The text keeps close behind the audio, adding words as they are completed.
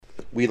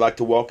We'd like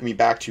to welcome you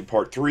back to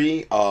part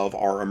 3 of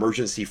our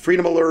emergency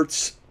freedom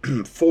alerts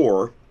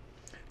for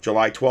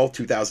July 12th,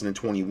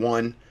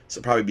 2021. This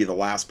will probably be the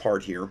last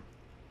part here.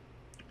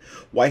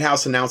 White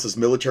House announces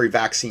military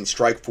vaccine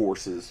strike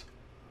forces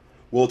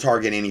will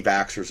target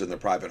anti-vaxxers in their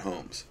private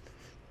homes.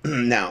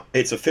 Now,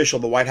 it's official.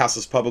 The White House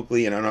has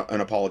publicly and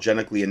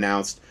unapologetically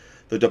announced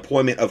the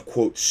deployment of,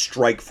 quote,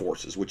 strike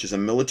forces, which is a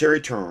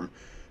military term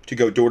to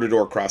go door to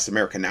door across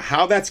America. Now,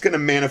 how that's going to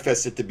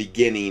manifest at the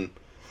beginning,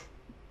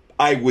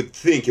 I would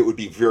think it would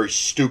be very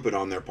stupid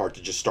on their part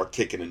to just start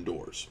kicking in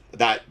doors.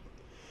 That,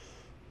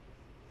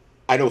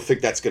 I don't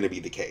think that's going to be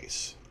the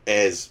case,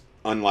 as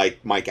unlike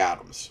Mike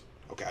Adams,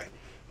 okay?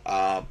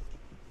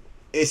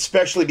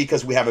 Especially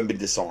because we haven't been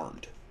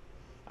disarmed.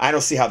 I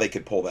don't see how they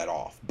could pull that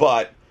off.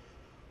 But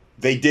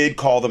they did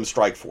call them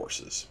strike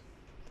forces,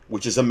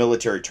 which is a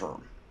military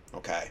term,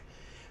 okay?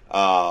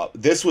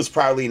 This was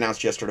proudly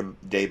announced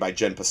yesterday by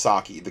Jen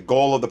Psaki. The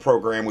goal of the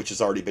program, which has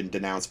already been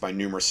denounced by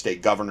numerous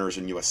state governors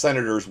and U.S.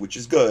 senators, which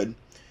is good,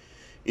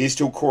 is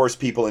to coerce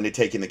people into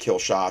taking the kill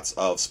shots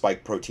of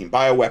spike protein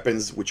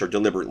bioweapons, which are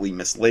deliberately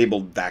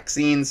mislabeled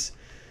vaccines,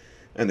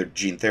 and their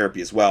gene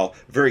therapy as well.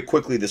 Very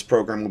quickly, this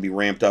program will be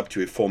ramped up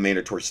to a full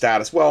mandatory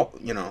status. Well,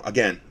 you know,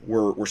 again,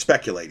 we're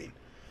speculating,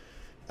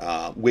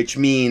 which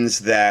means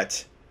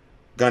that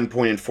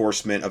gunpoint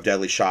enforcement of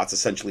deadly shots,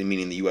 essentially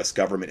meaning the U.S.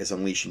 government is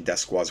unleashing death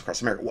squads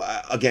across America.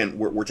 Well, again,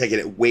 we're taking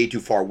it way too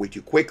far, way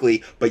too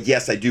quickly. But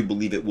yes, I do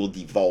believe it will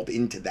devolve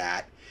into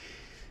that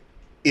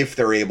if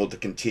they're able to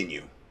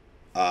continue.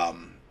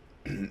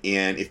 And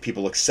if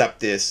people accept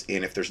this,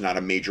 and if there's not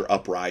a major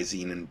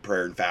uprising and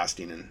prayer and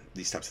fasting and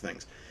these types of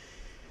things.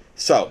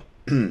 So,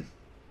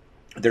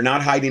 they're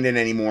not hiding it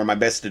anymore. My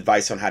best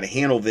advice on how to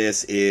handle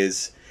this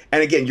is,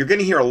 and again, you're going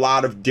to hear a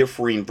lot of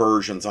differing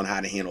versions on how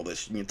to handle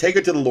this. You take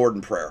it to the Lord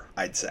in prayer,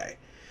 I'd say.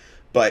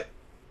 But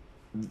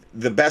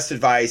the best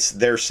advice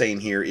they're saying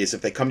here is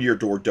if they come to your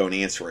door, don't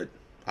answer it.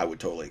 I would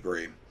totally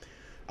agree.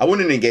 I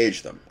wouldn't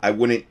engage them. I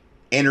wouldn't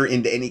enter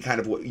into any kind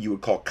of what you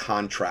would call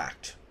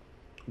contract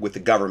with the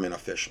government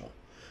official.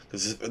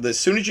 Because as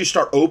soon as you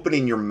start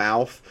opening your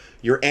mouth,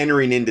 you're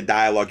entering into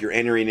dialogue. You're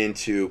entering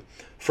into,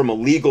 from a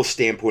legal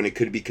standpoint, it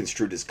could be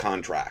construed as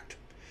contract.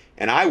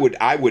 And I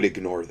would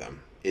ignore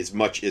them as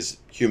much as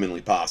humanly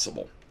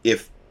possible,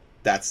 if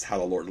that's how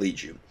the Lord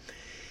leads you.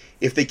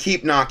 If they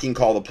keep knocking,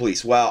 call the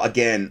police. Well,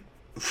 again,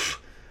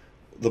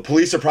 the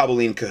police are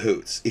probably in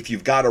cahoots. If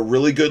you've got a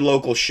really good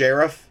local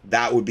sheriff,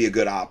 that would be a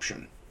good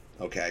option,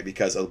 okay?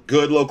 Because a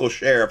good local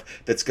sheriff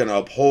that's going to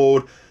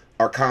uphold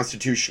our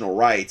constitutional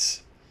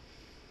rights,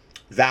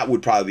 that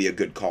would probably be a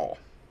good call,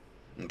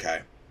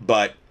 okay?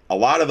 But a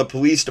lot of the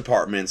police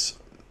departments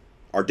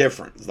are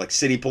different. It's like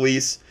city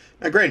police.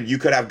 Now, granted, you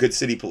could have good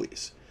city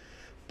police,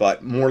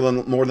 but more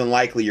than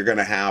likely, you're going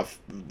to have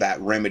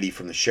that remedy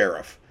from the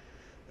sheriff.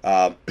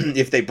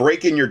 If they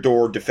break in your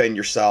door, defend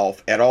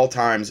yourself. At all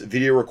times,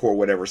 video record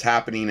whatever's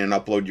happening and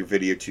upload your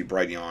video to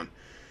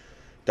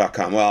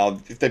Brighteon.com.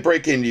 Well, if they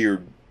break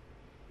into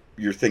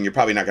your thing, you're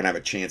probably not going to have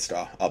a chance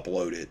to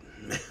upload it.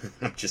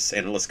 I'm just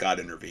saying, unless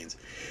God intervenes.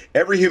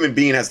 Every human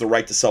being has the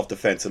right to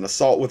self-defense. An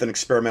assault with an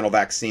experimental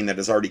vaccine that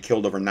has already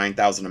killed over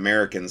 9,000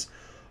 Americans,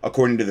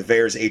 according to the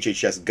VAERS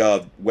HHS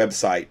Gov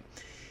website,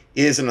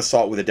 is an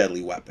assault with a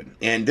deadly weapon.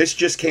 And this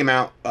just came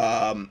out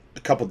a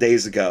couple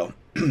days ago.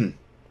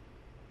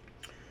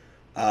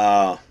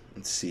 Let's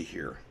see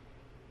here.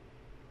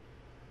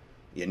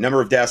 Yeah,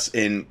 number of deaths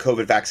in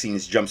COVID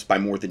vaccines jumps by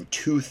more than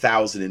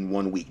 2,000 in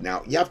 1 week.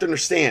 Now, you have to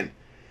understand,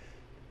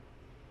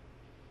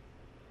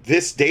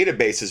 this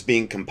database is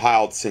being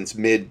compiled since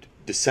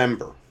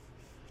mid-December.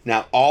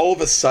 Now, all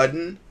of a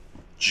sudden,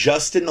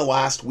 just in the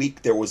last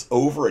week, there was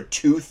over a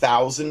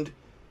 2,000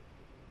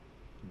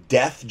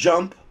 death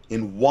jump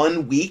in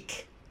 1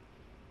 week.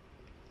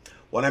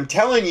 What I'm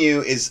telling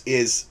you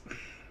is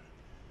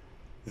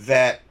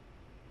that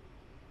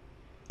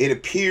it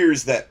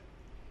appears that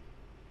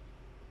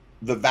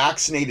the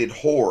vaccinated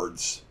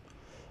hordes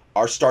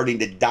are starting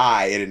to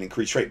die at an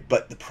increased rate.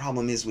 But the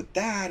problem is with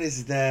that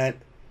is that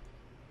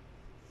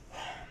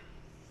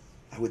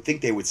I would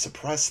think they would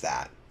suppress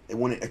that. They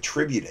wouldn't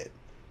attribute it.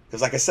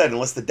 Because like I said,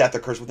 unless the death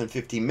occurs within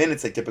 15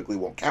 minutes, they typically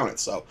won't count it.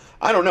 So,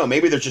 I don't know.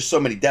 Maybe there's just so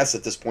many deaths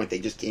at this point, they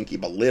just can't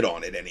keep a lid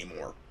on it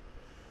anymore.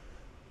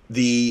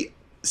 The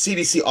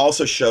CDC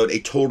also showed a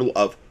total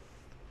of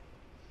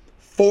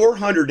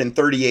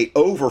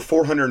over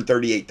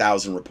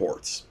 438,000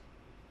 reports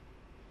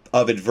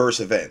of adverse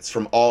events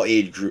from all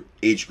age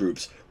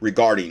groups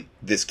regarding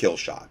this kill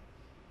shot.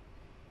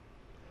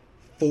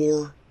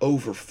 Over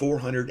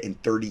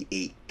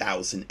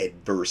 438,000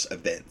 adverse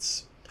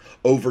events.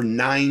 Over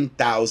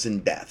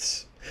 9,000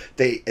 deaths.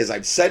 They, as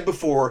I've said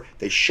before,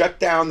 they shut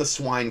down the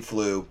swine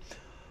flu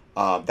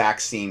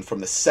vaccine from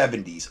the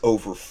 70s.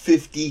 Over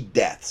 50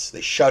 deaths.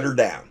 They shut her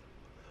down.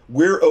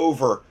 We're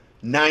over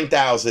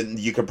 9,000.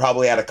 You could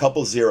probably add a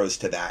couple zeros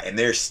to that, and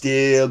they're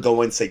still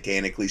going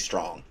satanically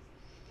strong.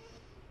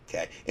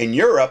 Okay, in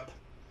Europe,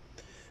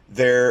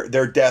 their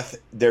death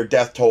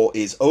toll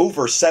is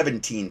over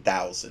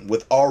 17,000,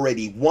 with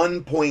already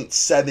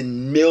 1.7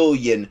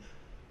 million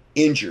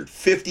injured.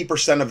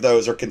 50% of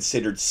those are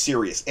considered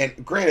serious.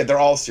 And granted, they're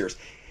all serious.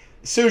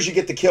 As soon as you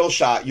get the kill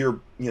shot, you're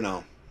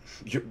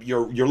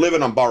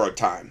living on borrowed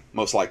time,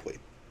 most likely.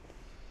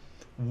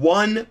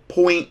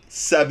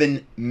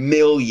 1.7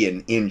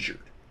 million injured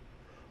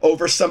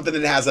over something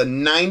that has a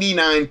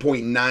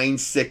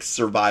 99.96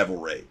 survival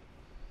rate.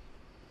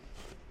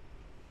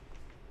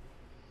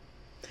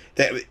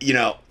 That, you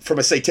know, from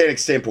a satanic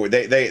standpoint,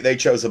 they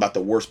chose about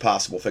the worst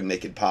possible thing they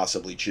could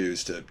possibly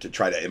choose to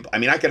try to. I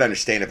mean, I could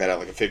understand if it had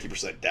like a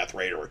 50% death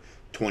rate or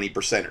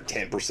 20% or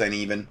 10%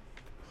 even.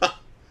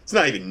 It's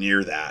not even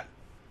near that.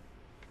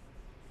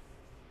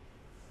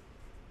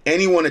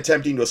 Anyone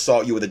attempting to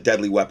assault you with a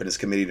deadly weapon is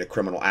committing a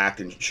criminal act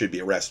and should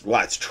be arrested. Well,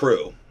 that's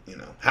true. You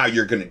know, how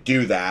you're going to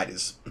do that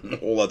is a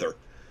whole other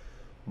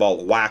ball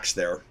of wax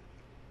there.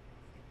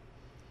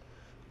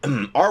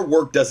 Our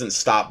work doesn't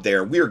stop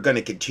there. We are going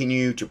to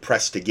continue to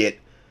press to get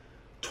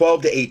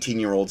 12 to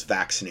 18-year-olds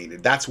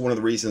vaccinated. That's one of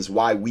the reasons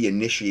why we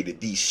initiated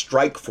these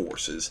strike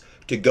forces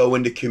to go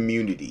into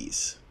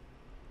communities.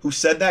 Who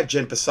said that?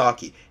 Jen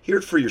Psaki. Hear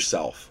it for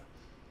yourself.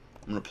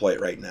 I'm going to play it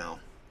right now.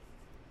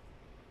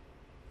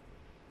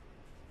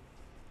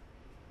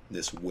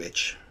 This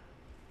witch.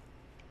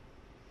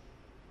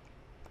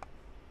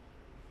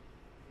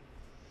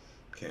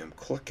 Okay, I'm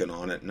clicking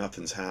on it.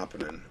 Nothing's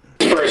happening.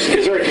 First,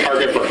 is there a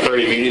target for herd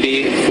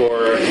immunity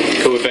for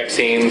COVID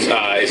vaccines?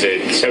 Is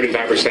it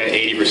 75%,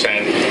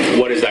 80%?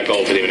 What is that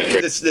goal for the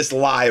administration? This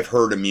live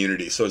herd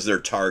immunity. So is there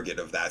a target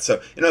of that?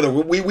 So in other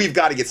words, we've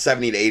got to get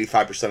 70 to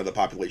 85% of the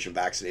population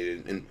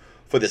vaccinated and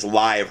for this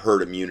live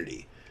herd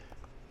immunity.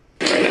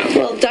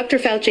 Well, Dr.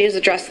 Fauci has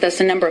addressed this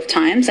a number of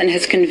times and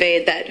has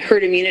conveyed that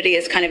herd immunity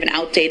is kind of an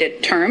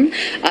outdated term.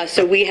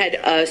 So we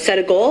had set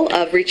a goal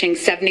of reaching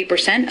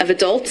 70% of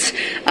adults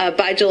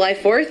by July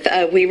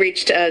 4th. We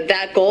reached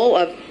that goal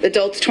of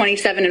adults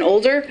 27 and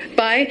older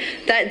by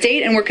that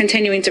date, and we're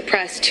continuing to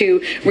press to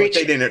reach.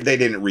 But they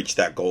didn't reach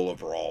that goal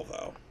overall,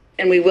 though.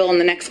 And we will in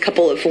the next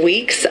couple of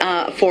weeks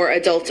for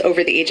adults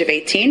over the age of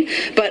 18.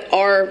 But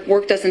our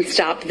work doesn't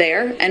stop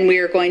there, and we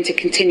are going to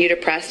continue to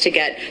press to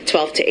get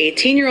 12 to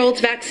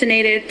 18-year-olds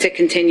vaccinated, to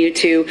continue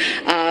to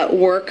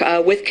work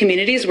with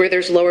communities where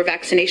there's lower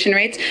vaccination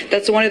rates.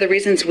 That's one of the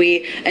reasons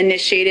we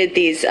initiated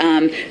these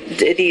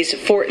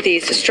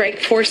strike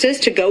forces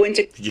to go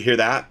into. Did you hear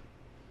that?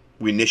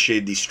 We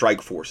initiated these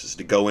strike forces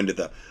to go into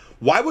the.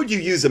 Why would you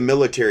use a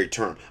military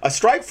term? A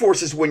strike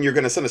force is when you're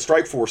going to send a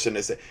strike force in.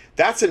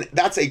 That's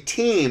a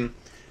team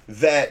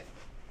that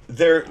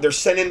they're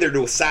sent in there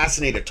to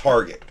assassinate a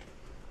target.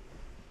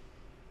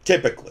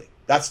 Typically,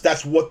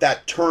 that's what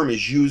that term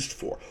is used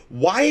for.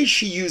 Why is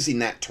she using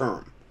that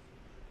term?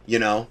 You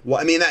know,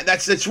 well, I mean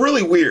it's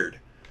really weird.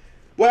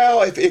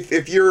 Well,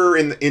 if you're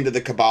into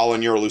the cabal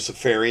and you're a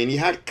Luciferian, you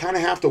kind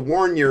of have to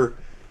warn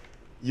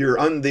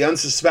the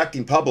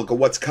unsuspecting public of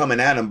what's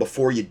coming at them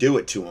before you do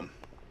it to them.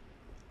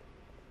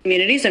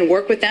 Communities and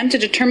work with them to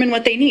determine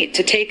what they need,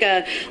 to take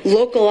a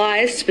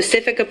localized,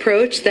 specific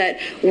approach that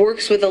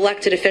works with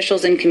elected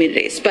officials in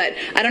communities. But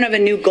I don't have a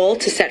new goal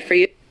to set for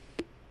you.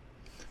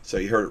 So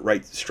you heard it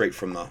right straight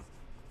from the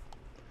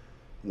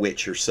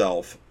witch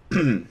herself.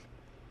 The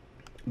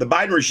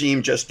Biden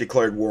regime just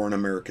declared war on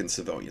American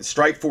civilians.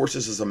 Strike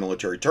forces is a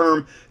military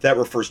term that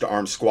refers to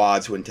armed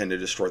squads who intend to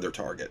destroy their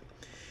target.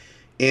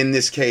 In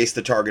this case,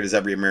 the target is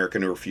every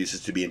American who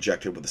refuses to be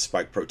injected with the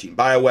spike protein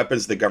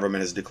bioweapons. The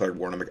government has declared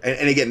war on America.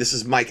 And again, this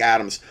is Mike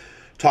Adams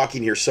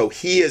talking here. So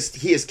he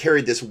has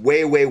carried this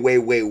way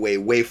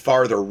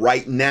farther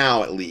right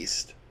now, at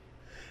least,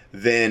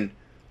 than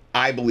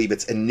I believe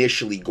it's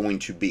initially going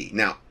to be.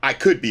 Now, I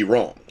could be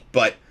wrong,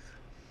 but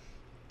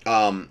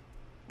from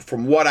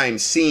what I'm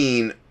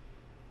seeing,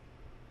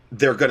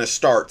 they're going to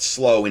start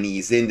slow and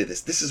ease into this.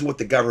 This is what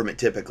the government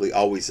typically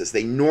always does.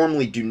 They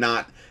normally do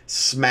not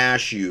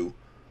smash you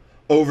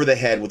over the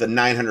head with a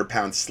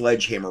 900-pound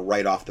sledgehammer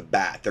right off the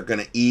bat. They're going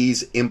to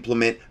ease,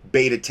 implement,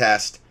 beta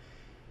test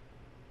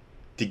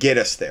to get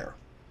us there,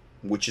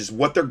 which is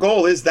what their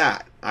goal is.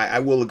 That I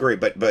will agree,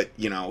 but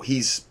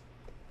he's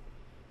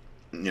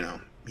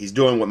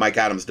doing what Mike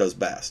Adams does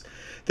best.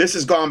 This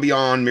has gone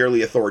beyond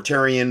merely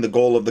authoritarian. The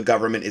goal of the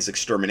government is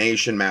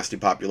extermination, mass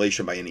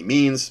depopulation by any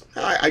means.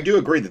 I do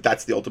agree that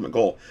that's the ultimate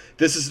goal.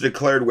 This is a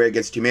declared way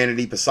against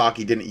humanity.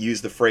 Psaki didn't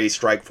use the phrase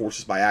strike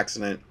forces by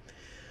accident.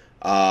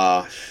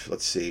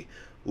 Let's see.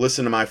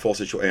 Listen to my full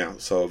situation.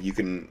 So you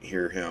can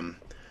hear him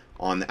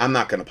on. I'm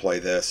not going to play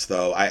this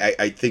though.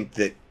 I think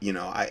that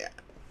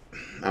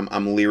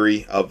I'm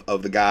leery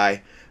of the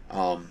guy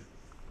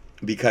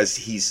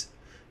because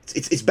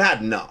it's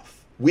bad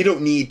enough. We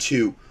don't need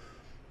to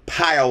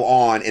pile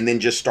on and then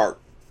just start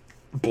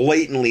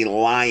blatantly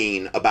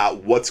lying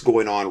about what's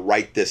going on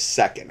right this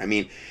second. I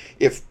mean,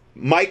 if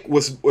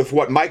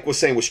what Mike was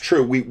saying was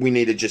true, we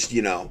need to just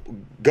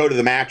go to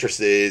the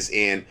mattresses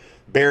and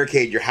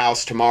barricade your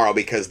house tomorrow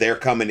because they're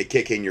coming to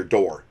kick in your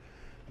door.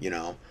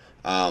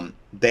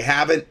 They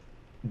haven't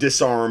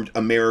disarmed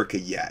America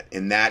yet,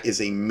 and that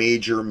is a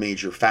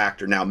major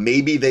factor. Now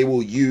maybe they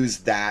will use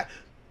that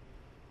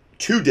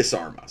to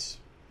disarm us,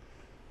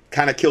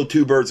 kind of kill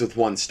two birds with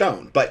one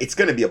stone. But it's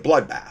going to be a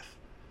bloodbath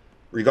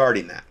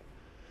regarding that.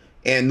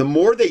 And the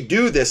more they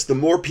do this, the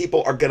more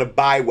people are going to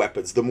buy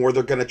weapons, the more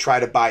they're going to try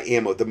to buy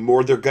ammo, the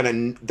more they're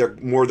going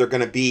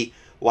to be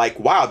like,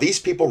 wow, these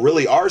people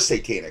really are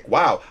satanic.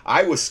 Wow,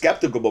 I was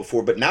skeptical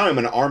before, but now I'm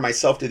going to arm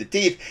myself to the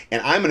teeth, and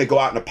I'm going to go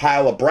out in a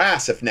pile of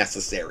brass if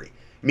necessary.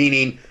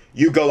 Meaning,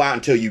 you go out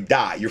until you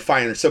die. You're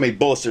finding so many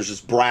bullets, there's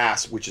just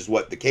brass, which is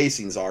what the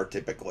casings are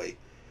typically.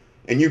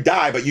 And you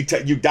die, but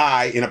you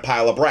die in a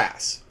pile of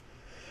brass.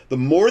 The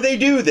more they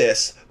do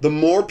this, the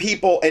more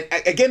people, and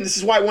again, this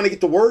is why I want to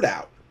get the word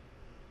out.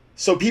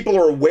 So people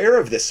are aware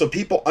of this, so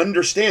people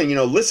understand,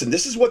 listen,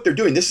 this is what they're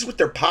doing. This is what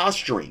they're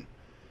posturing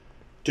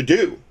to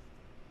do.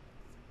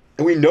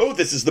 And we know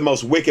this is the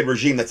most wicked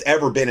regime that's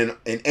ever been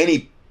in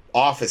any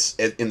office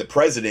in the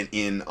president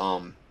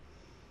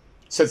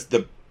since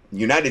the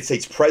United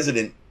States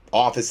president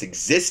office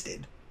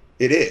existed.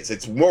 It is.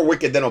 It's more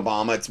wicked than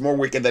Obama. It's more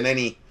wicked than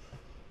any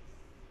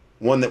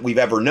one that we've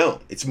ever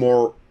known. It's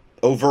more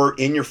overt,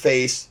 in your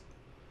face,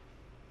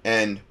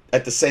 and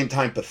at the same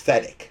time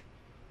pathetic.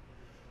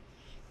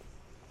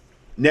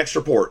 Next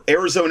report.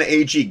 Arizona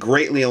AG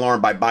greatly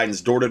alarmed by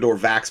Biden's door-to-door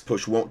vax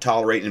push, won't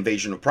tolerate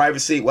invasion of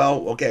privacy.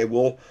 Well, okay,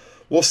 we'll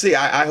see.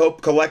 I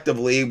hope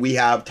collectively we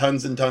have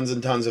tons and tons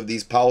and tons of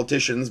these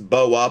politicians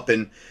bow up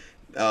and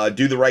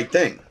do the right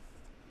thing.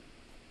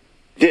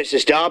 This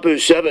is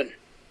Dabu7.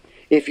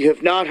 If you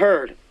have not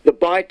heard, the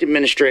Biden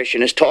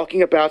administration is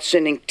talking about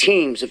sending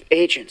teams of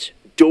agents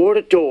door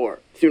to door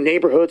through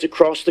neighborhoods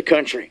across the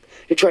country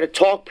to try to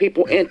talk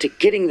people into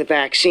getting the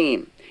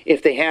vaccine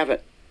if they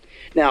haven't.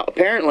 Now,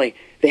 apparently,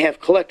 they have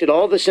collected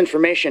all this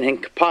information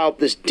and compiled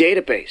this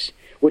database,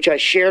 which I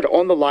shared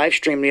on the live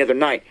stream the other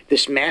night,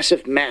 this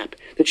massive map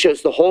that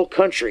shows the whole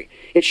country.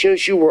 It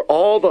shows you where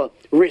all the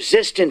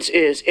resistance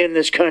is in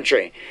this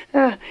country.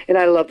 And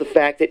I love the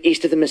fact that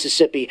east of the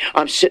Mississippi,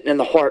 I'm sitting in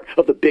the heart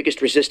of the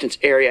biggest resistance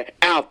area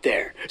out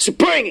there. So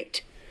bring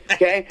it!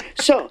 Okay?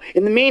 So,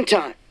 in the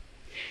meantime,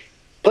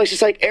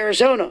 places like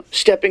Arizona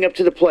stepping up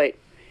to the plate,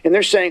 and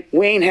they're saying,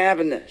 we ain't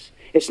having this.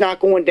 It's not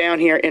going down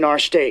here in our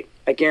state.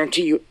 I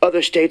guarantee you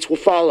other states will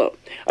follow.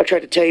 I tried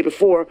to tell you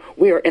before,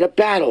 we are in a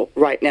battle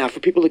right now for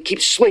people to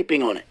keep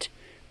sleeping on it.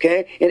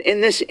 Okay? And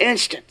in this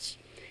instance,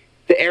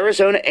 the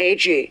Arizona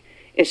AG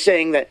is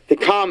saying that the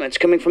comments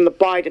coming from the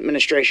Biden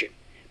administration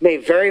may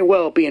very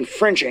well be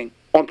infringing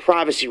on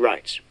privacy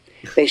rights.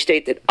 They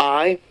state that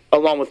I,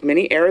 along with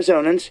many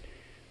Arizonans,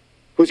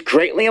 was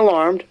greatly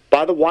alarmed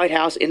by the White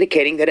House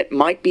indicating that it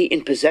might be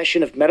in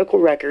possession of medical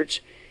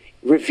records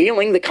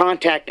revealing the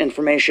contact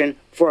information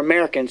for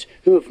Americans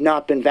who have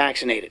not been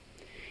vaccinated.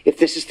 If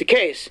this is the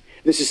case,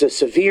 this is a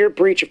severe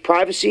breach of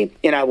privacy,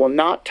 and I will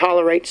not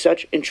tolerate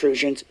such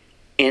intrusions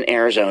in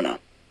Arizona.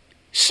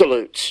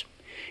 Salutes.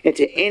 And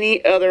to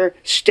any other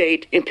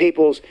state and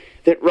peoples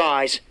that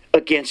rise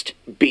against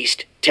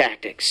beast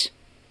tactics.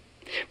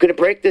 I'm going to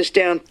break this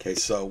down. Okay,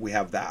 so we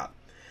have that.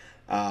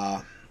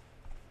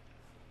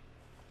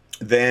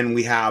 Then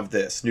we have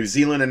this. New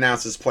Zealand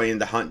announces plan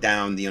to hunt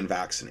down the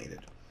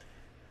unvaccinated.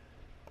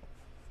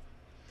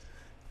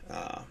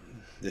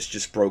 This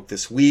just broke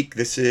this week.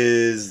 This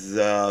is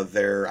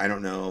I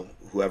don't know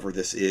whoever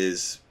this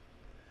is,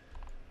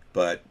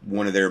 but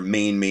one of their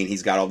main,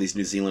 he's got all these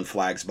New Zealand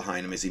flags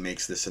behind him as he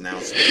makes this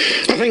announcement.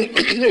 I think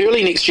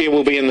early next year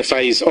we'll be in the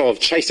phase of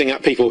chasing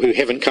up people who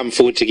haven't come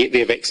forward to get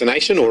their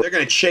vaccination. Or they're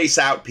going to chase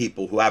out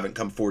people who haven't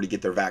come forward to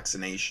get their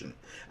vaccination.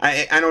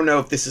 I don't know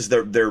if this is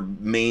their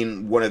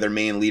main, one of their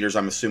main leaders.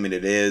 I'm assuming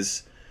it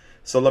is.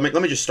 So let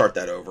me just start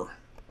that over.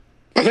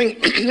 I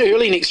think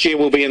early next year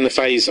we'll be in the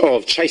phase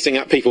of chasing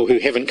up people who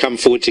haven't come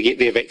forward to get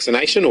their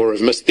vaccination or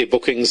have missed their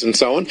bookings and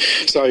so on.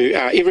 So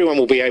everyone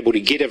will be able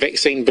to get a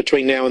vaccine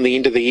between now and the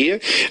end of the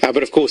year.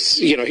 But of course,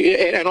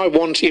 and I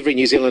want every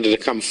New Zealander to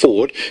come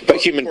forward, but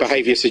human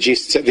behaviour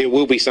suggests that there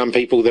will be some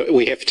people that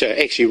we have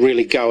to actually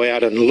really go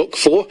out and look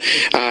for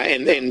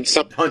and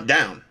some hunt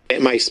down.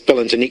 It may spill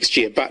into next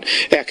year, but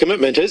our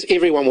commitment is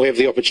everyone will have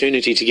the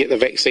opportunity to get the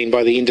vaccine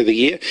by the end of the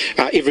year.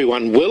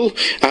 Everyone will,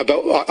 but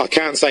I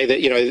can't say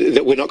that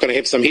that we're not going to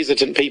have some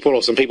hesitant people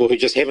or some people who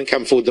just haven't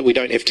come forward that we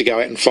don't have to go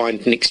out and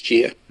find next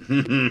year.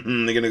 They're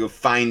going to go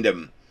find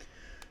them.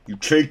 You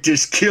take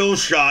this kill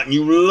shot and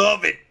you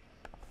love it.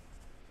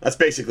 That's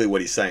basically what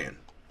he's saying.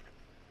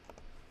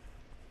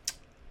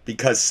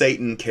 Because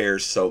Satan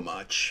cares so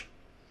much.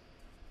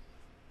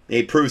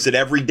 He proves it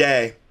every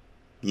day.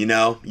 You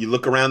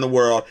look around the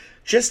world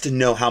just to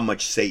know how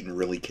much Satan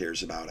really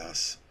cares about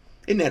us.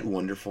 Isn't that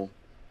wonderful?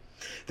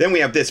 Then we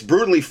have this.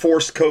 Brutally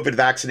forced COVID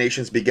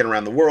vaccinations begin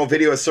around the world.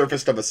 Video has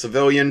surfaced of a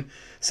civilian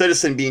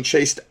citizen being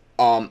chased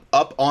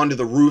up onto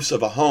the roofs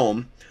of a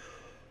home,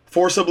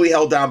 forcibly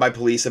held down by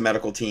police and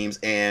medical teams,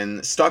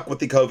 and stuck with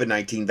the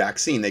COVID-19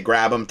 vaccine. They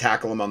grab him,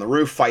 tackle him on the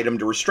roof, fight him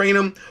to restrain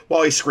him,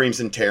 while he screams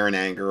in terror and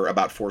anger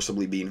about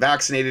forcibly being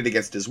vaccinated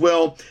against his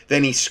will.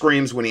 Then he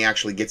screams when he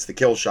actually gets the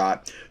kill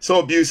shot. So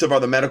abusive are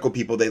the medical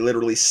people, they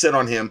literally sit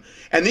on him.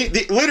 And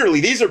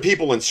literally, these are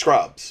people in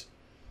scrubs.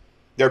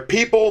 They're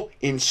people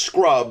in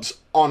scrubs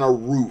on a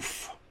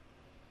roof.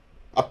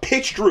 A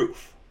pitched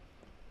roof.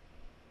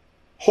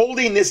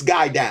 holding this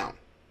guy down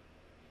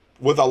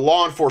with a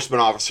law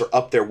enforcement officer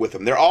up there with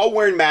him. They're all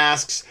wearing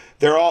masks.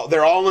 They're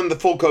all in the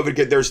full COVID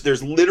kit.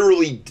 There's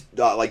literally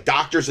like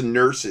doctors and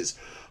nurses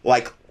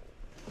like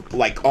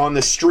on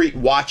the street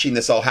watching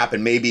this all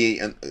happen.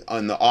 Maybe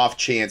on the off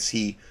chance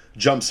he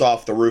jumps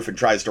off the roof and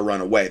tries to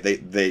run away,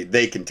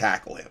 they can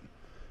tackle him.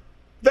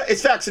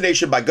 It's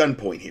vaccination by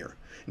gunpoint here.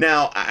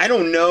 Now, I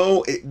don't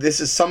know.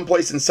 This is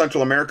someplace in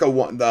Central America.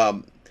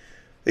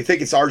 They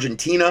think it's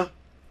Argentina.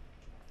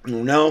 I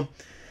don't know.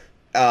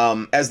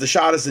 As the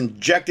shot is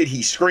injected,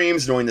 he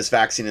screams, knowing this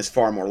vaccine is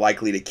far more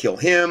likely to kill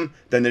him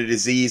than the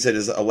disease it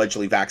is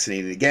allegedly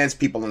vaccinated against.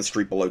 People on the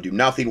street below do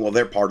nothing. Well,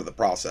 they're part of the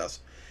process.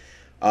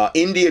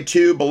 India,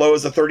 too. Below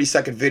is a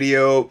 30-second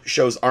video.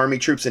 Shows army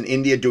troops in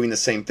India doing the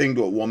same thing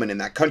to a woman in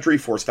that country.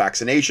 Forced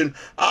vaccination.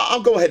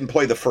 I'll go ahead and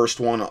play the first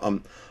one.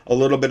 A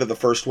little bit of the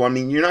first one. I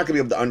mean, you're not going to be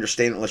able to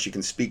understand it unless you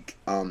can speak...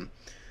 well,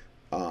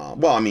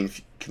 I mean, if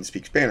you can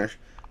speak Spanish.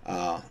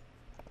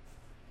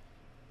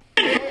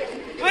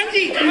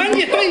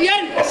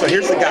 So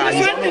here's the guy.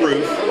 He's on the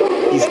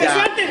roof. He's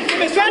got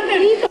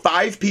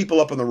 5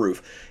 people up on the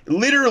roof.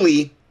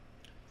 Literally,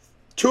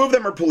 2 of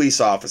them are police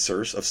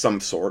officers of some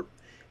sort.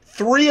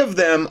 3 of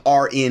them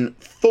are in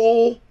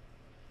full,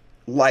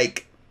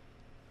 like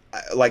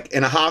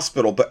in a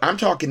hospital. But I'm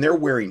talking, they're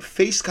wearing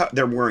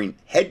they're wearing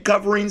head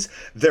coverings.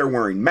 They're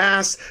wearing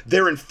masks.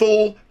 They're in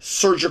full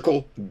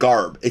surgical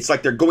garb. It's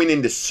like they're going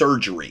into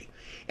surgery.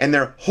 And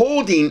they're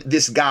holding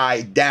this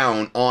guy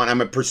down on,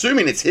 I'm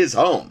presuming it's his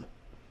home.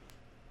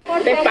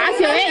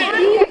 Despacio,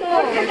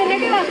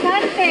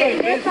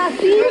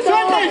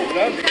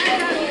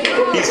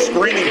 He's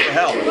screaming for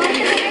help.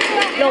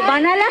 Lo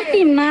van a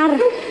lastimar.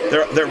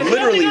 They're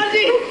literally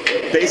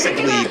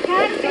basically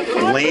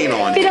laying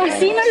on him. Pero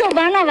así no lo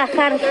van a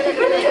bajar.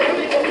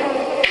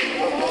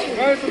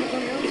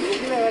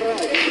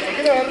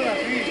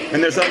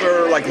 And there's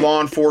other like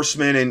law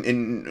enforcement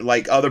and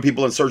like other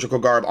people in surgical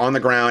garb on the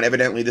ground.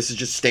 Evidently, this is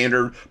just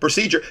standard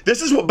procedure.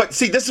 This is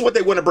what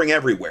they want to bring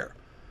everywhere.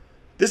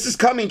 This is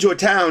coming to a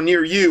town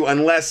near you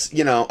unless,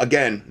 you know,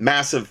 again,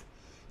 massive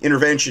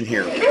intervention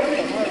here.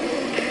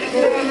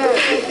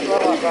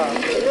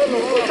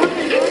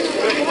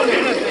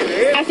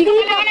 Así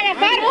como van a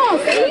bajar. No,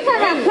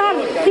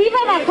 sí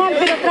va a bajar,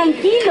 pero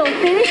tranquilo,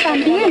 ustedes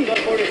también.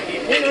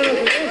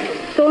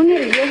 Todo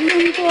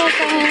nervioso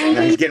acá.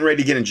 Now he's getting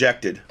ready to get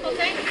injected.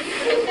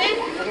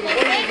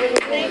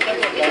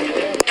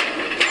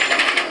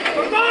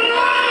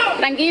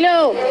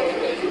 Tranquilo.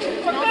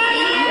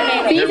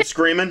 Hear him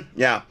screaming?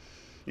 Yeah.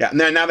 Yeah.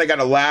 Now they got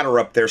a ladder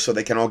up there so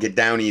they can all get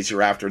down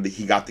easier after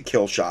he got the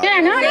kill shot.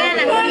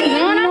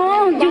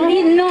 No,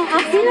 Judith, no,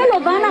 así no lo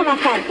van a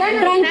bajar.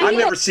 Tranquilo. I've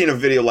never seen a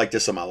video like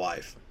this in my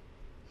life.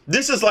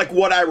 This is like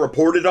what I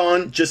reported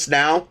on just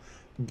now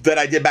that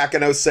I did back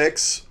in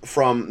 2006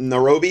 from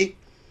Nairobi.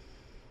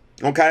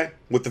 Okay?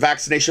 With the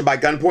vaccination by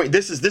gunpoint.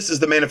 This is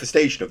the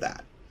manifestation of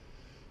that.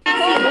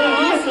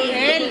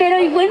 Pero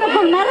y bueno,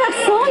 con más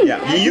razón.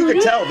 Yeah, you can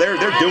tell they're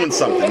doing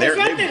something. They're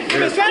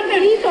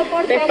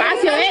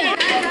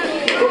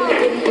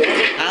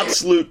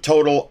absolute,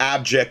 total,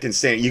 abject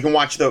insanity. You can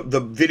watch the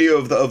video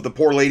of the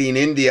poor lady in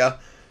India.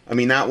 I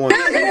mean, that one.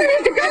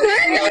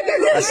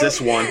 That's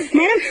this one. It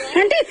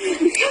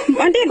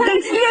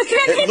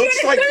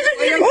looks like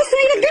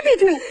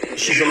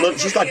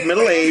she's like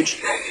middle-aged,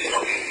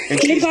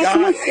 and she's got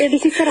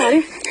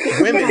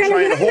women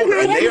trying to hold her,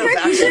 and they are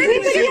vaccinated.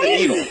 You can feel the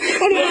needle.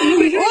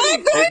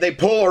 And they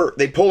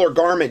pull her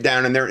garment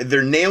down, and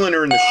they're nailing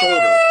her in the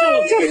shoulder.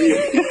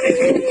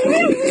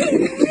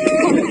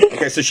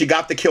 Okay, so she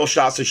got the kill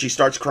shot, so she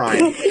starts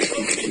crying.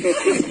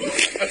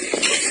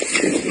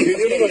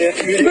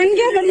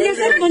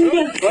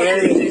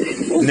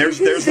 And there's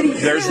the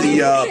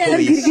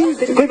police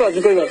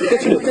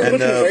and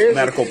the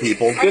medical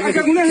people.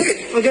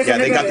 Yeah,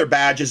 they got their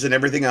badges and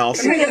everything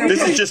else.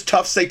 This is just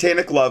tough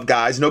satanic love,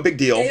 guys. No big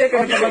deal. So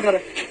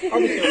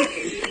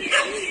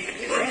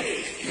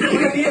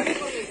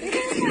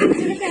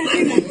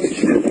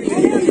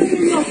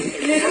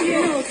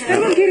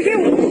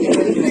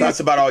that's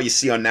about all you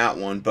see on that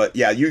one. But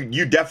yeah,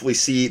 you definitely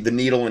see the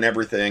needle and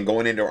everything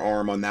going into her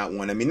arm on that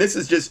one. I mean, this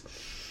is just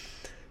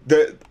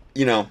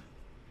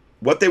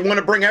what they want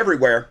to bring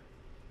everywhere.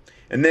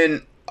 And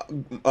then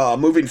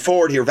moving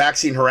forward here,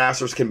 vaccine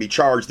harassers can be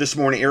charged. This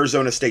morning,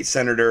 Arizona State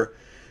Senator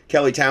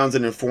Kelly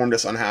Townsend informed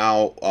us on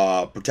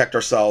how protect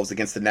ourselves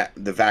against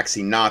the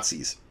vaccine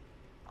Nazis.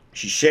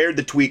 She shared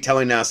the tweet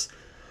telling us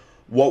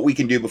what we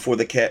can do before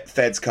the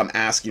feds come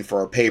asking for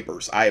our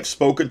papers. I have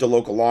spoken to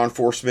local law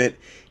enforcement.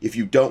 If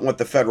you don't want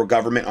the federal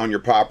government on your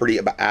property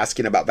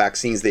asking about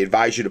vaccines, they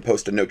advise you to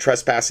post a no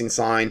trespassing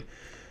sign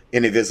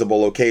in a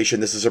visible location.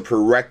 This is a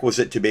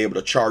prerequisite to be able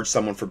to charge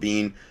someone for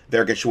being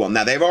there against your will.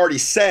 Now, they've already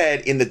said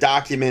in the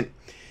document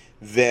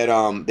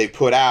that they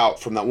put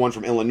out from that one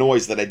from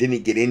Illinois that I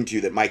didn't get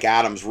into, that Mike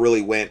Adams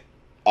really went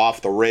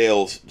off the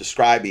rails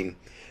describing,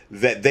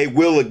 that they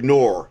will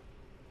ignore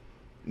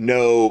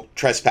no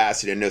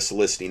trespassing and no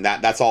soliciting.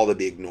 That's all to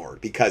be ignored,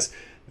 because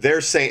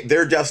they're saying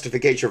their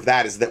justification of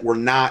that is that we're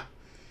not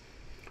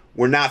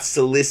We're not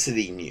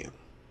soliciting you.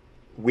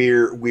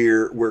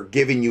 We're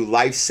giving you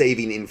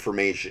life-saving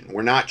information.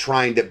 We're not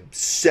trying to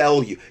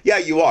sell you. Yeah,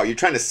 you are. You're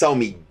trying to sell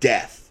me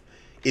death,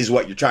 is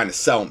what you're trying to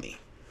sell me.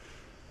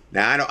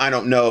 Now, I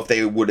don't know if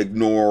they would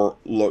ignore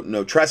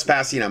no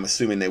trespassing. I'm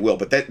assuming they will.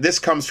 But this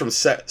comes from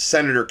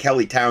Senator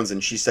Kelly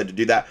Townsend. She said to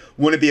do that.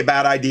 Wouldn't it be a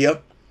bad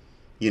idea?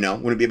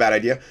 Wouldn't it be a bad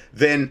idea?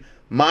 Then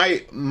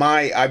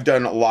I've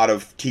done a lot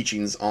of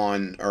teachings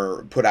on,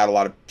 or put out a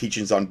lot of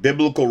teachings on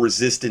biblical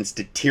resistance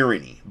to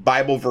tyranny,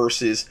 Bible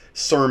verses,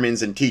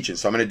 sermons, and teachings.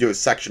 So I'm going to do a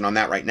section on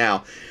that right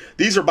now.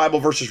 These are Bible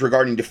verses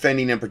regarding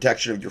defending and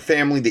protection of your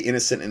family, the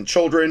innocent, and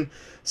children.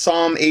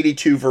 Psalm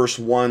 82 verse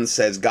 1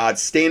 says, God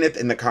standeth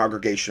in the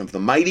congregation of the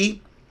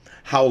mighty.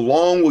 How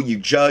long will you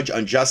judge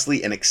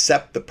unjustly and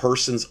accept the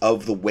persons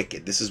of the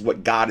wicked? This is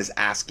what God is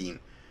asking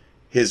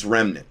his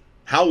remnant.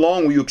 How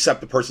long will you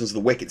accept the persons of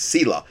the wicked?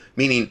 Selah,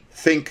 meaning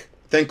think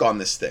on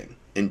this thing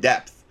in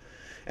depth.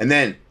 And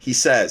then he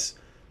says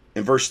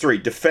in verse 3,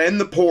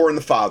 defend the poor and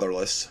the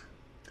fatherless,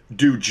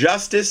 do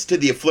justice to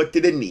the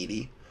afflicted and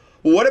needy.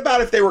 Well, what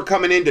about if they were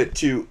coming in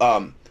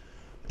to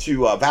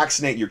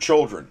vaccinate your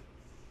children,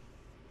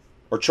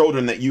 or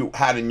children that you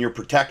had in your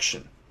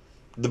protection?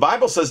 The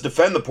Bible says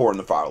defend the poor and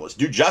the fatherless,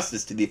 do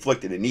justice to the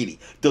afflicted and needy,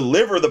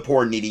 deliver the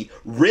poor and needy,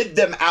 rid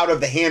them out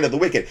of the hand of the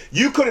wicked.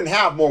 You couldn't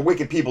have more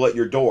wicked people at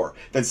your door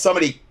than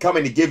somebody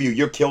coming to give you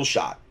your kill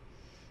shot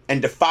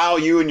and defile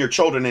you and your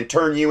children and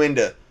turn you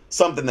into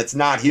something that's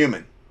not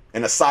human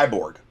and a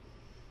cyborg.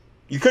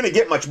 You couldn't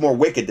get much more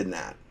wicked than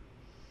that.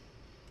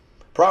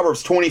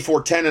 Proverbs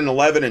 24:10 and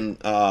 11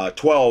 and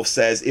 12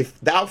 says, if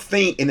thou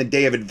faint in the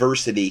day of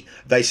adversity,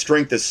 thy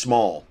strength is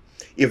small.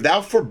 If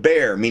thou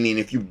forbear, meaning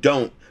if you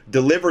don't,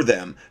 deliver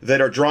them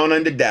that are drawn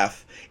unto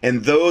death,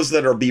 and those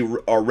that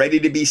are ready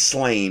to be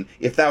slain.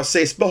 If thou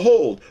sayest,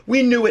 behold,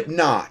 we knew it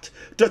not.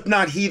 Doth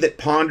not he that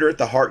pondereth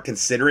the heart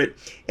consider it?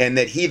 And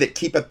that he that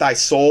keepeth thy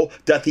soul,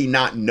 doth he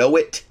not know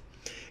it?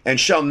 And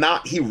shall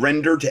not he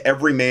render to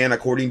every man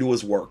according to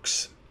his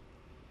works?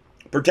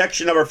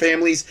 Protection of our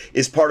families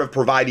is part of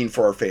providing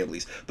for our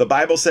families. The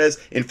Bible says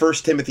in 1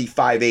 Timothy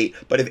 5:8,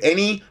 but if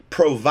any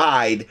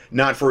provide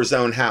not for his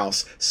own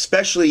house,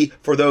 especially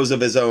for those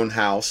of his own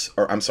house,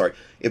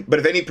 but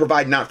if any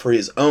provide not for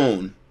his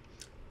own,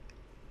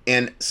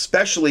 and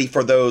especially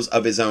for those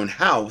of his own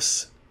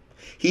house,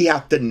 he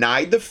hath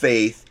denied the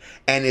faith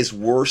and is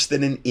worse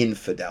than an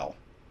infidel.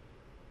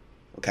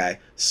 Okay,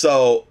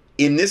 so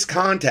in this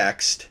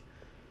context,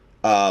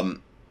 an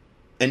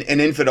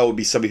infidel would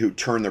be somebody who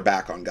turned their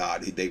back on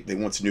God. They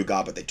once knew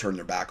God, but they turned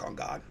their back on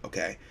God.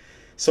 Okay,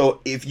 so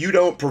if you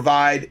don't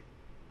provide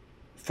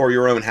for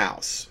your own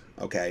house,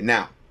 okay,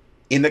 now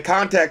in the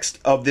context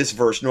of this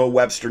verse, Noah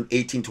Webster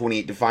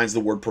 1828 defines the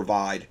word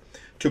provide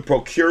to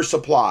procure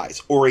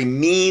supplies or a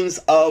means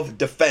of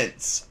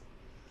defense,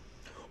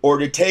 or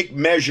to take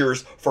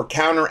measures for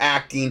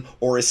counteracting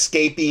or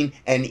escaping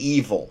an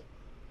evil.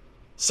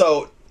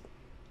 So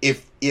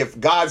if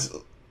God's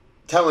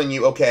telling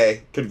you,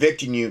 okay,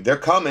 convicting you, they're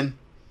coming,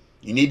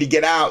 you need to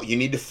get out, you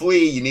need to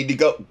flee, you need to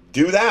go,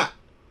 do that.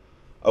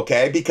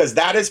 Okay, because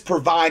that is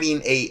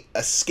providing a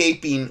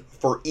escaping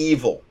for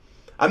evil.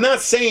 I'm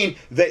not saying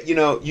that,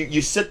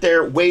 you sit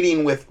there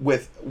waiting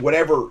with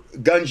whatever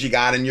guns you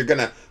got and you're going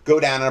to go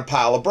down in a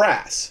pile of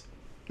brass.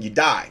 You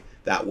die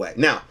that way.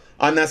 Now,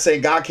 I'm not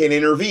saying God can't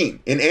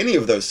intervene in any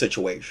of those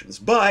situations,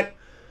 but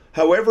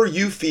however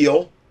you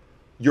feel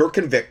you're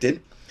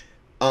convicted,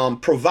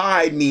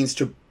 provide means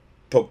to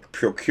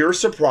procure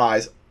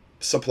supplies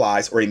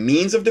or a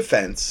means of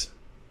defense,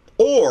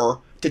 or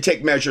to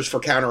take measures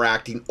for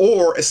counteracting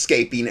or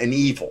escaping an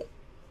evil.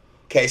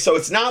 Okay, so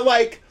it's not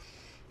like,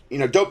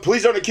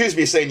 please don't accuse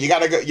me of saying you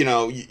got to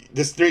go,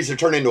 this needs to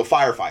turn into a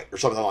firefight or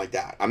something like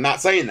that. I'm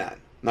not saying that. I'm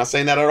not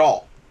saying that at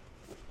all.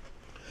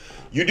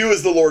 You do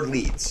as the Lord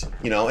leads,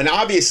 and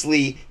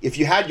obviously if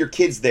you had your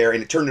kids there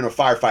and it turned into a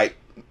firefight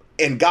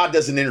and God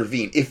doesn't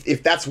intervene,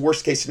 if that's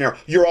worst case scenario,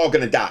 you're all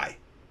going to die.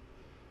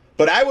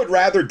 But I would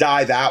rather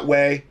die that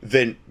way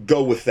than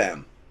go with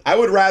them. I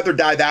would rather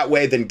die that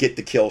way than get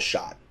the kill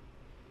shot.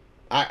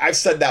 I've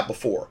said that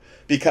before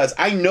because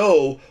I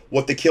know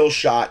what the kill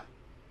shot,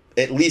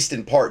 at least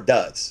in part,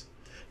 does.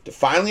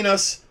 Defiling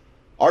us,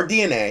 our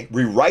DNA,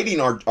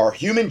 rewriting our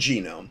human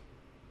genome,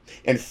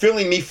 and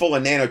filling me full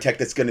of nanotech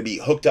that's going to be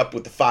hooked up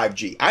with the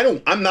 5G.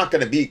 I'm not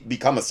going to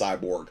become a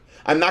cyborg.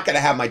 I'm not going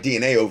to have my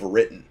DNA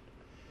overwritten.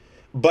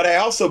 But I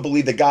also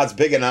believe that God's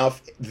big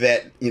enough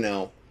that,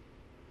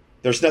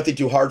 there's nothing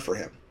too hard for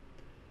him.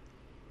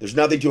 There's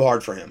nothing too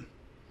hard for him.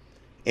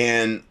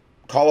 And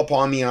call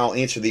upon me and I'll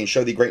answer thee and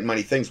show thee great and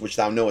mighty things which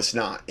thou knowest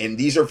not. And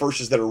these are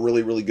verses that are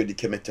really, really good to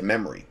commit to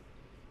memory.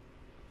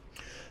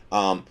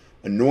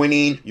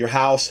 Anointing your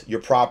house, your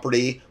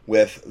property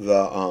with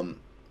the,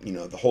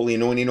 the holy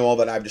anointing oil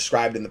that I've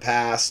described in the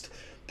past.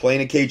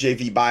 playing a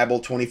KJV Bible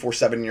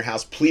 24/7 in your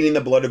house, pleading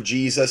the blood of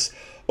Jesus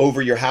over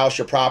your house,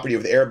 your property,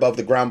 over the air above,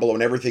 the ground below,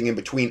 and everything in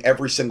between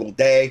every single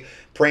day,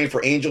 praying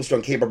for angels to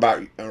encamp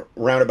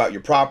around about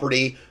your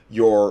property,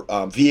 your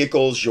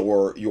vehicles,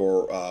 your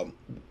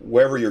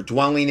wherever your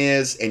dwelling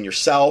is, and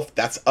yourself.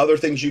 That's other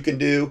things you can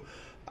do.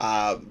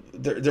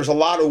 There's a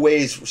lot of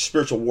ways,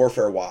 spiritual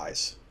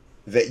warfare-wise,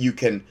 that you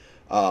can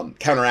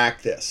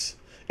counteract this.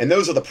 And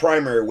those are the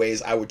primary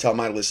ways I would tell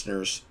my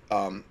listeners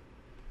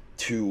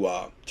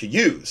to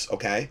use,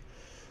 okay?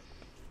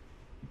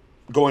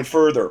 Going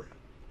further,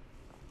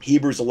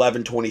 Hebrews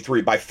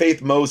 11:23. By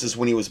faith Moses,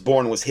 when he was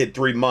born, was hid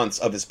 3 months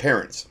of his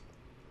parents,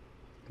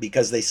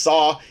 because they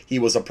saw he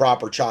was a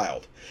proper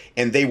child,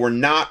 and they were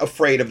not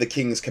afraid of the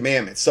king's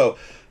commandments. So,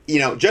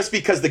 just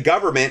because the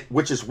government,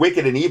 which is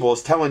wicked and evil,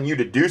 is telling you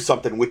to do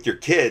something with your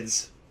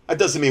kids, that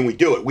doesn't mean we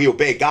do it. We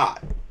obey God.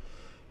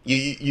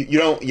 You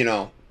don't,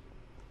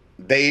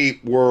 they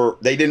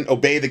didn't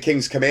obey the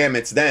king's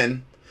commandments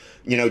then.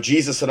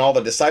 Jesus and all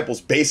the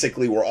disciples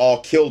basically were all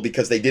killed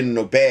because they didn't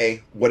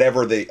obey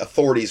whatever the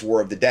authorities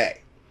were of the day.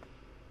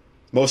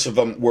 Most of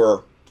them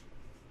were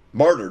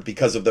martyred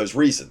because of those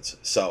reasons.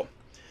 So,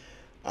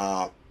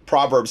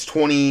 Proverbs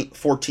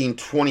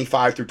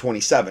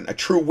 20:14-25-27. A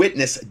true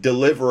witness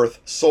delivereth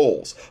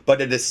souls,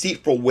 but a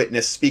deceitful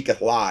witness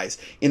speaketh lies.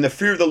 In the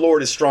fear of the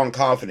Lord is strong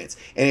confidence,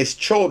 and his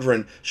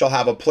children shall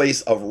have a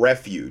place of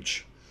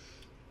refuge.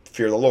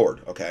 Fear the Lord,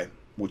 okay,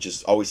 which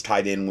is always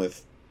tied in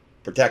with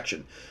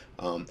protection.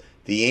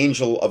 The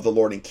angel of the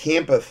Lord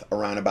encampeth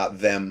around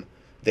about them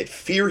that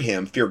fear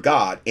him, fear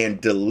God,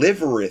 and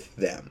delivereth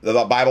them.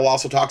 The Bible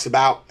also talks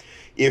about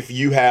if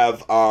you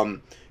have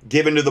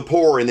given to the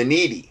poor and the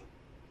needy,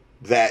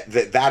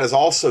 that is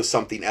also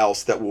something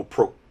else that will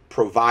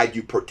provide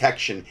you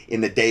protection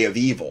in the day of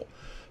evil.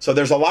 So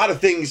there's a lot of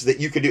things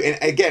that you can do. And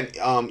again,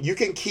 you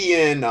can key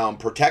in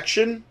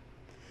protection,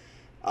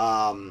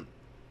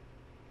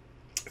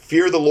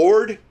 fear the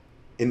Lord,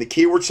 in the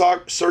keyword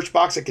search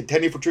box at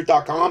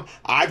contendingfortruth.com.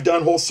 I've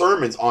done whole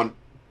sermons on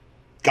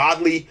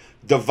godly,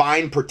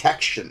 divine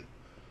protection.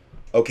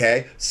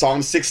 Okay?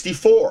 Psalm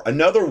 64,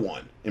 another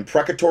one.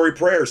 Imprecatory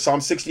prayers,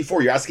 Psalm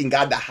 64. You're asking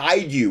God to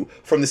hide you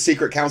from the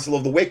secret counsel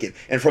of the wicked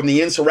and from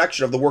the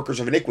insurrection of the workers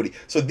of iniquity.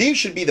 So these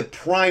should be the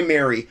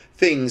primary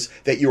things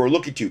that you are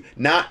looking to,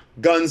 not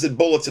guns and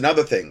bullets and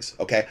other things.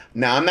 Okay?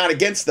 Now, I'm not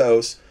against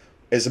those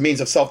as a means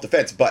of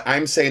self-defense, but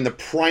I'm saying the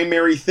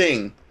primary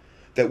thing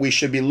that we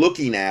should be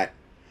looking at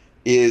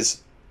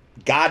is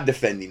God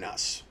defending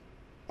us,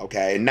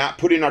 okay, and not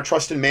putting our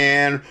trust in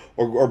man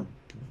or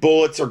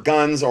bullets or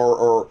guns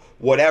or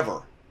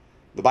whatever.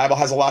 The Bible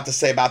has a lot to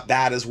say about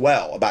that as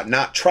well, about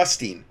not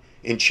trusting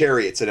in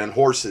chariots and in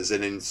horses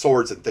and in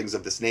swords and things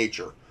of this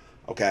nature,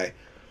 okay?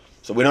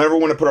 So we don't ever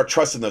want to put our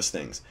trust in those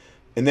things.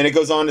 And then it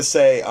goes on to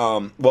say,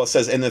 it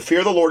says, and the fear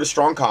of the Lord is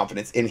strong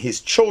confidence, and his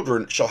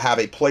children shall have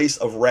a place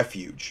of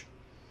refuge.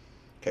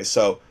 Okay,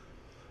 so,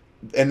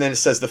 and then it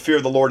says, the fear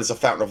of the Lord is a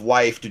fountain of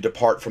life to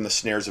depart from the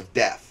snares of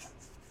death.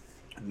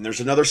 And there's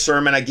another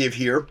sermon I give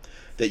here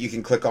that you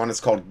can click on.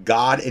 It's called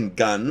God and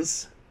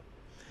Guns.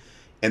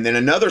 And then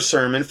another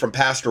sermon from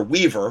Pastor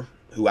Weaver,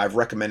 who I've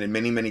recommended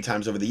many, many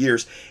times over the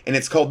years. And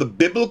it's called The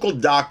Biblical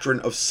Doctrine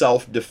of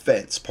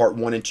Self-Defense, Part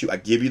 1 and 2. I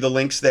give you the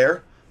links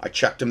there. I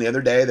checked them the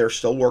other day. They're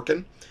still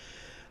working.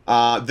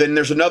 Then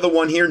there's another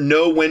one here,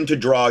 Know When to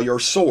Draw Your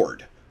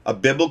Sword. A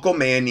biblical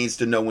man needs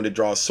to know when to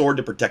draw a sword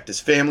to protect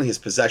his family, his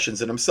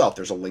possessions, and himself.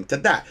 There's a link to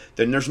that.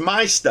 Then there's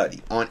my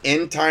study on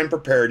End Time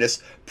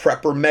Preparedness,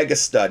 Prepper Mega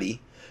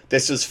Study.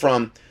 This is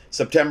from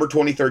September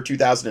 23rd,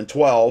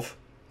 2012.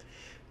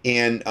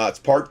 And it's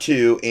part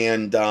 2.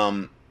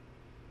 And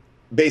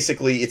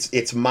basically,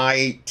 it's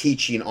my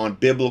teaching on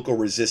biblical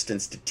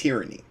resistance to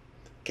tyranny.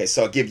 Okay,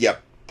 so I'll give you a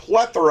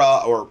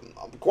plethora or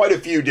quite a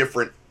few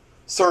different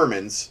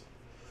sermons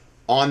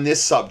on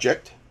this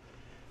subject.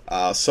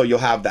 So you'll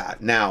have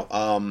that. Now,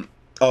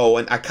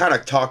 and I kind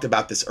of talked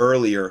about this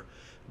earlier,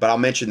 but I'll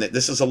mention that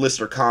this is a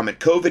listener comment.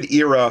 COVID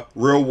era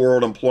real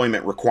world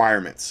employment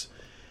requirements.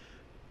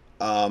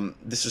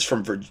 This is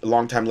from a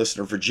longtime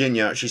listener,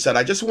 Virginia. She said,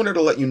 I just wanted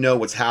to let you know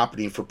what's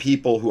happening for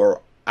people who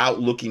are out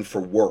looking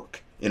for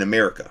work in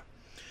America.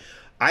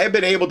 I have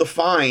been able to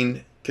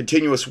find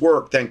continuous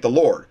work, thank the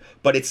Lord,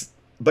 but it's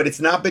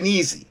not been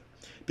easy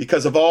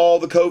because of all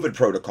the COVID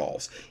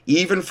protocols,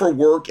 even for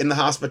work in the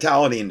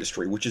hospitality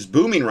industry, which is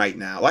booming right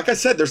now. Like I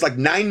said, there's like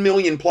 9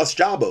 million plus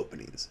job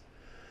openings,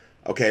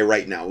 okay,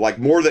 right now, like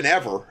more than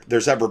ever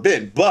there's ever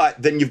been.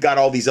 But then you've got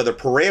all these other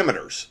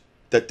parameters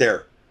that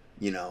they're,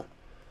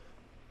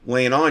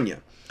 laying on you.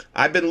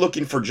 I've been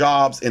looking for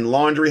jobs in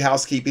laundry,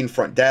 housekeeping,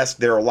 front desk.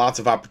 There are lots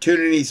of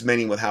opportunities,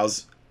 many with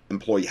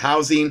employee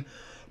housing,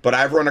 but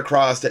I've run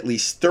across at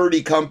least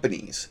 30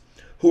 companies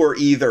who are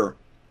either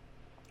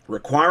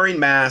requiring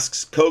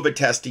masks, COVID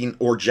testing,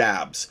 or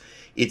jabs.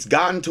 It's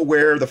gotten to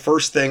where the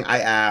first thing I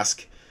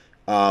ask,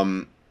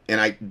 and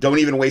I don't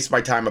even waste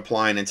my time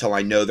applying until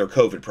I know their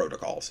COVID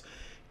protocols.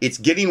 It's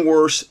getting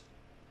worse,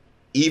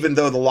 even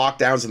though the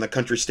lockdowns and the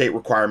country state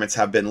requirements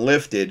have been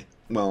lifted.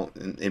 well,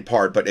 in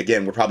part, but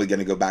again, we're probably going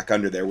to go back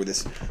under there with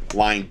this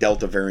lying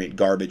Delta variant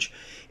garbage.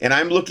 And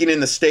I'm looking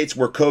in the states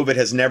where COVID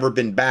has never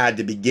been bad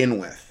to begin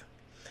with.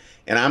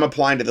 And I'm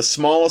applying to the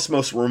smallest,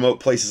 most remote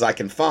places I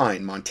can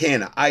find: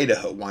 Montana,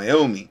 Idaho,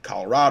 Wyoming,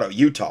 Colorado,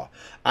 Utah.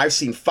 I've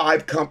seen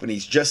 5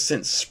 companies just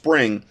since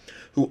spring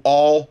who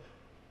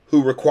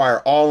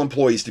require all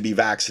employees to be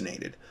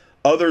vaccinated.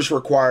 Others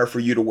require for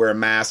you to wear a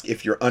mask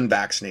if you're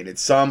unvaccinated.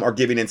 Some are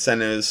giving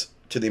incentives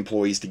to the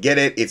employees to get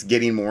it. It's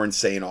getting more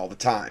insane all the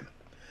time.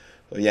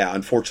 So yeah,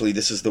 unfortunately,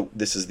 this is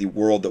the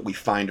world that we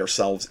find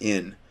ourselves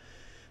in.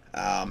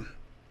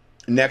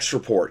 Next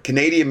report.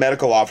 Canadian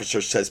medical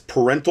officer says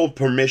parental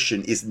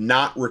permission is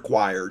not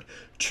required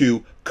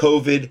to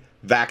COVID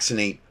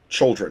vaccinate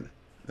children.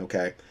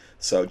 Okay,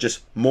 so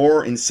just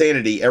more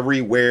insanity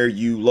everywhere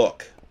you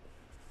look.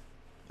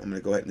 I'm going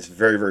to go ahead in this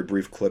very, very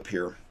brief clip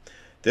here.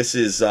 This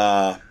is,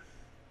 I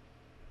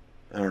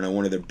don't know,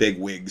 one of their big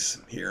wigs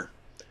here.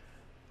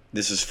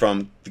 This is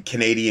from the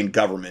Canadian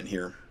government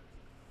here.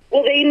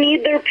 Will they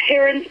need their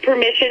parents'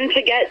 permission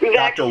to get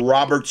Dr.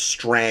 Robert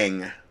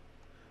Strang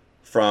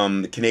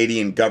from the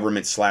Canadian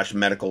government /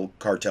 medical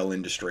cartel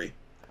industry.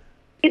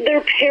 Need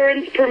their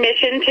parents'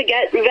 permission to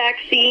get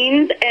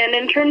vaccines? And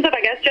in terms of,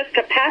 I guess, just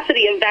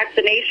capacity of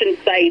vaccination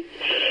sites,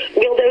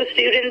 will those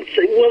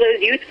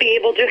youth be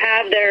able to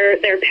have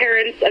their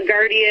parents, a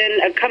guardian,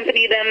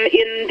 accompany them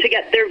in to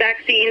get their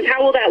vaccines?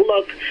 How will that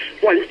look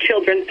once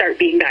children start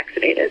being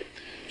vaccinated?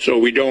 So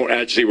we don't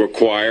actually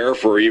require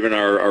for even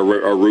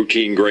our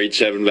routine grade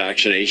 7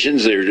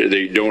 vaccinations.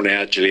 They don't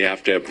actually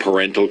have to have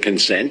parental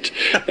consent.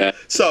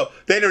 So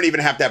they don't even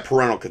have to have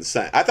parental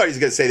consent. I thought he was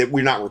going to say that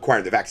we're not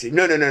requiring the vaccine.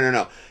 No.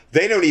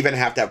 They don't even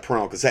have to have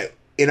parental consent.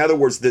 In other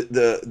words,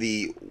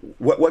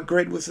 what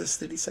grade was this?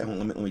 Did he say? Well,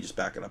 let me just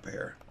back it up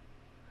here.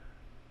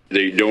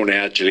 They don't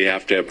actually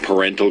have to have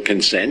parental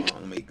consent.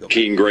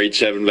 Routine grade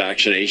 7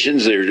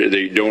 vaccinations.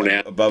 They don't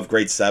have above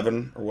grade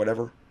 7 or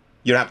whatever.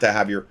 You don't have to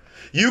have your.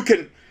 You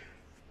can.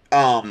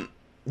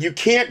 You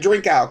can't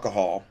drink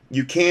alcohol.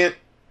 You can't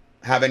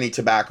have any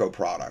tobacco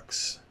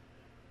products.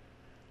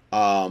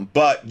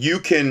 But you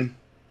can,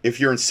 if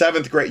you're in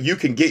 7th grade, you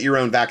can get your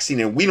own vaccine,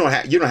 and you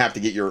don't have to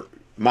get your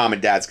mom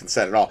and dad's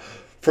consent at all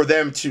for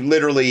them to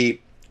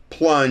literally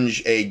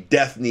plunge a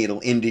death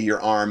needle into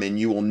your arm, and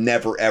you will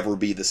never ever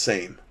be the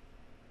same.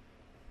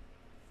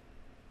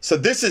 So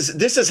this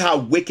is how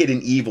wicked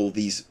and evil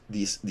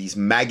these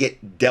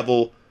maggot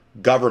devil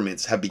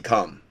governments have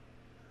become.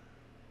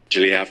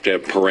 Actually have to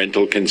have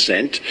parental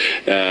consent.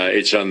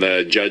 It's on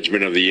the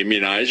judgment of the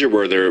immunizer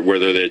whether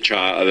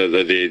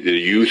the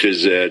youth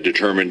is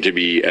determined to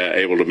be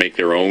able to make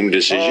their own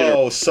decision.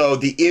 Oh, so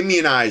the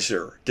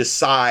immunizer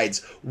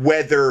decides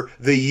whether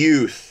the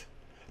youth,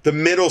 the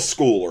middle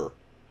schooler,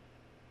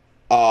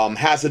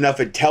 has enough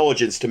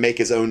intelligence to make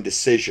his own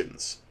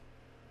decisions.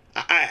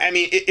 I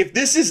mean, if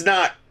this is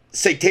not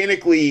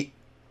satanically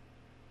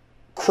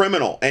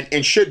criminal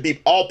and should be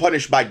all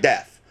punished by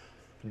death.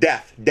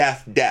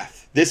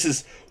 This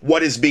is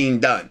what is being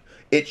done.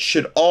 It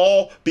should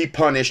all be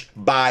punished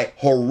by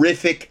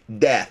horrific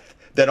death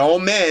that all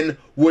men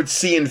would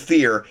see and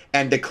fear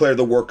and declare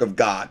the work of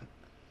God.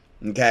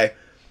 Okay?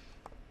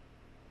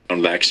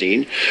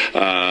 Vaccine,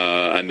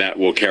 and that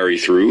will carry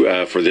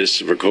through for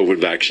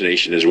COVID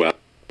vaccination as well.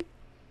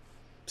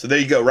 So there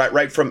you go,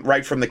 right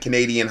from the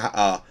Canadian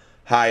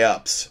high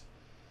ups.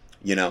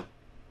 You know,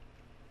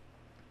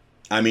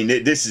 I mean,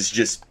 this is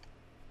just.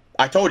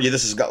 I told you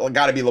this has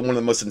got to be one of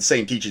the most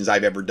insane teachings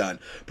I've ever done.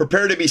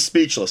 Prepare to be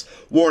speechless.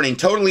 Warning: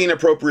 totally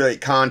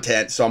inappropriate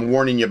content. So I'm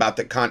warning you about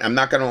the content.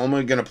 I'm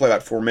only gonna play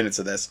about 4 minutes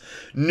of this.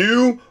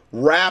 New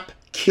rap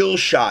kill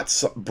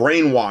shots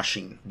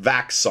brainwashing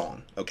vax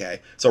song.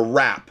 Okay, it's a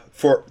rap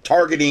for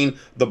targeting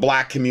the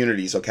black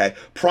communities. Okay,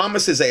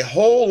 promises a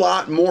whole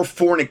lot more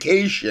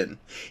fornication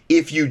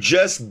if you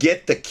just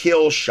get the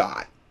kill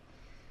shot.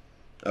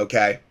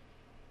 Okay.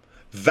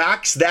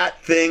 Vax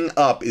That Thing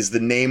Up is the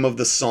name of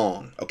the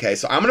song. Okay,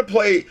 so I'm gonna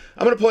play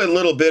a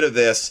little bit of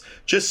this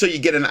just so you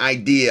get an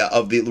idea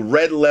of the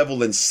red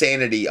level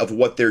insanity of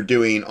what they're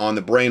doing on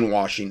the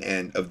brainwashing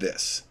end of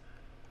this.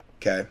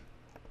 Okay.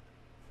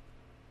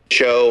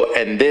 Show,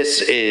 and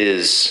this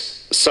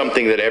is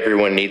something that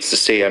everyone needs to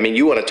see. I mean,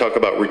 you want to talk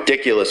about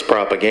ridiculous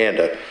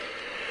propaganda.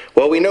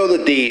 Well, we know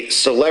that the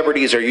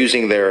celebrities are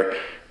using their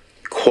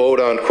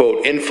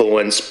quote-unquote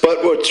influence,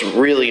 but what's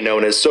really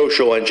known as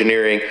social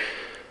engineering,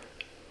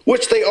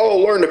 which they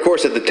all learned, of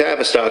course, at the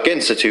Tavistock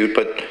Institute,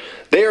 but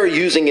they are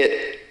using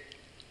it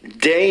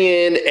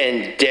day in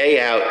and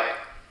day out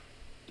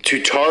to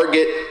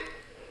target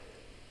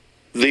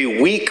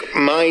the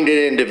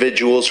weak-minded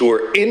individuals who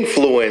are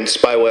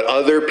influenced by what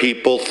other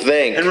people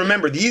think. And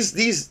remember,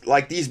 these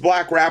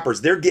black rappers,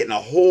 they're getting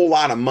a whole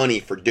lot of money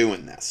for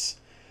doing this.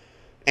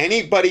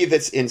 Anybody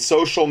that's in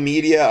social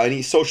media,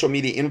 any social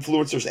media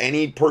influencers,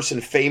 any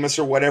person famous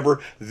or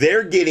whatever,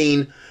 they're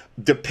getting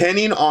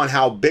depending on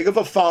how big of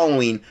a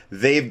following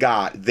they've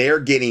got, they're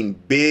getting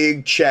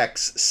big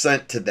checks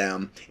sent to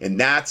them, and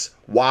that's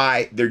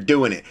why they're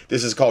doing it.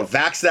 This is called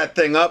Vax That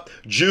Thing Up.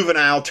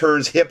 Juvenile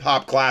turns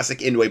hip-hop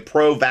classic into a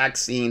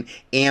pro-vaccine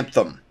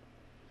anthem.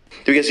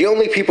 Because the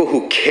only people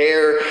who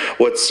care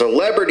what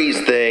celebrities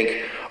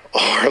think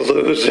are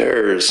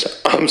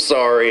losers. I'm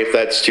sorry if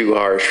that's too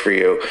harsh for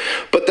you,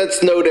 but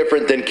that's no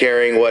different than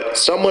caring what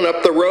someone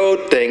up the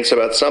road thinks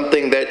about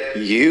something that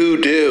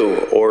you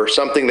do or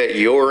something that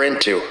you're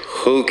into.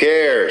 Who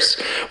cares?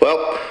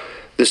 Well,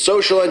 the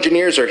social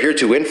engineers are here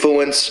to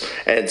influence,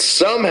 and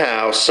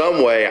somehow,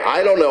 some way,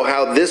 I don't know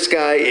how this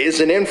guy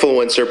is an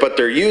influencer, but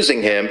they're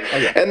using him. Oh,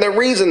 yeah. And the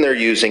reason they're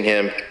using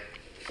him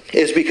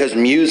is because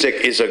music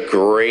is a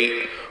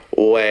great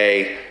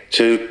way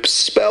to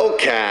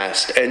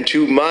spellcast and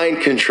to mind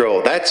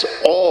control. That's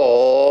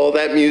all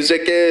that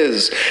music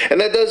is. And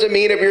that doesn't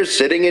mean if you're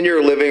sitting in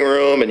your living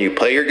room and you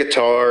play your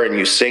guitar and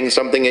you sing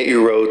something that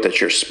you wrote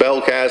that you're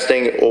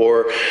spellcasting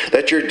or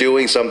that you're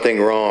doing something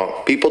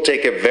wrong. People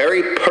take it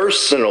very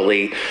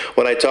personally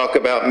when I talk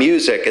about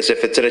music, as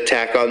if it's an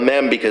attack on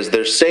them because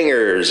they're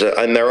singers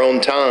in their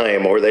own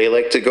time or they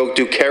like to go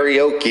do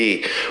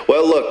karaoke.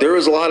 Well, look, there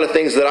was a lot of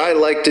things that I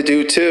like to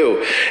do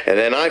too. And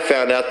then I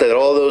found out that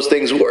all those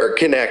things were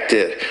connected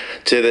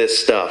to this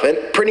stuff, and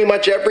pretty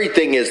much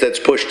everything is that's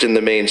pushed in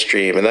the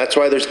mainstream, and that's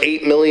why there's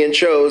 8 million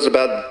shows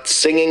about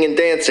singing and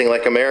dancing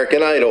like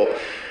American Idol,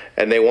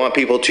 and they want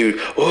people to,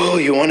 oh,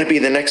 you want to be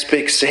the next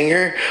big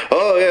singer?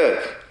 Oh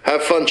yeah,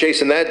 have fun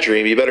chasing that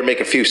dream. You better make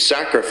a few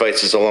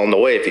sacrifices along the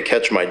way if you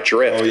catch my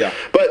drift. Oh yeah.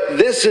 But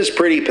this is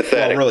pretty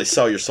pathetic. Well, really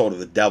sell your soul to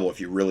the devil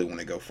if you really want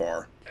to go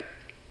far.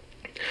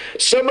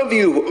 Some of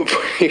you,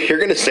 you're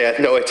going to say, I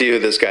have no idea who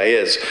this guy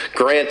is.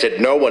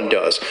 Granted, no one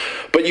does.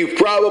 But you've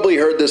probably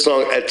heard this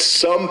song at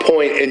some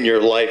point in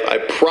your life. I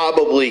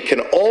probably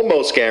can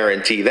almost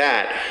guarantee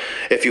that.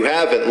 If you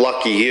haven't,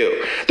 lucky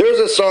you. There's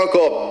a song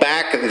called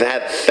Back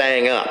That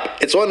Thing Up.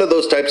 It's one of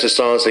those types of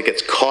songs that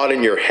gets caught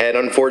in your head,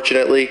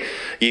 unfortunately.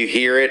 You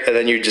hear it, and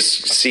then you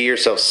just see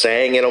yourself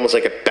saying it, almost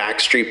like a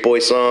Backstreet Boy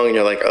song, and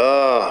you're like,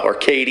 oh, or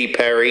Katy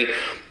Perry.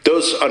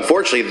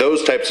 Unfortunately,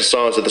 those types of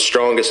songs are the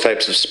strongest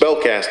types of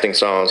spellcasting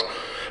songs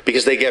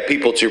because they get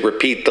people to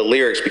repeat the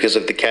lyrics because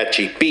of the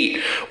catchy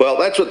beat. Well,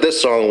 that's what this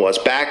song was.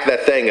 Back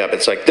that thing up.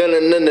 It's like,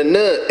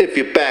 dun-dun-dun-dun-dun, if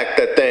you back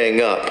that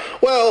thing up.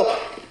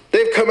 Well,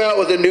 they've come out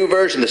with a new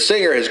version. The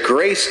singer has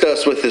graced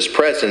us with his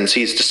presence.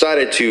 He's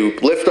decided to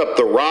lift up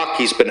the rock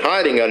he's been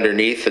hiding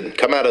underneath and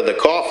come out of the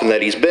coffin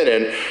that he's been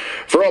in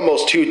for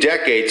almost 2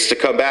 decades to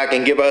come back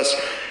and give us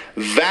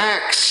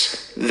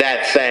Vax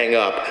That Thing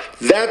Up.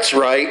 That's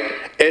right.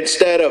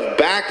 Instead of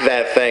Back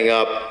That Thing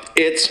Up,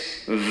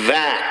 it's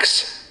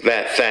Vax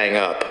That Thing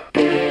Up.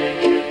 I'm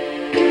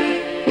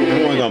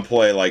only going to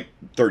play like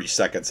 30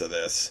 seconds of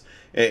this.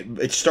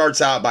 It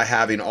starts out by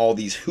having all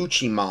these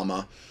hoochie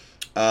mama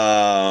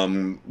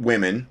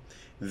women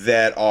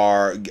that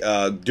are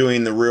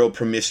doing the real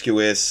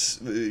promiscuous,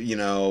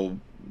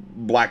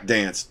 black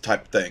dance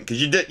type thing.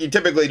 Because you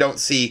typically don't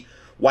see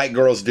white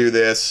girls do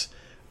this.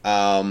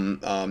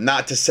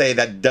 Not to say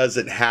that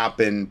doesn't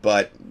happen,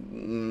 but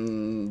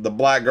the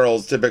black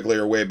girls typically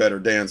are way better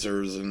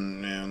dancers,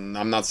 and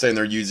I'm not saying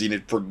they're using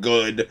it for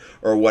good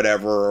or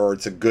whatever, or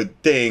it's a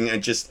good thing.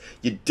 And just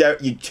you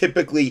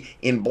typically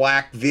in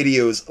black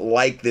videos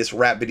like this,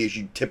 rap videos,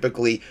 you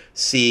typically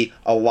see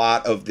a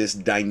lot of this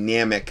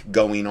dynamic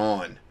going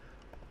on.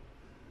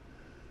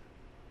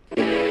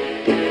 You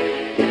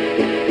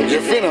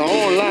finna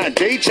online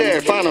date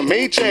chat, find a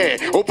mate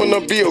chat, open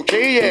up BOK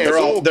ass. They're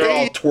all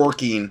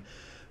twerking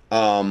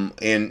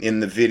in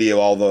the video.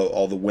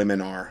 All the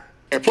women are.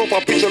 And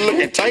profile picture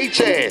looking tight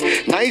chat,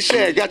 nice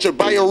chat, got your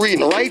bio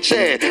reading right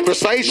chat,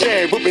 precise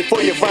chat. But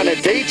before you find a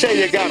date chat,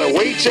 you gotta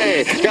wait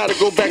chat, gotta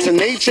go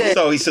vaccinate chat.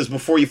 So he says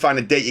before you find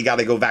a date, you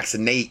gotta go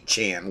vaccinate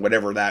Chan,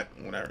 whatever. In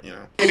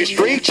the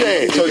straight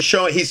chat. So he's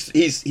showing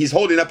he's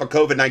holding up a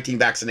COVID-19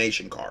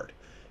 vaccination card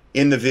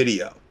in the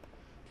video.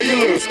 You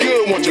looks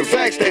good, want you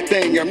vax that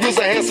thing. I'm just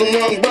a handsome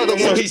young brother.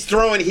 So he's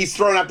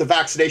throwing out the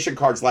vaccination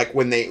cards like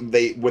when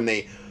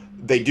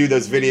they do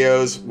those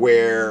videos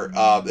where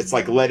it's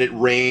like Let It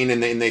Rain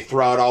and they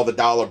throw out all the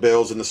dollar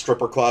bills in the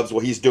stripper clubs. Well,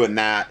 he's doing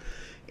that,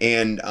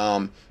 and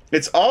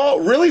it's all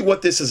really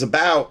what this is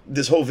about.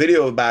 This whole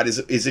video about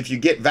is if you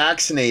get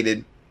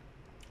vaccinated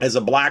as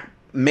a black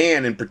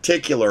man in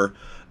particular,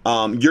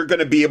 you're going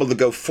to be able to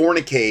go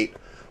fornicate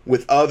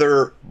with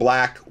other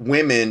black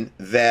women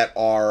that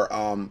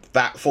are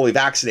fully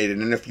vaccinated.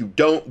 And if you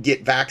don't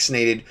get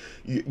vaccinated,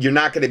 you're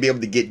not going to be able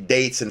to get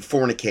dates and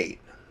fornicate.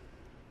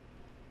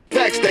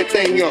 Vax that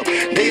thing up.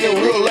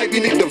 Dating real life, you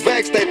need to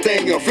vax that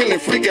thing up. Feeling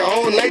freaky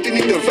all night, you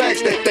need to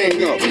vax that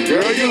thing up.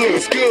 Girl, you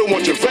look good,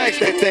 want you vax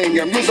that thing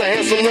up. You's a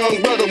handsome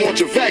young brother, want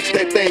you vax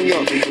that thing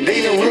up.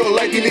 Dating real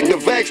life, you need to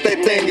vax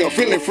that thing up.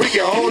 Feeling freaky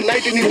all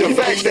night, you need to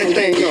vax that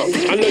thing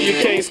up. I know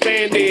you can't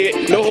stand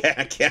it. No,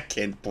 I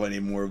can't play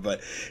anymore,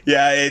 but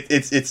yeah,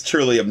 it's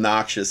truly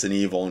obnoxious and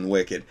evil and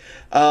wicked.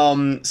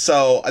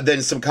 So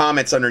then some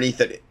comments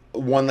underneath it.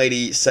 one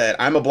lady said,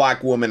 "I'm a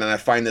black woman and I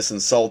find this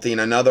insulting."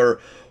 Another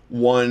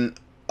one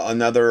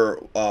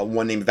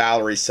named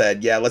Valerie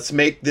said, "Yeah, let's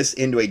make this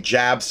into a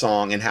jab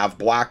song and have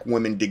black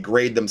women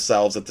degrade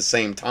themselves at the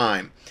same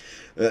time.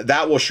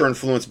 That will sure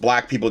influence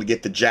black people to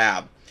get the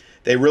jab.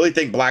 They really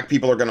think black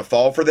people are going to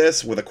fall for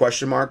this?" With a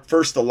question mark.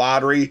 First the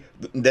lottery,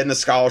 then the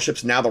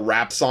scholarships, now the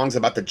rap songs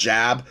about the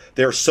jab.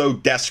 They're so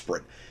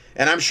desperate.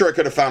 And I'm sure I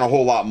could have found a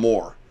whole lot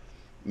more,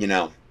 you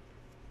know.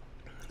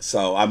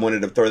 So I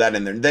wanted to throw that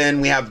in there.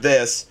 Then we have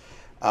this.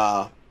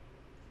 A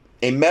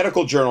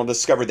medical journal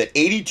discovered that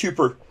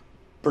 82%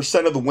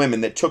 of the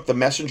women that took the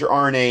messenger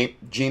RNA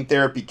gene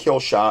therapy kill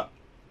shot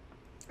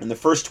in the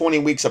first 20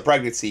 weeks of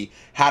pregnancy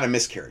had a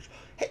miscarriage.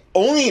 Hey,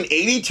 only an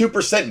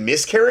 82%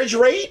 miscarriage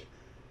rate?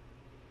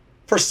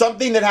 For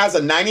something that has a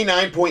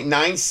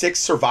 99.96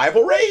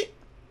 survival rate?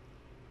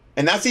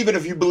 And that's even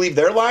if you believe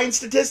their lying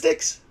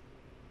statistics?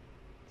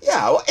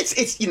 Yeah, well,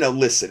 it's you know,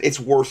 listen, it's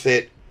worth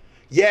it.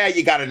 Yeah,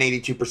 you got an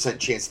 82%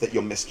 chance that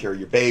you'll miscarry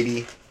your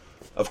baby.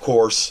 Of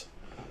course.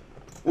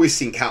 We've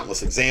seen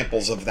countless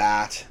examples of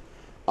that.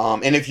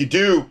 And if you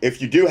do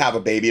have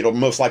a baby, it'll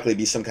most likely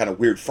be some kind of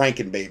weird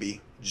Franken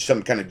baby.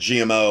 Some kind of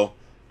GMO,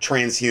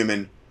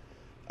 transhuman,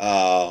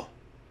 Franken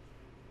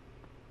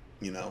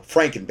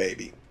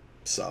baby.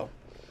 So...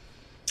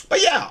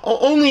 But yeah,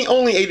 only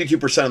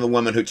 82% of the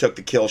women who took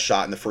the kill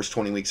shot in the first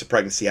 20 weeks of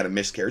pregnancy had a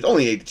miscarriage.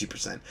 Only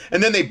 82%.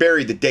 And then they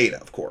buried the data,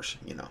 of course,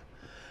 you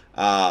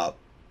know.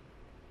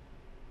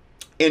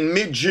 In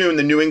mid-June,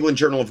 the New England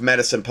Journal of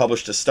Medicine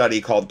published a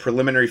study called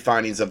Preliminary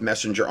Findings of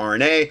Messenger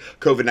RNA,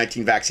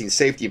 COVID-19 Vaccine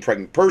Safety in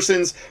Pregnant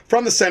Persons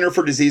from the Center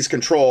for Disease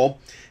Control.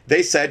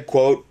 They said,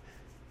 quote,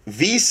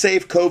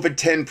 V-Safe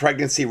COVID-10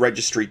 Pregnancy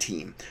Registry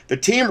Team. The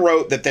team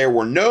wrote that there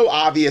were no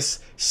obvious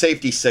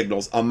safety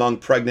signals among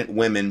pregnant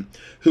women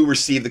who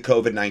received the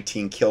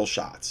COVID-19 kill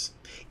shots,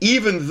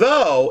 even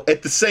though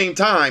at the same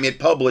time it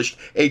published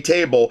a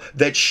table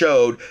that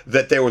showed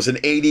that there was an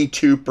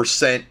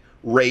 82%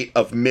 rate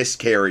of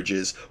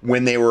miscarriages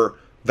when they were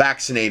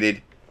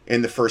vaccinated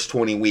in the first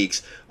 20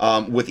 weeks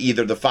with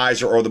either the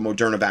Pfizer or the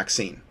Moderna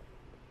vaccine.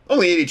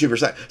 Only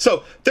 82%.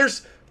 So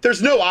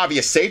there's no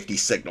obvious safety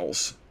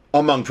signals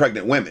among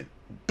pregnant women,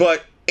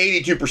 but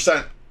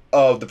 82%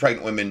 of the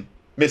pregnant women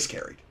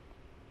miscarried.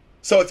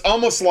 So it's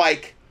almost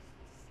like,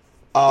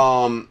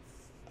 I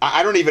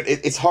don't even,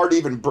 it's hard to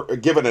even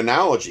give an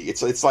analogy.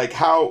 It's like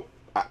how,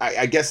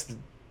 I guess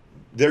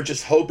they're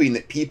just hoping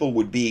that people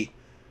would be,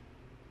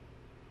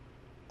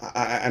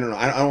 I don't know,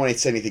 I don't want to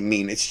say anything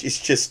mean. It's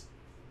just,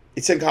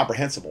 it's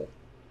incomprehensible.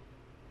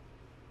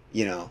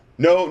 You know,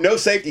 no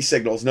safety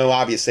signals, no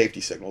obvious safety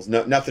signals,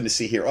 nothing to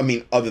see here. I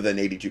mean, other than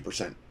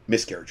 82%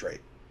 miscarriage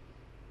rate.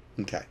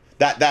 Okay,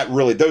 that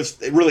really,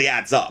 it really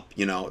adds up.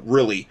 You know, it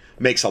really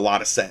makes a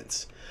lot of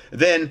sense.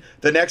 Then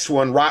the next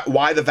one,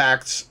 why the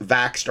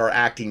vaxxed are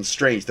acting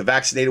strange. The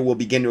vaccinated will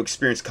begin to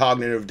experience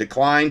cognitive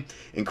decline,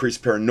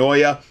 increased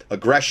paranoia,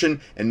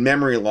 aggression, and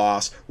memory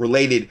loss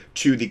related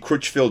to the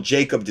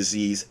Creutzfeldt-Jakob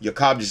disease,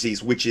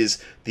 which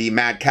is the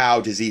mad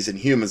cow disease in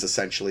humans,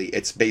 essentially.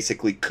 It's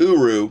basically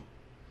Kuru,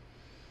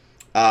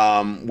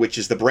 which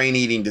is the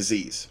brain-eating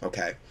disease,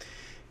 okay?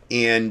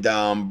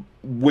 And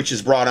which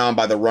is brought on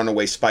by the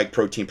runaway spike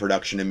protein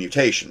production and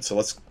mutation. So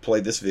let's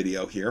play this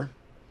video here.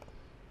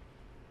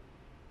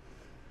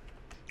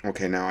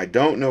 Okay, now I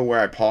don't know where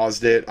I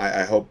paused it.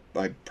 I hope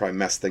I probably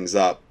messed things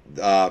up.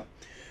 I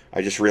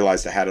just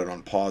realized I had it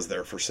on pause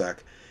there for a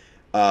sec.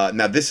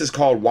 Now this is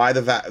called Why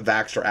the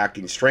Vaxxed Are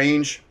Acting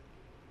Strange.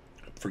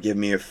 Forgive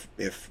me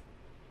if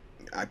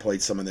I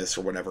played some of this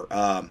or whatever.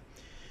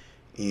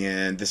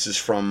 And this is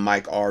from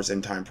Mike R.'s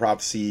End Time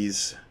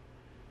Prophecies,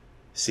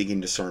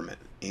 Seeking Discernment.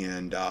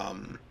 And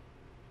I'm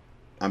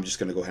just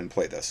going to go ahead and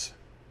play this.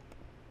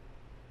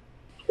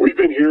 We've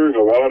been hearing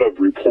a lot of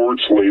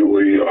reports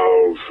lately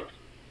of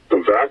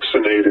the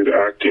vaccinated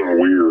acting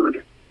weird,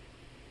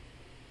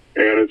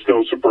 and it's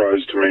no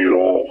surprise to me at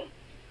all.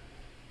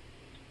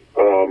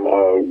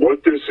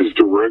 What this is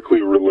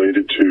directly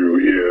related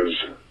to is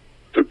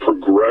the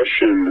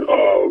progression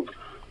of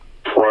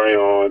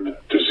prion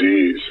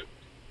disease.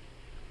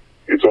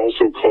 It's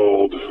also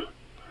called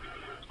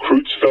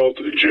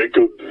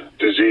Creutzfeldt-Jakob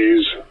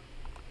disease,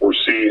 or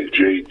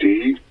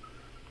CJD.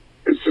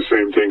 It's the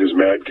same thing as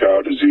mad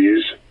cow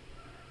disease.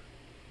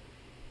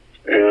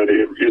 And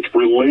it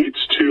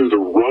relates to the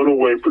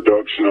runaway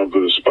production of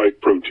the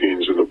spike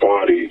proteins in the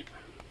body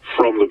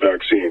from the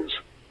vaccines.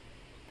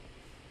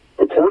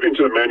 According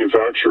to the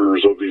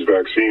manufacturers of these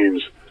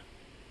vaccines,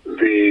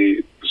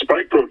 the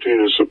spike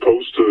protein is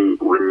supposed to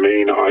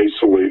remain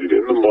isolated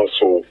in the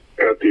muscle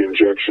at the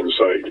injection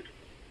site.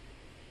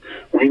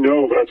 We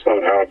know that's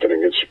not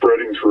happening. It's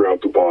spreading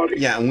throughout the body.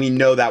 Yeah, and we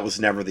know that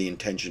was never the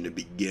intention to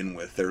begin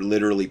with. They're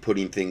literally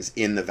putting things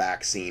in the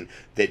vaccine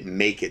that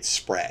make it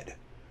spread.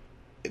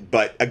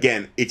 But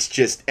again, it's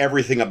just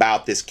everything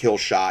about this kill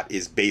shot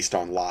is based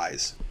on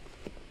lies.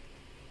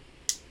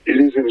 It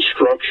is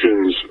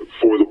instructions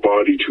for the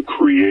body to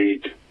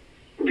create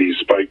these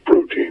spike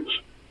proteins.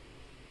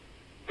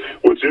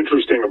 What's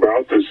interesting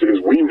about this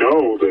is we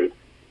know that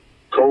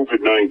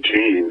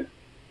COVID-19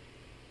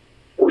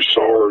 or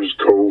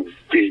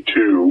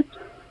SARS-CoV-2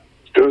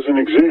 doesn't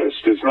exist.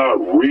 It's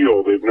not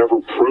real. They've never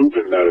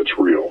proven that it's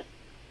real.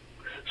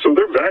 So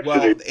they're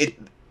vaccinated.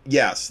 Well,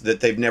 yes,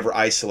 that they've never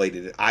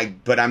isolated it.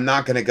 But I'm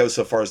not going to go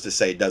so far as to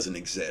say it doesn't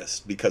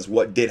exist, because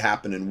what did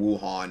happen in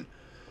Wuhan,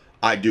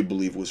 I do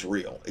believe was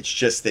real. It's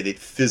just that it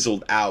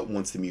fizzled out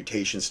once the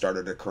mutation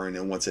started occurring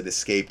and once it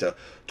escaped a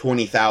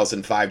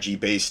 20,000 5G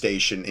base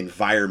station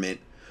environment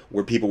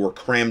where people were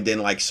crammed in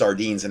like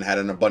sardines and had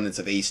an abundance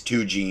of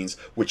ACE2 genes,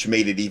 which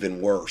made it even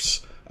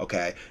worse.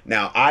 Okay.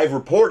 Now, I've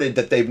reported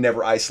that they've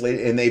never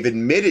isolated, and they've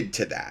admitted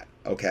to that.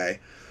 Okay.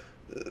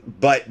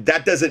 But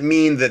that doesn't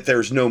mean that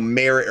there's no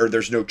merit or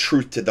there's no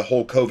truth to the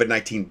whole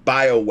COVID-19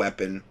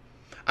 bioweapon.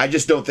 I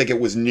just don't think it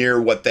was near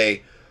what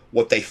they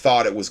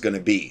thought it was going to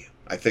be.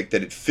 I think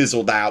that it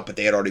fizzled out, but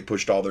they had already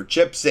pushed all their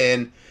chips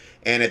in,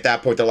 and at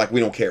that point they're like,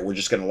 we don't care. We're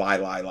just going to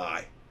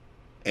lie,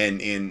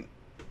 and in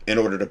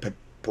order to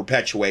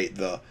perpetuate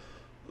the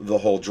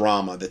whole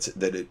drama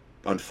that it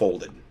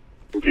unfolded.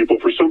 People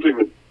for something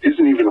that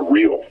isn't even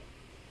real.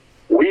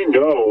 We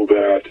know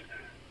that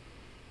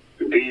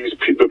the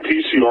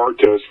PCR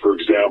test, for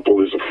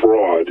example, is a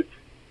fraud,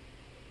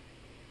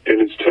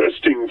 and it's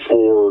testing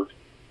for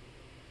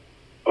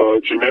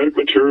genetic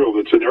material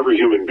that's in every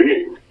human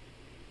being.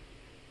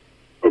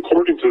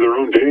 According to their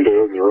own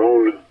data and their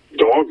own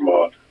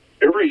dogma,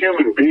 every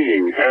human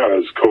being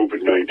has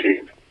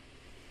COVID-19.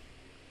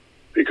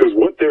 Because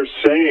what they're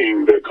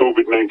saying that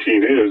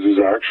COVID-19 is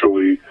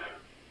actually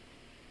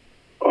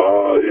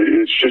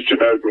it's just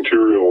genetic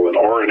material and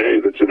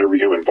RNA that's in every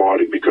human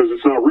body, because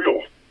it's not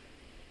real.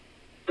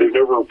 They've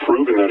never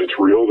proven that it's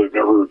real. They've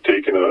never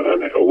taken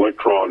an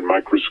electron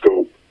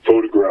microscope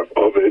photograph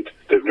of it.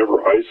 They've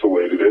never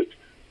isolated it.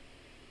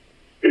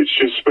 It's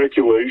just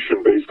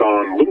speculation based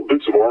on little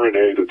bits of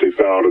RNA that they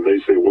found, and they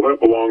say, well,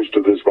 that belongs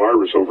to this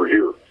virus over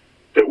here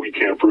that we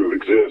can't prove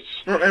exists.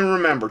 And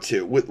remember,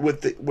 too,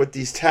 with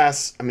these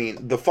tests, I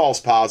mean, the false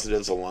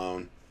positives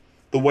alone,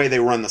 the way they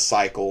run the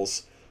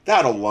cycles,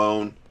 that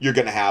alone, you're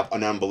going to have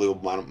an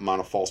unbelievable amount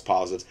of false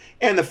positives.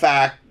 And the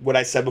fact, what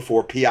I said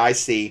before,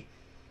 PIC,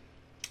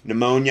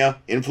 pneumonia,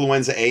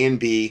 influenza A and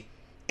B,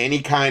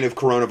 any kind of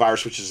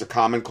coronavirus, which is a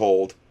common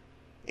cold,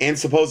 and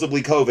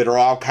supposedly COVID are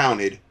all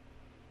counted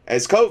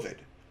as COVID.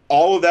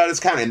 All of that is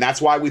counted, and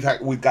that's why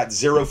we've got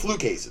 0 flu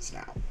cases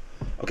now.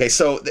 Okay,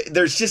 so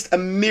there's just a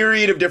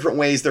myriad of different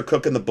ways they're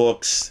cooking the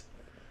books.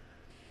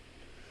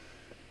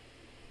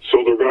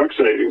 So they're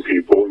vaccinating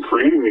people and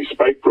creating these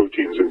spike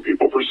proteins in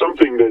people for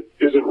something that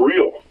isn't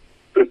real,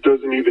 that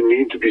doesn't even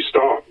need to be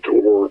stopped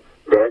or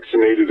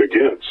vaccinated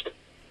against.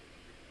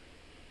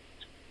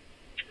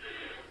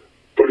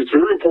 But it's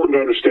very important to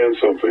understand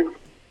something.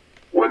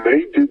 When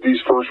they did these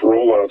first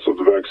rollouts of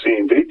the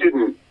vaccine,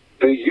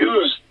 they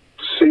used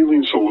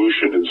saline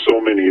solution in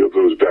so many of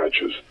those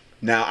batches.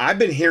 Now, I've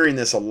been hearing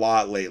this a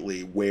lot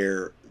lately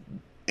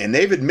and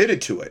they've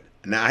admitted to it.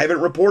 Now, I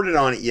haven't reported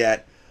on it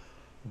yet,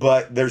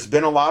 but there's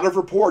been a lot of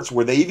reports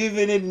where they've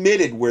even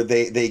admitted where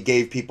they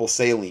gave people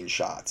saline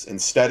shots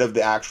instead of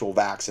the actual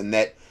vaccine.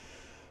 That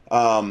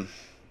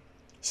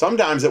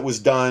sometimes it was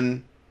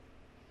done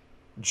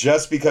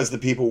just because the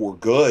people were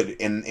good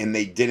and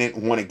they didn't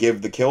want to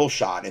give the kill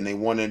shot,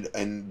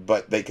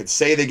 but they could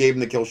say they gave them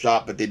the kill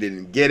shot, but they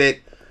didn't get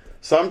it.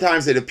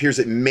 Sometimes it appears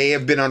it may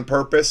have been on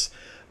purpose.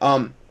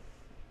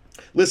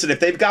 Listen, if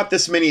they've got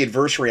this many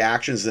adverse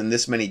reactions and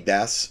this many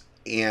deaths,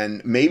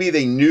 and maybe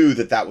they knew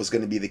that was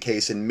going to be the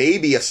case, and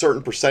maybe a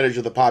certain percentage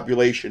of the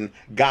population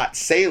got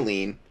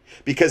saline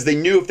because they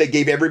knew if they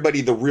gave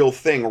everybody the real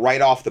thing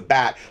right off the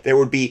bat, there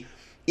would be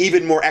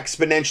even more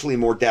exponentially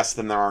more deaths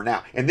than there are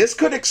now. And this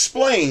could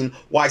explain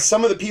why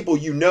some of the people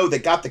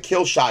that got the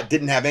kill shot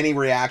didn't have any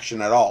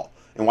reaction at all,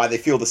 and why they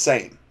feel the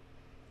same.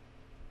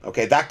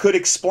 Okay, that could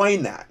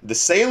explain that. The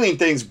saline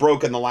thing's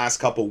broke in the last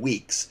couple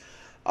weeks.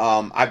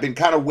 I've been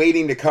kind of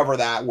waiting to cover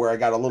that where I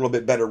got a little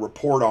bit better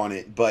report on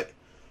it, but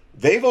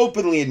they've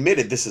openly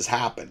admitted this has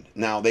happened.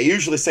 Now, they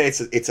usually say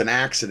it's an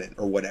accident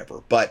or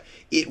whatever, but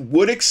it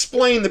would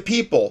explain the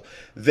people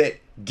that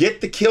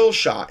get the kill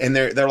shot and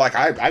they're like,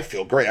 I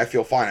feel great, I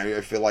feel fine,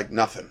 I feel like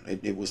nothing.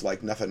 It was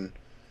like nothing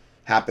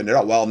happened at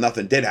all. Well,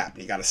 nothing did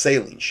happen. You got a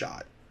saline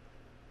shot.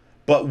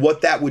 But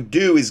what that would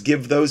do is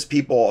give those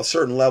people a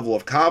certain level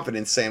of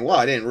confidence, saying, well,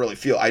 I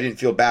didn't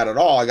feel bad at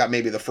all. I got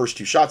maybe the first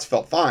 2 shots,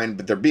 felt fine,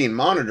 but they're being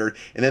monitored,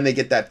 and then they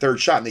get that 3rd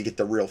shot and they get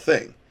the real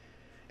thing.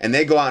 And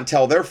they go out and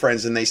tell their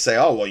friends and they say,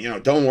 oh, well,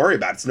 don't worry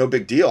about it. It's no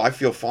big deal. I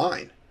feel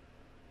fine.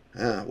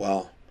 Yeah,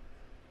 well.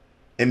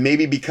 And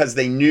maybe because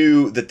they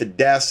knew that the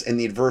deaths and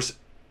the adverse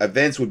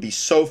events would be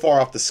so far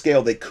off the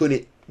scale, they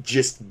couldn't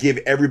just give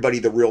everybody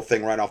the real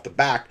thing right off the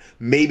bat.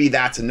 Maybe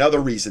that's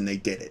another reason they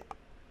did it.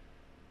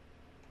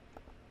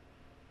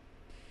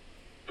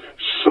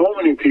 So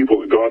many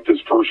people that got this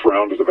first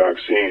round of the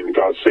vaccine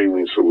got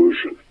saline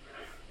solution.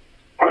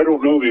 I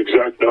don't know the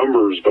exact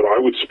numbers, but I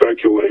would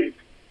speculate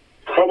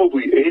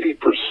probably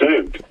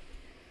 80%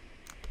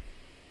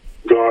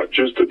 got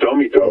just a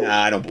dummy dose.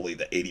 Nah, I don't believe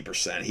that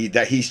 80%.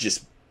 He's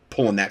just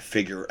pulling that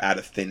figure out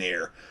of thin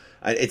air.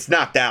 It's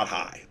not that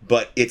high,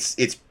 but it's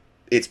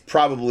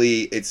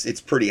probably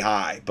it's pretty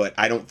high, but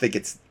I don't think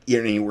it's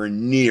anywhere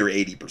near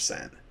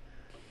 80%.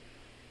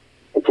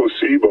 A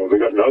placebo, they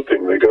got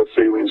nothing. They got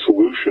saline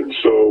solution.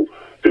 So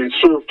they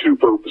serve two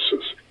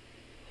purposes.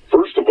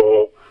 First of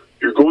all,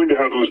 you're going to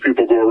have those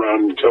people go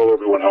around and tell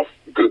everyone how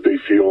good they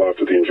feel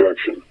after the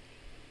injection.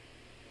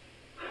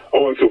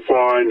 Oh, I feel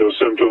fine, no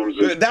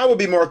symptoms. That would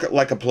be more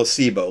like a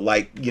placebo.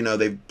 Like, you know,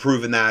 they've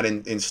proven that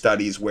in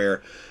studies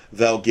where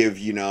they'll give,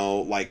 you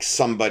know, like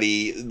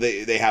somebody,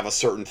 they have a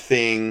certain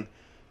thing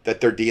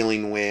that they're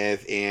dealing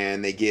with,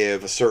 and they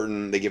give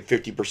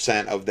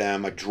 50% of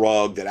them a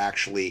drug that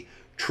actually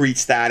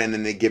treats that, and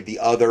then they give the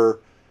other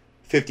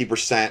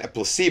 50% a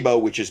placebo,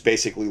 which is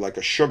basically like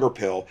a sugar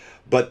pill,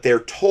 but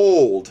they're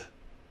told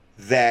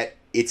that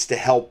it's to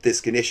help this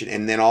condition,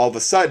 and then all of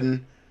a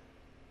sudden,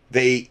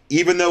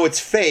 even though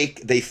it's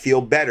fake, they feel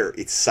better.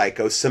 It's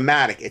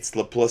psychosomatic. It's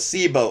the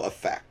placebo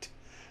effect.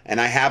 And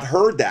I have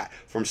heard that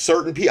from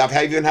certain people.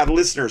 I've even had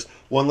listeners.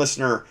 One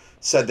listener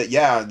said that,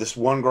 yeah, this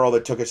one girl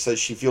that took it says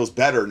she feels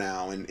better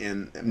now.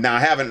 And now I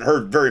haven't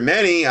heard very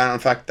many. In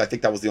fact, I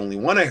think that was the only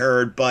one I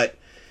heard. But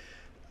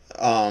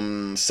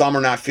some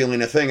are not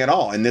feeling a thing at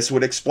all. And this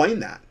would explain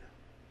that.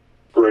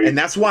 Great. And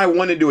that's why I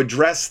wanted to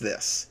address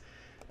this.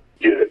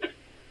 Get it.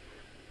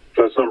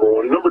 That's number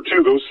one. Number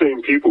two, those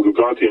same people who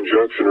got the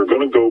injection are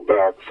going to go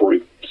back for a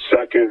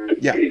second,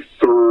 a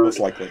third most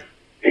likely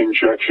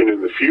injection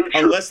in the future.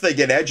 Unless they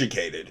get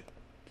educated.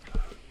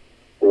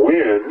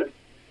 When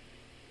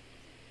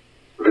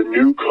the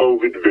new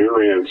COVID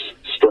variants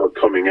start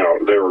coming out,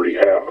 and they already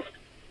have.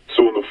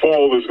 So in the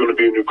fall, there's going to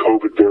be a new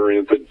COVID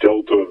variant, the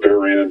Delta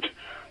variant,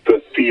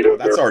 the Theta variant.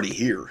 That's already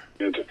here.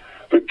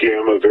 The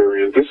Gamma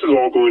variant. This is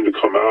all going to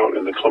come out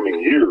in the coming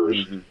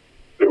years. Mm-hmm.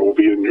 There will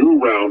be a new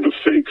round of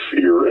fake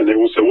fear, and they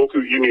will say, well,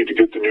 you need to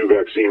get the new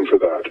vaccine for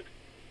that.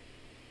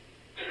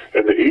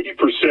 And the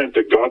 80%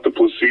 that got the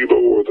placebo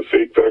or the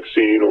fake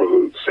vaccine or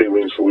the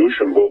saline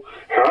solution will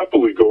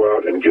happily go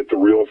out and get the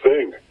real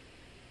thing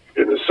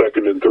in the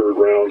second and third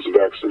rounds of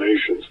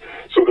vaccinations.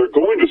 So they're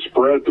going to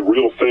spread the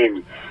real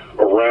thing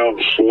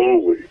around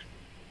slowly.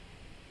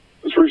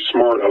 It's very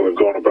smart how they've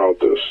gone about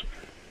this.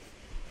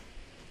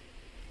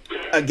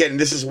 Again,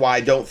 this is why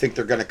I don't think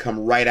they're going to come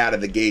right out of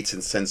the gates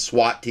and send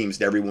SWAT teams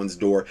to everyone's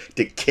door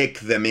to kick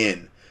them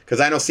in. Because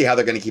I don't see how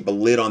they're going to keep a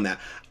lid on that.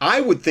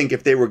 I would think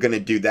if they were going to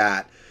do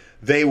that,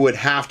 they would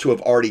have to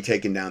have already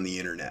taken down the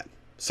internet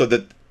so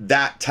that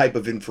that type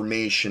of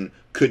information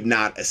could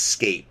not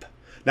escape.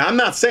 Now, I'm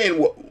not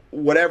saying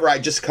whatever I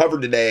just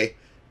covered today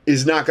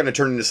is not going to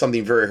turn into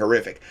something very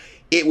horrific.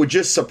 It would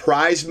just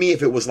surprise me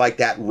if it was like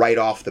that right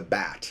off the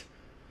bat.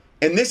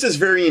 And this is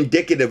very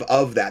indicative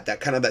of that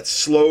kind of that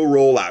slow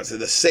rollout. So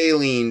the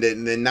saline,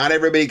 and then not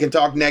everybody can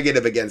talk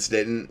negative against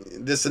it, and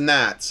this and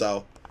that.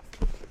 So,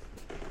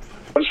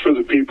 as for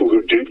the people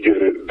who did get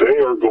it, they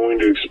are going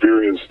to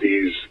experience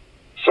these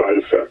side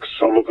effects.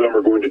 Some of them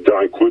are going to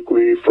die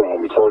quickly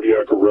from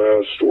cardiac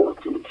arrest, or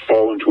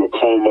fall into a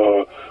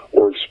coma,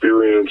 or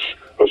experience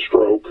a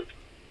stroke.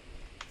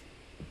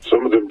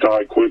 Some of them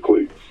die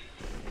quickly.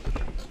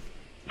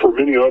 For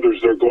many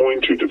others, they're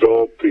going to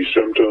develop the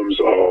symptoms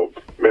of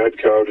mad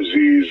cow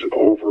disease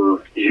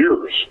over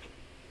years.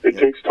 It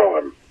takes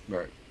time.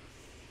 Right.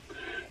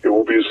 It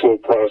will be a slow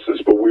process,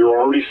 but we are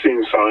already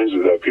seeing signs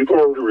of that. People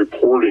are already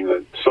reporting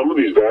that some of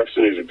these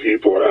vaccinated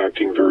people are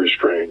acting very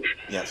strange.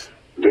 Yes.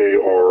 They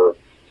are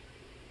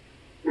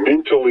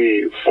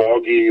mentally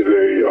foggy.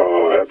 They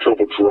have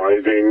trouble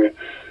driving.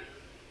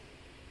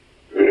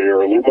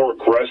 They're a little more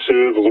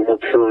aggressive, a little more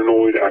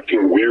paranoid,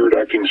 acting weird,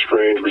 acting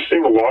strange. We're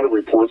seeing a lot of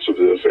reports of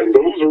this, and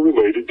those are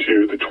related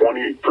to the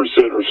 20%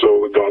 or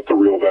so that got the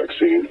real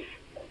vaccine,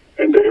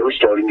 and they are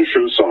starting to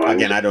show signs.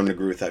 Again, I don't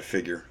agree with that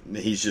figure.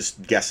 He's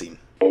just guessing.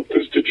 Of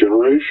this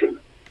degeneration.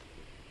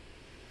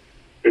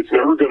 It's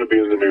never going to be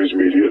in the news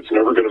media. It's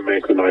never going to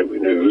make the nightly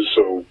news,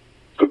 so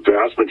the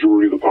vast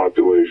majority of the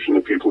population,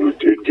 the people who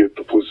did get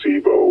the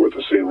placebo or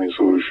the saline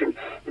solution,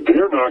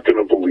 they're not going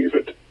to believe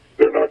it.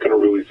 They're not going to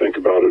really think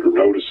about it or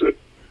notice it.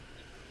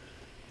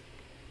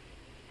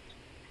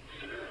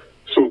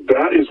 So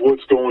that is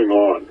what's going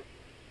on.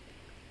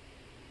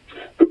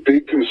 The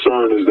big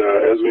concern is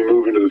that as we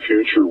move into the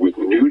future with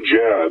new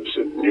jabs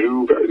and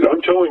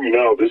I'm telling you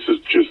now, this is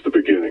just the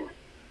beginning.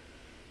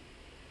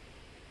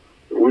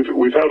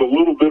 We've had a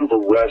little bit of a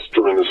rest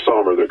during the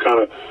summer. They're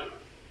kind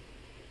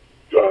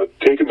of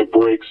taking the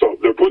brakes off.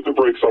 They're putting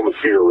the brakes on the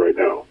fear right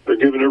now. They're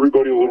giving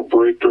everybody a little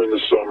break during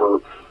the summer.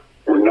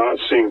 We're not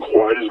seeing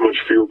quite as much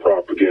fear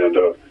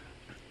propaganda.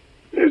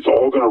 It's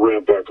all going to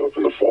ramp back up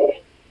in the fall.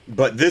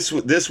 But this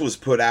was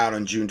put out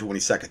on June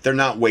 22nd. They're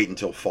not waiting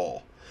until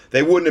fall.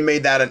 They wouldn't have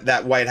made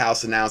that White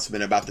House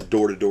announcement about the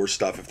door-to-door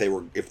stuff if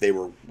they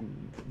were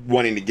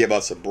wanting to give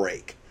us a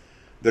break.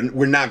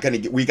 We're not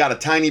going to we got a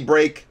tiny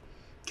break,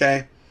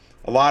 okay?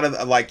 A lot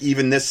of, like,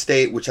 even this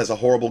state, which has a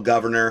horrible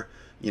governor,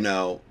 you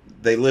know,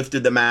 they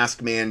lifted the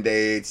mask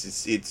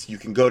mandates. It's you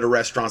can go to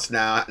restaurants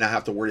now, not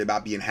have to worry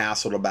about being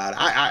hassled about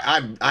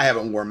it. I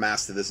haven't worn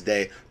masks to this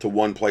day to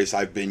one place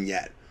I've been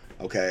yet.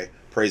 Okay,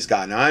 praise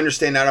God. Now I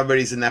understand not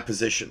everybody's in that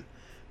position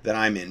that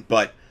I'm in,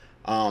 but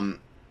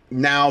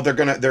now they're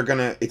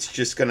gonna it's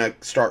just gonna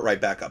start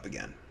right back up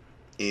again,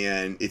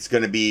 and it's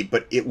gonna be,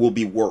 but it will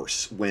be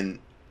worse when.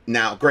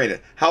 Now,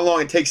 granted, how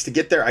long it takes to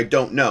get there, I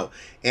don't know,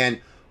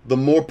 and the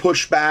more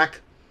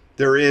pushback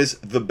there is,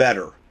 the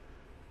better.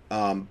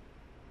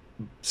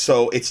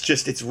 So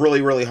it's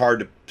really, really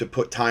hard to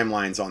put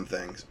timelines on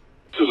things.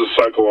 This is a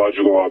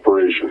psychological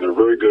operation. They're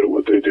very good at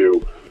what they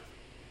do,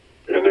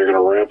 and they're going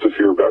to ramp the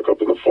fear back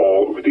up in the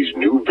fall with these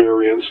new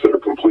variants that are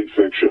complete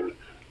fiction,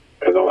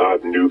 and they'll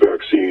have new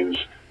vaccines.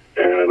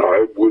 And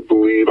I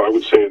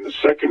would say in the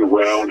second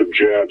round of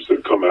jabs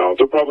that come out,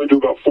 they'll probably do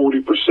about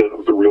 40%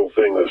 of the real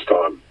thing this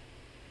time.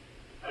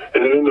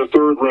 And then in the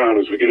third round,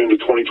 as we get into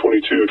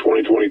 2022,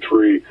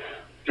 2023,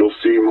 you'll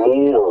see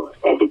more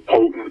of the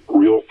potent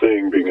real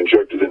thing being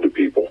injected into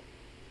people.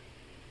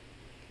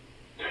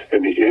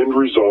 And the end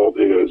result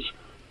is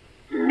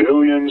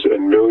millions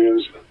and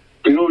millions,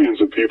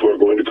 billions of people are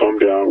going to come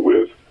down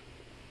with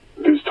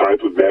this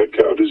type of mad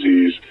cow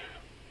disease.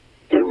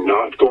 They're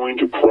not going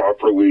to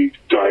properly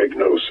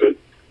diagnose it.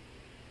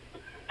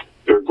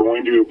 They're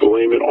going to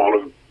blame it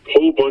on a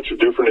whole bunch of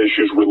different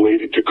issues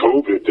related to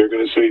COVID. They're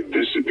going to say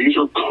these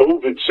are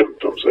COVID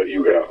symptoms that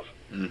you have.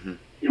 Mm-hmm.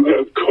 You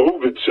have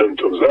COVID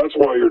symptoms. That's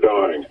why you're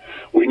dying.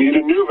 We need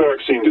a new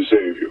vaccine to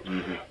save you.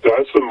 Mm-hmm.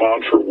 That's the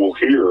mantra we'll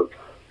hear.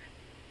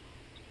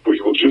 We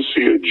will just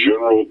see a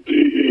general,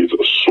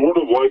 it's sort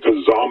of like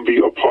a zombie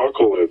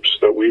apocalypse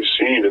that we've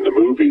seen in the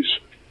movies.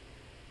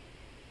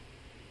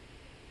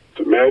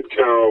 The mad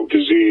cow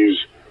disease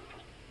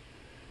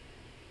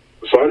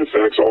side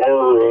effects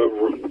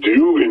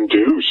do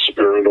induce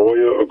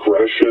paranoia,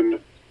 aggression,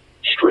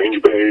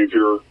 strange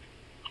behavior,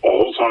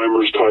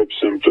 Alzheimer's type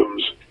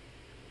symptoms.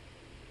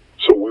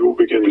 So we will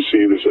begin to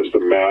see this as the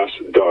mass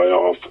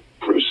die-off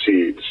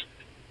proceeds.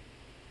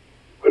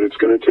 But it's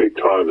going to take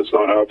time. It's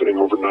not happening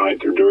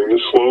overnight. They're doing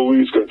this slowly.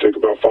 It's going to take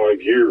about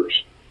 5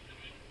 years.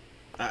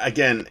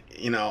 Again,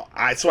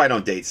 so I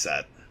don't date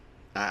set.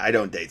 I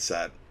don't date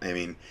set. I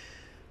mean,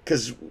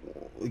 because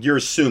you're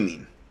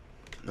assuming,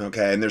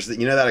 okay? And there's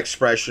that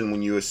expression,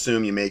 when you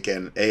assume, you make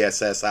an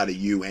ASS out of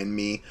you and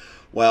me.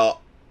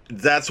 Well,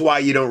 that's why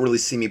you don't really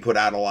see me put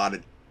out a lot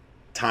of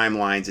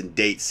timelines and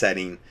date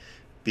setting,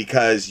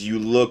 because you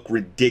look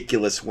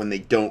ridiculous when they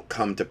don't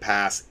come to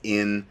pass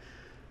in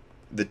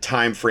the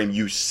time frame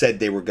you said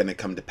they were going to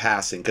come to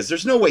pass in, because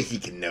there's no way he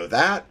can know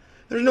that.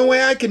 There's no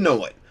way I can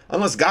know it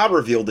unless God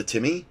revealed it to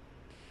me.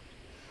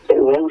 But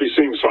we're already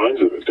seeing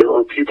signs of it. There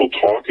are people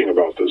talking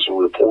about this and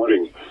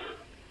reporting,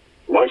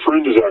 my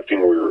friend is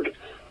acting weird,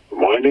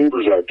 my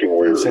neighbor's acting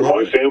weird,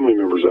 my family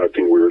member's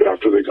acting weird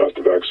after they got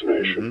the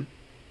vaccination.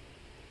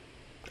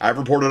 Mm-hmm. I've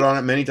reported on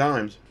it many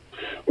times.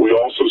 We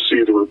also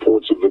see the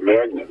reports of the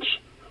magnets.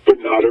 But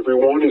not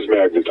everyone is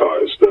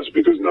magnetized. That's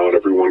because not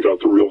everyone got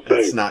the real thing.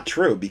 That's not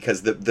true,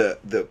 because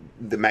the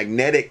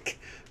magnetic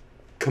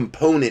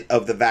component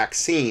of the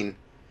vaccine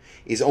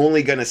is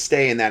only going to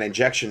stay in that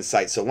injection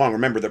site so long.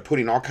 Remember, they're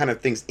putting all kind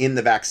of things in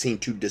the vaccine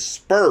to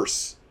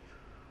disperse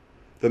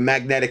the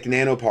magnetic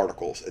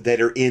nanoparticles that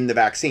are in the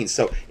vaccine.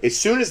 So as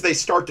soon as they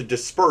start to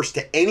disperse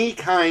to any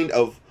kind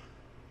of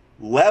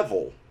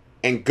level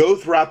and go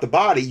throughout the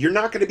body, you're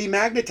not going to be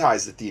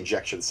magnetized at the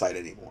injection site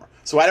anymore.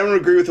 So I don't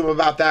agree with him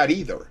about that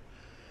either.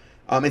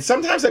 And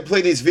sometimes I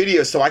play these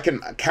videos so I can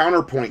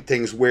counterpoint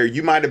things where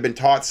you might have been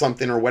taught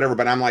something or whatever,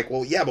 but I'm like,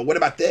 well, yeah, but what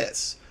about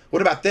this?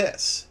 What about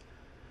this?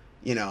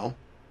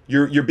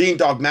 You're being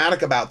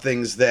dogmatic about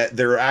things that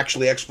there are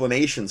actually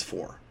explanations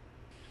for.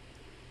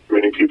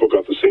 Many people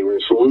got the saline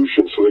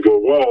solution, so they go,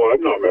 well,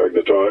 I'm not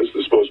magnetized.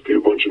 This must be a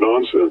bunch of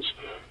nonsense.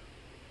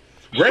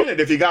 Granted,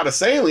 if you got a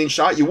saline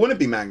shot, you wouldn't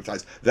be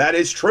magnetized. That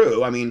is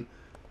true. I mean,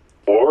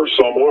 or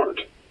some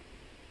aren't.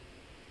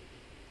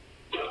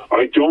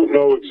 I don't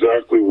know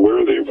exactly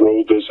where they've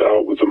rolled this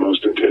out with the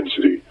most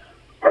intensity.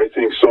 I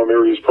think some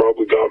areas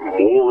probably got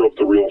more of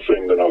the real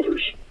thing than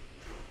others.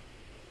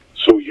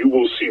 So you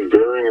will see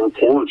varying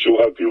reports.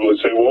 You'll have people that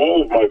say, well,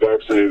 all of my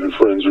vaccinated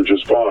friends are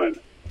just fine.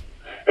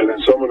 And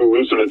then someone who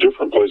lives in a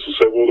different place will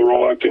say, well, they're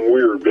all acting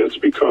weird. It's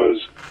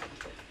because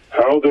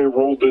how they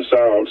rolled this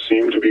out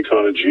seemed to be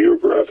kind of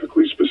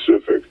geographically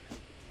specific.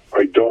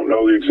 I don't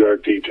know the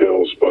exact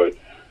details, but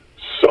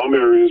some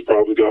areas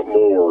probably got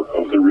more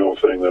of the real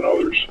thing than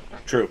others.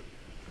 True.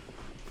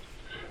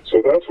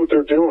 So that's what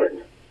they're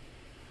doing.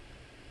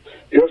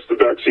 Yes, the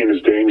vaccine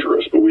is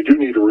dangerous, but we do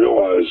need to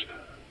realize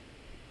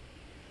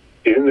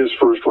in this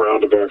first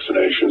round of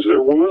vaccinations,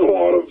 there was a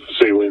lot of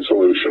saline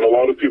solution. A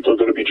lot of people are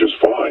going to be just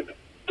fine.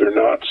 They're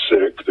not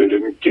sick. They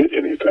didn't get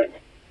anything.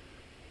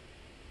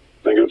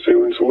 They got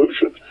saline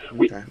solution.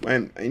 Okay.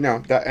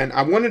 And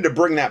I wanted to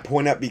bring that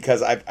point up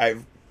because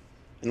I've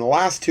in the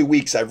last 2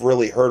 weeks, I've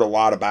really heard a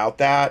lot about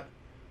that,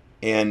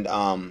 and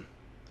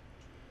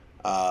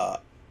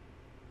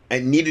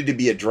it needed to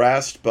be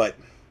addressed. But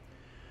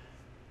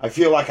I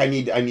feel like I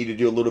need to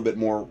do a little bit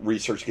more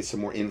research, get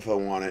some more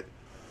info on it,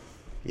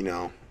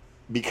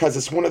 because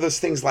it's one of those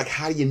things like,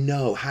 how do you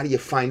know? How do you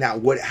find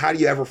out? How do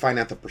you ever find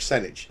out the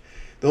percentage?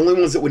 The only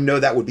ones that would know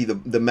that would be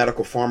the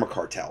medical pharma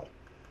cartel,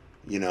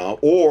 you know,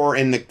 or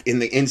in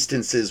the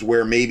instances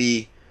where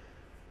maybe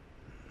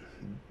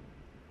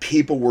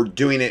people were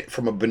doing it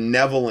from a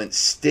benevolent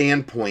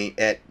standpoint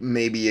at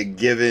maybe a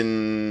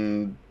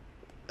given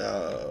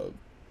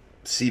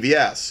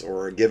CVS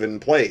or a given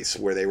place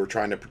where they were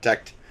trying to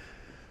protect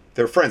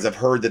their friends. I've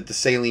heard that the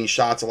saline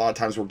shots a lot of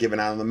times were given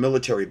out on the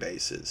military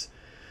bases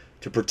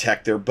to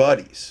protect their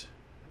buddies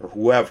or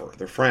whoever,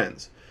 their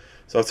friends.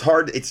 So it's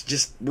hard. It's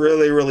just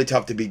really, really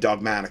tough to be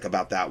dogmatic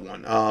about that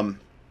one. All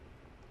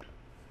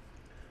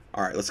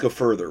right, let's go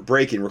further.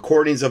 Breaking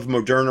recordings of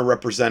Moderna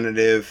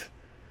representative.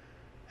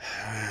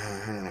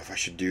 I don't know if I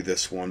should do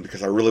this one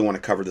because I really want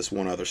to cover this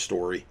one other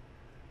story.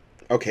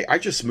 Okay, I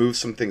just moved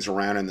some things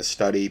around in the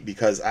study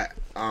because I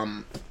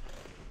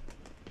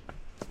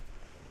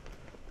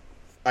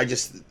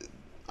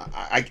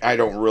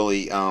don't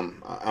really,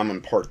 I'm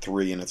in part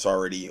 3 and it's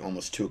already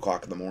almost 2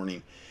 o'clock in the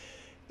morning.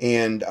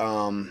 And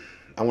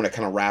I want to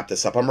kind of wrap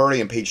this up. I'm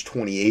already on page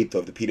 28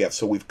 of the PDF.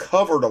 So we've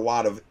covered a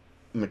lot of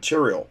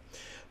material,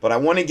 but I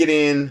want to get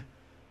in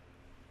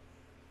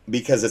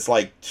because it's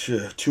like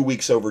 2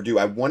 weeks overdue.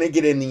 I want to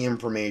get in the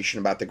information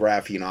about the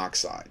graphene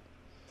oxide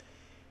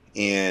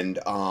and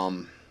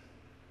that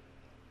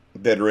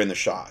are in the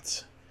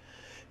shots.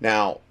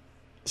 Now,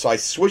 so I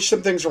switched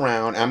some things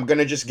around. I'm going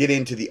to just get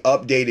into the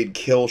updated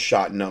kill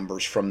shot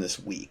numbers from this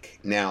week.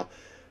 Now,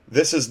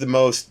 this is the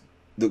most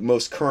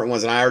current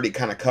ones, and I already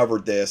kind of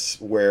covered this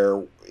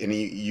where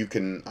you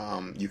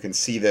can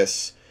see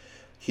this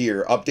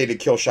here. Updated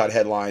kill shot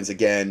headlines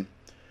again.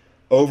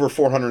 Over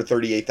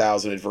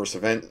 438,000 adverse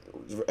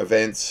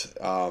events.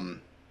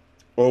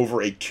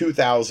 Over a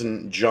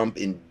 2,000 jump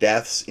in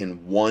deaths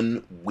in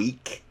 1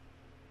 week.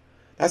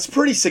 That's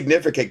pretty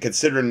significant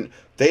considering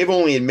they've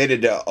only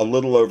admitted to a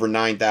little over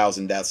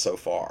 9,000 deaths so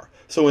far.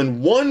 So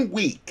in 1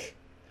 week,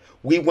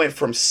 we went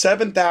from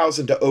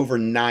 7,000 to over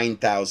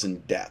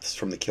 9,000 deaths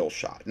from the kill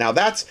shot. Now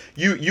that's,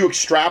 you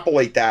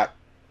extrapolate that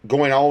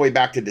going all the way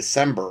back to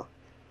December.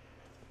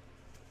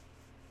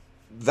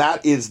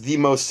 That is the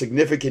most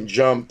significant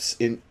jump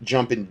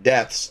in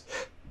deaths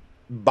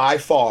by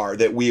far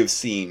that we have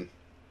seen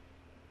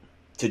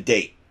to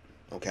date.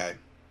 Okay,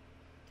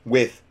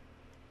 we're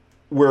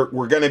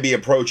going to be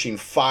approaching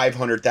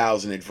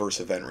 500,000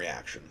 adverse event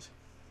reactions.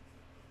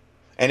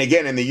 And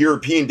again, in the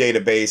European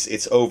database,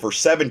 it's over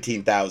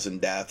 17,000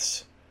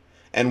 deaths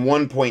and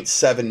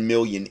 1.7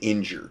 million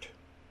injured.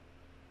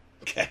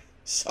 Okay,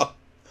 so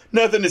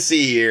nothing to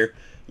see here.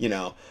 You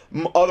know,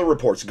 other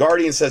reports.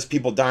 Guardian says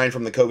people dying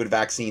from the COVID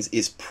vaccines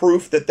is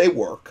proof that they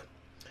work.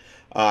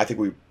 I think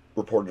we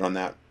reported on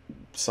that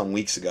some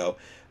weeks ago.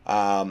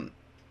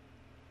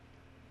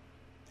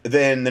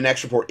 Then the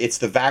next report, it's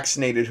the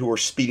vaccinated who are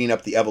speeding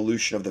up the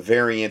evolution of the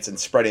variants and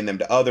spreading them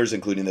to others,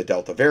 including the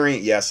Delta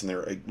variant. Yes, and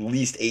they're at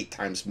least 8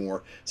 times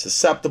more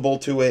susceptible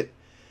to it.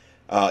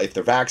 If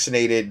they're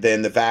vaccinated,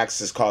 then the vax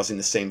is causing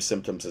the same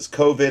symptoms as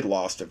COVID,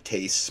 loss of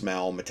taste,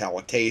 smell,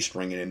 metallic taste,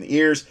 ringing in the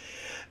ears.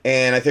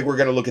 And I think we're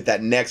going to look at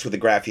that next with the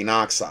graphene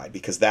oxide,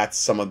 because that's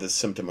some of the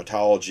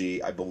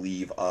symptomatology, I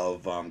believe,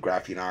 of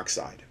graphene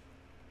oxide.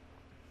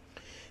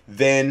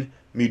 Then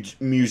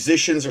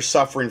musicians are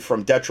suffering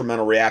from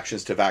detrimental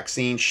reactions to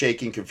vaccines,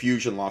 shaking,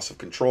 confusion, loss of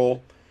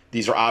control.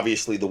 These are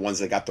obviously the ones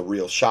that got the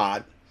real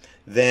shot.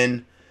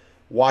 Then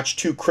watch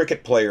 2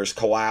 cricket players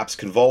collapse,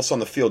 convulse on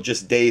the field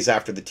just days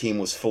after the team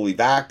was fully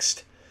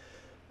vaxxed.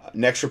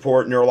 Next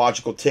report,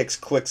 neurological tics,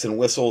 clicks, and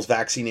whistles.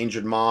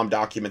 Vaccine-injured mom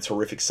documents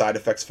horrific side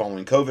effects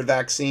following COVID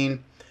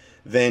vaccine.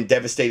 Then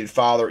devastated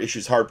father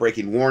issues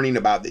heartbreaking warning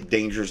about the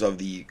dangers of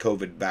the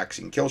COVID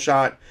vaccine kill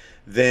shot.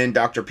 Then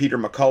Dr. Peter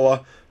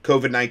McCullough,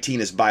 COVID-19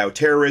 is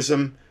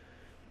bioterrorism.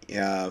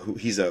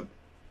 He's a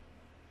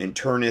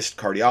internist,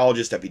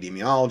 cardiologist,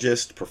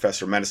 epidemiologist,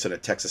 professor of medicine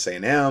at Texas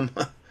A&M.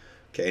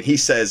 Okay, and he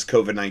says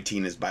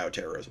COVID-19 is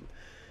bioterrorism.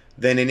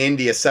 Then in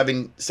India,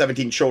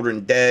 17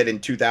 children dead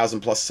and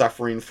 2,000 plus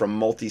suffering from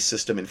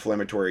multi-system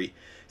inflammatory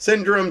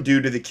syndrome due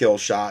to the kill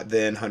shot.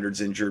 Then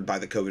hundreds injured by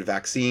the COVID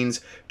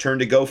vaccines. Turn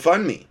to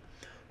GoFundMe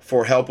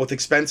for help with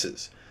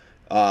expenses.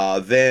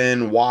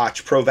 Then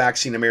watch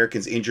pro-vaccine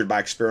Americans injured by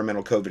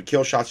experimental COVID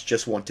kill shots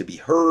just want to be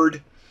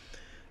heard.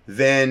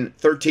 Then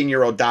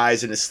 13-year-old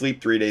dies in his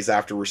sleep 3 days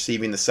after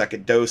receiving the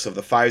second dose of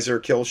the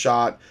Pfizer kill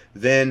shot.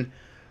 Then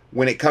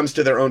when it comes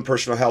to their own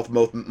personal health,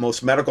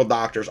 most medical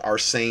doctors are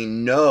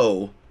saying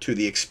no to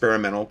the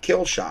experimental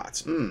kill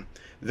shots.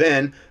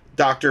 Then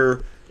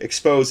doctor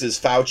exposes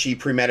Fauci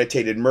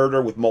premeditated murder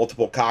with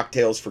multiple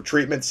cocktails for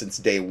treatment since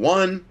day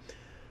 1.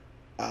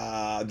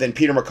 Then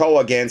Peter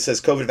McCullough again says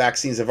COVID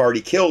vaccines have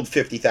already killed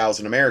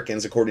 50,000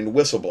 Americans, according to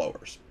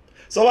whistleblowers.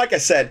 So like I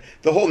said,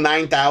 the whole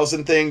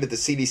 9,000 thing that the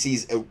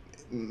CDC's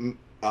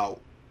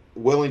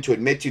willing to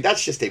admit to,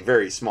 that's just a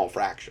very small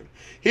fraction.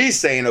 He's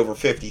saying over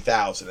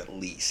 50,000 at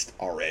least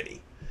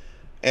already.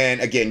 And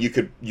again, you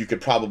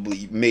could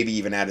probably maybe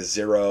even add a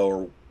 0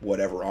 or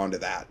whatever onto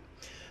that.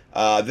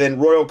 Then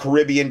Royal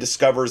Caribbean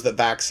discovers that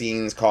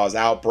vaccines cause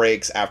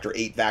outbreaks after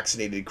 8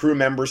 vaccinated crew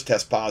members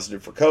test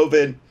positive for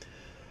COVID.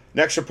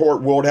 Next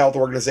report, World Health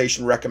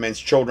Organization recommends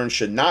children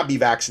should not be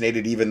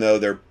vaccinated, even though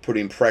they're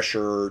putting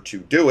pressure to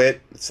do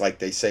it. It's like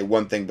they say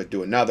one thing but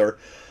do another.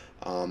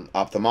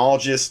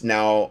 Ophthalmologists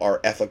now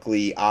are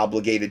ethically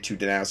obligated to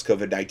denounce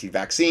COVID-19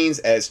 vaccines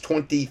as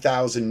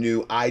 20,000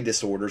 new eye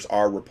disorders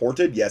are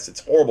reported. Yes, it's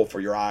horrible for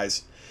your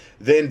eyes.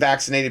 Then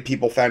vaccinated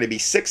people found to be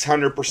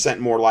 600%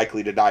 more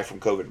likely to die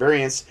from COVID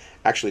variants.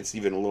 Actually, it's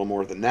even a little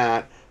more than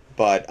that,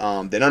 but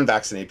than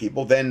unvaccinated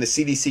people. Then the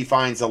CDC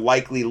finds a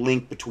likely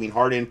link between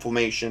heart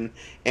inflammation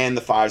and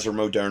the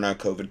Pfizer-Moderna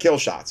COVID kill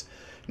shots.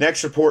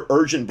 Next report,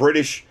 urgent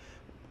British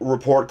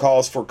report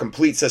calls for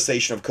complete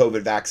cessation of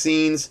COVID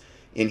vaccines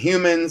in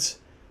humans.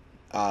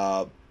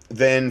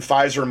 Then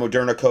Pfizer and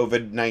Moderna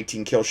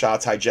COVID-19 kill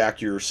shots hijack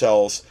your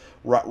cells'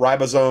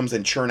 ribosomes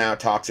and churn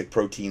out toxic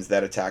proteins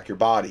that attack your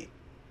body.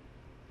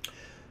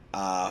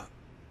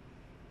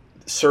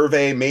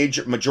 Survey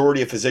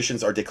majority of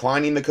physicians are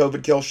declining the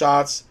COVID kill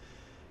shots.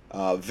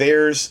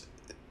 VAERS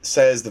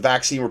says the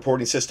vaccine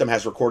reporting system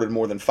has recorded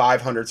more than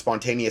 500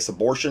 spontaneous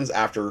abortions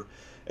after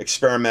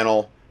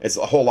experimental. It's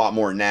a whole lot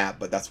more than that,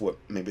 but that's what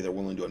maybe they're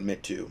willing to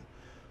admit to.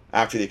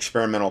 After the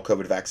experimental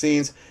COVID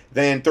vaccines.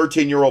 Then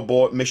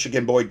 13-year-old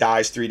Michigan boy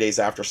dies 3 days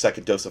after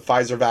second dose of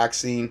Pfizer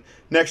vaccine.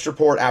 Next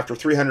report, after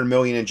 300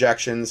 million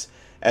injections,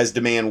 as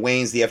demand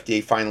wanes, the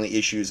FDA finally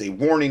issues a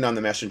warning on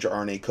the messenger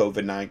RNA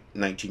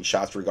COVID-19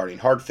 shots regarding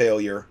heart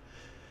failure.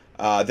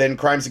 Then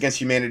Crimes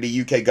Against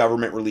Humanity, UK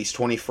government released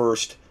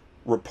 21st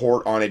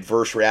report on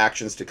adverse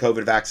reactions to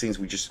COVID vaccines.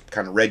 We just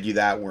kind of read you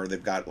that, where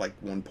they've got like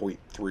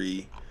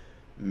 1.3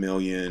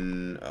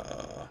 million,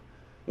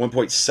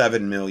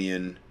 1.7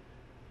 million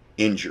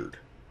injured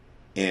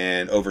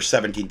and over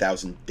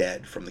 17,000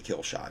 dead from the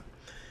kill shot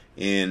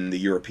in the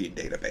European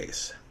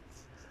database.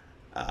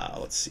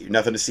 Let's see.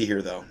 Nothing to see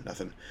here, though.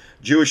 Nothing.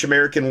 Jewish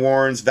American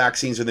warns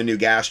vaccines are the new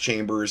gas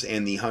chambers,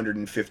 and the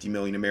 150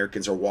 million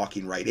Americans are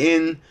walking right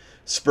in,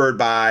 spurred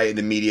by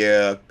the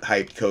media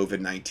hyped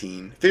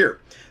COVID-19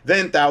 fear.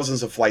 Then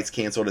thousands of flights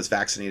canceled as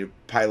vaccinated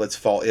pilots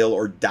fall ill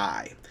or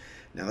die.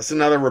 Now, that's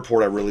another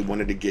report I really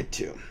wanted to get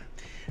to.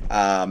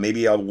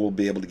 Maybe I will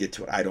be able to get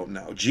to it. I don't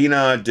know.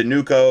 Gina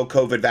Danuco,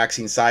 COVID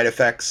vaccine side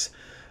effects.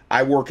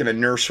 I work in a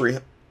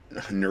nursing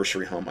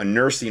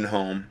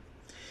home.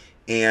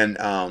 And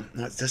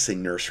it does say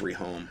nursery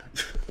home.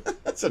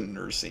 That's a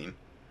nursing.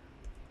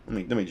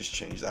 Let me just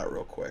change that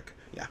real quick.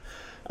 Yeah.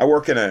 I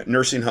work in a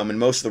nursing home, and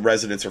most of the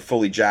residents are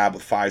fully jabbed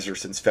with Pfizer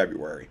since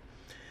February.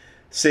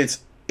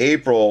 Since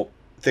April,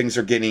 things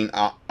are getting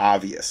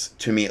obvious,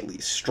 to me at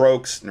least.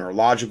 Strokes,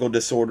 neurological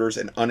disorders,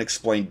 and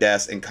unexplained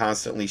deaths, and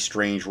constantly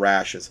strange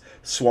rashes,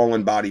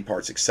 swollen body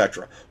parts,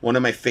 etc. One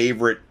of my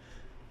favorite,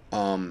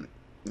 of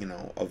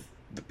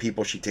the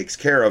people she takes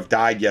care of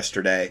died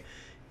yesterday,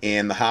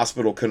 and the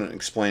hospital couldn't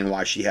explain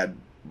why she had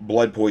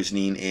blood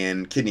poisoning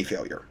and kidney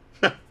failure.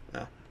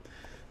 No.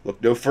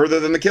 Look no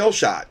further than the kill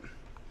shot.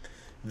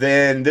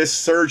 Then this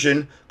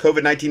surgeon,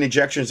 COVID-19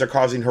 injections are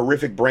causing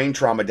horrific brain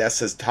trauma deaths,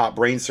 says top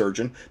brain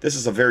surgeon. This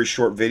is a very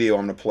short video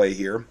I'm going to play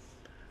here.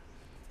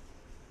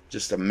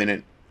 Just a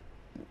minute.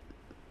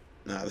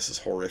 No, this is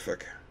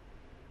horrific.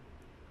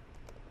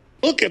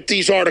 Look at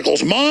these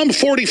articles. Mom,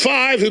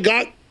 45, who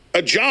got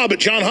a job at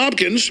Johns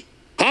Hopkins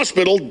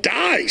Hospital,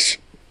 dies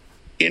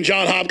in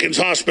Johns Hopkins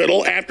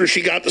Hospital after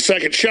she got the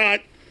second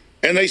shot.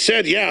 And they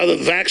said, yeah, the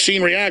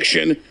vaccine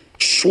reaction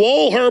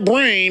swole her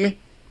brain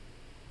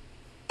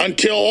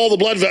until all the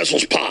blood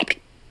vessels popped.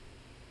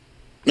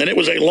 And it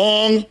was a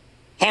long,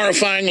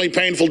 horrifyingly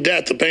painful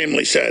death, the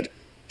family said.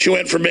 She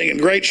went from being in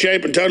great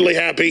shape and totally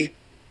happy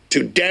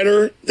to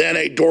deader than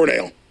a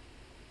doornail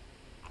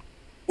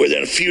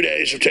within a few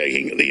days of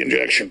taking the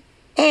injection.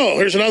 Oh,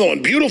 here's another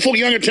one. Beautiful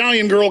young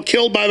Italian girl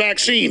killed by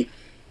vaccine.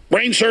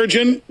 Brain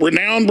surgeon,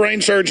 renowned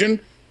brain surgeon,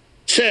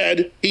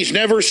 said he's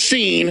never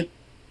seen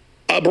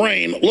a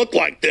brain look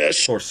like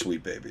this. Poor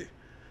sweet baby.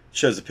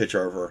 Shows a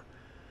picture of her.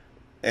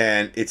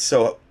 And it's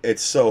so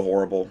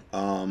horrible.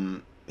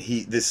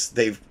 She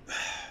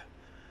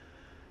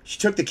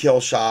took the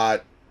kill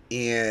shot,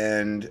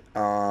 and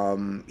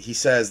he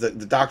says that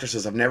the doctor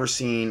says, I've never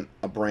seen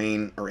a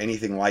brain or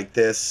anything like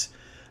this.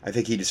 I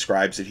think he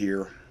describes it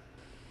here.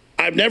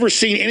 I've never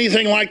seen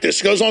anything like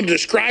this. Goes on to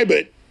describe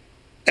it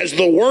as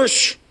the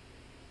worst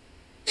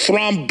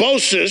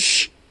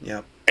thrombosis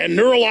and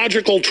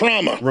neurological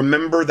trauma.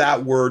 Remember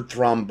that word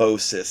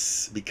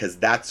thrombosis, because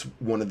that's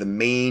one of the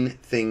main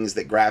things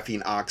that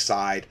graphene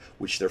oxide,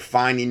 which they're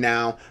finding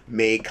now,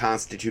 may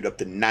constitute up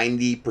to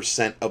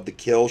 90% of the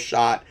kill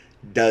shot,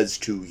 does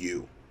to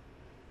you.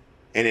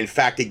 And in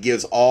fact, it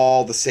gives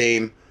all the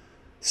same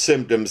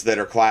symptoms that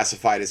are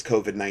classified as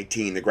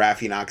COVID-19. The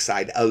graphene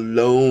oxide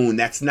alone,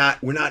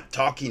 we're not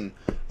talking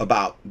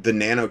about the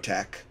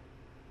nanotech.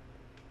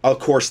 Of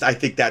course, I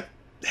think that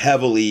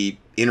heavily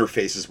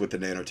interfaces with the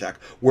nanotech.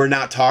 We're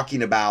not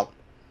talking about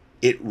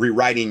it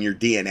rewriting your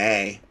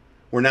DNA.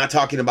 We're not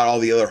talking about all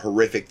the other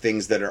horrific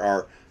things that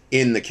are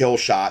in the kill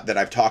shot that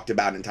I've talked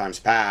about in times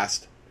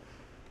past.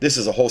 This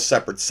is a whole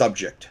separate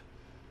subject.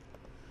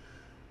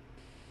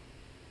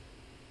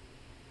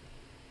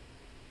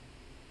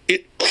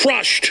 It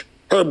crushed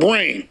her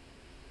brain.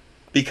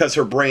 because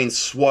her brain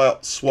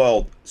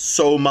swelled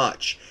so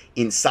much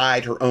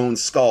inside her own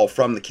skull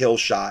from the kill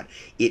shot,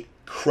 it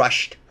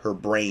crushed her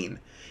brain.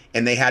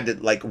 And they had to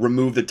like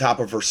remove the top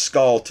of her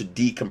skull to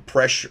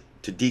decompress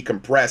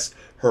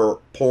her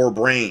poor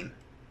brain.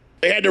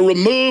 They had to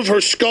remove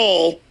her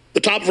skull, the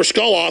top of her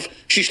skull off.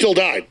 She still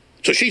died.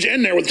 So she's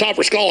in there with the top of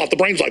her skull off. The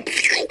brain's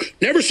like,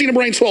 never seen a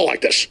brain swell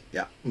like this.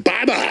 Yeah.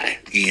 Bye-bye.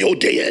 You're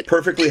dead.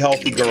 Perfectly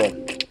healthy girl.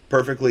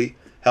 Perfectly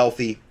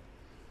healthy.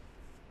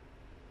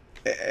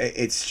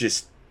 It's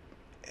just,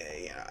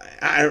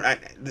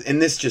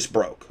 and this just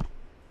broke.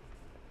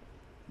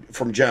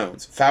 From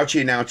Jones.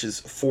 Fauci announces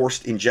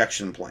forced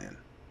injection plan.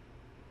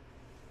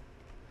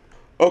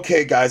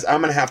 Okay, guys, I'm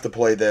going to have to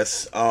play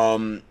this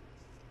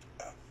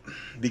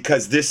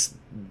because this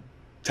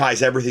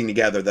ties everything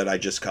together that I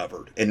just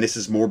covered. And this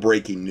is more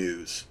breaking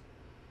news.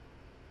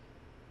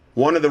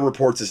 One of the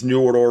reports is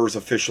New World Order's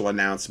official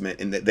announcement,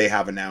 and that they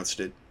have announced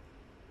it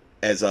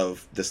as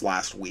of this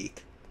last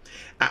week.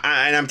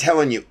 And I'm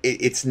telling you,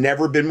 it's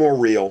never been more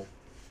real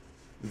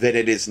than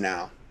it is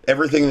now.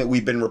 Everything that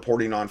we've been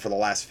reporting on for the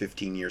last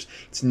 15 years,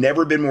 it's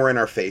never been more in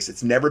our face.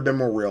 It's never been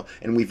more real,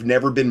 and we've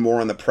never been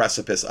more on the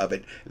precipice of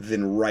it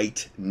than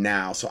right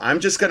now. So I'm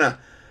just gonna,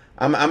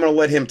 I'm gonna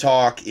let him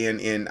talk.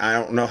 In I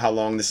don't know how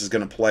long this is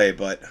gonna play,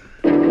 but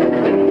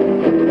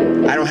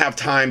I don't have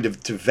time to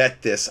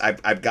vet this.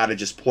 I've got to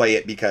just play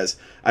it because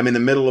I'm in the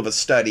middle of a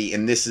study,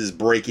 and this is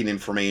breaking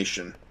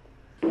information.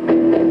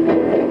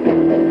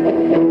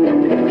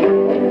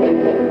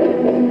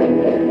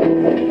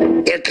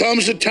 There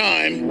comes a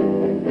time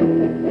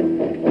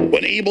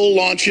when evil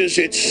launches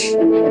its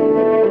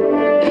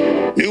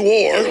new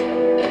war,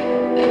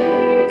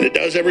 and it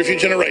does every few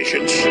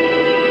generations,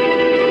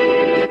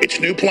 its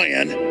new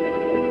plan,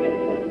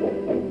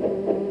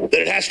 that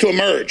it has to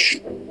emerge,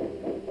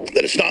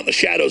 that it's not in the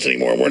shadows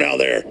anymore, and we're now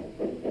there.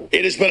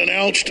 It has been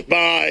announced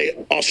by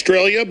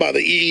Australia, by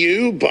the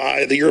EU,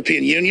 by the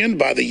European Union,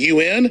 by the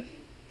UN,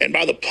 and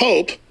by the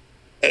Pope,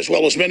 as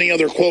well as many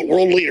other, quote,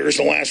 world leaders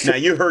in the last... Now,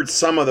 you heard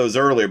some of those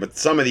earlier, but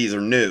some of these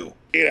are new.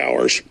 8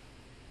 hours.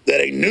 That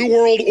a new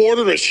world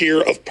order is here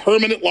of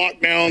permanent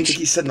lockdowns. I think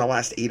he said in the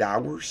last 8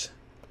 hours.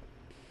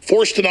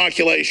 Forced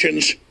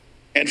inoculations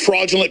and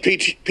fraudulent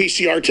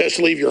PCR tests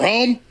to leave your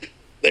home.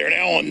 They are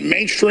now on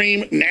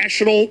mainstream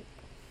national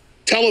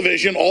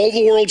television. All of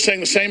the world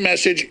saying the same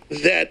message,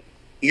 that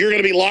you're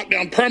going to be locked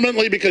down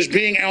permanently because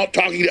being out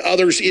talking to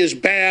others is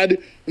bad,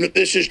 and that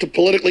this is to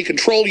politically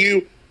control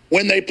you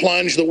when they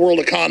plunge the world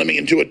economy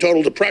into a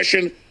total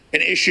depression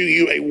and issue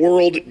you a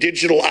world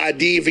digital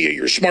ID via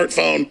your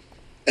smartphone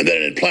and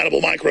then an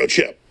implantable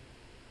microchip.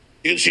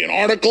 You can see an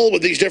article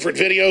with these different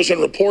videos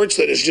and reports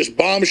that is just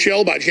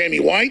bombshell by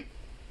Jamie White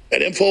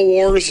at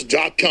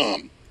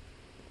Infowars.com.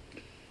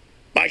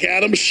 Mike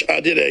Adams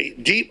did a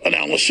deep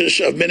analysis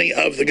of many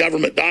of the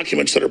government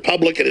documents that are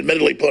public and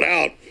admittedly put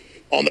out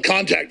on the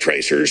contact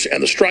tracers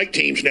and the strike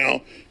teams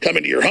now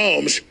coming to your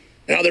homes,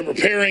 and how they're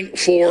preparing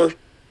for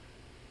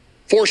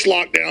forced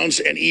lockdowns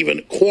and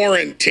even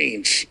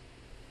quarantines.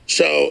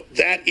 So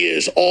that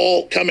is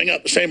all coming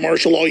up. The same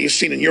martial law you've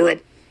seen in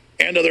Europe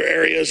and other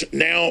areas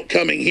now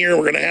coming here.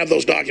 We're going to have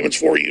those documents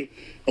for you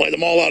and lay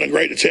them all out in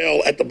great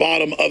detail at the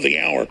bottom of the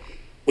hour.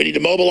 We need to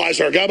mobilize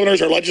our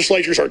governors, our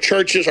legislatures, our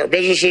churches, our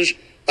businesses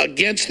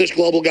against this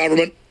global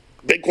government,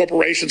 big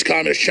corporations,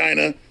 communist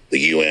China, the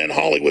UN,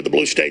 Hollywood, the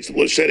blue states, the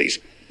blue cities.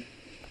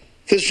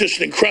 This is just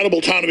an incredible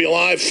time to be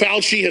alive.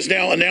 Fauci has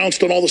now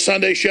announced on all the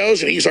Sunday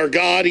shows, and he's our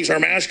God, he's our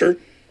master.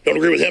 Don't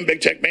agree with him,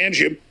 big tech bans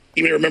you,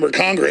 even remember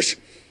Congress,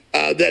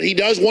 that he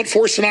does want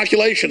forced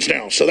inoculations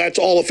now. So that's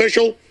all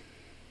official.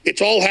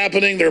 It's all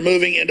happening. They're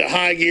moving into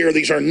high gear.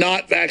 These are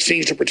not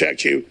vaccines to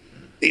protect you.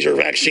 These are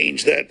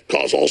vaccines that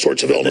cause all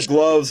sorts of illness. The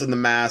gloves and the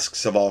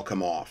masks have all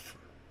come off.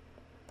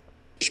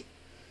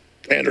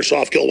 And are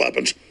soft kill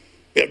weapons.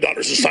 We have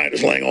doctors and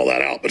scientists laying all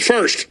that out. But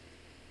first,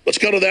 let's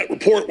go to that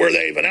report where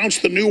they've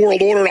announced the New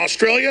World Order in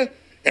Australia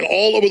and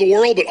all over the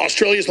world. But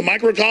Australia is the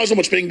microcosm.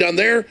 What's being done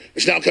there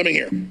is now coming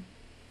here.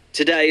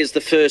 Today is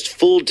the first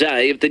full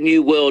day of the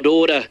New World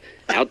Order.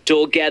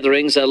 Outdoor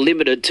gatherings are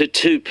limited to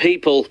 2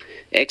 people.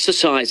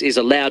 Exercise is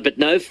allowed, but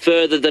no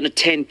further than a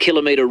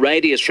 10-kilometre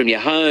radius from your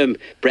home.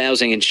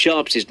 Browsing in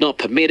shops is not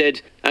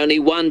permitted. Only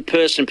 1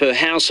 person per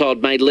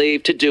household may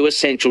leave to do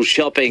essential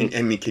shopping.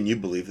 I mean, can you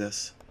believe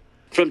this?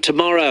 From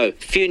tomorrow,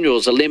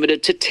 funerals are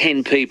limited to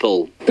 10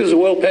 people. This is a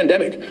world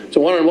pandemic. It's a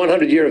 1 in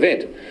 100-year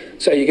event.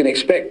 So you can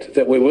expect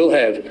that we will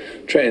have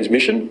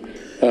transmission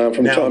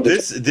from now, time to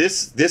time.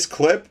 This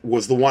clip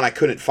was the one I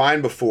couldn't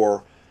find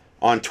before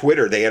on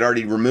Twitter. They had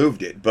already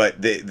removed it,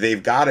 but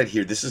they've got it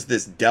here. This is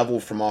this devil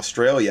from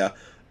Australia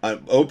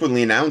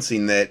openly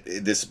announcing that,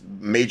 this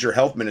major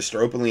health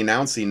minister openly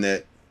announcing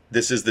that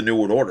this is the New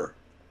World Order.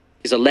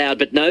 Is allowed,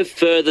 but no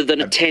further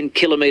than a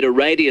 10-kilometre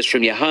radius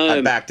from your home.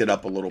 I backed it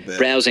up a little bit.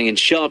 Browsing in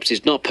shops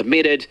is not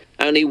permitted.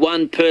 Only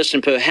 1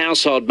 person per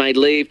household may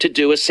leave to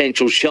do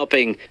essential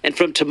shopping. And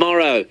from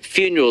tomorrow,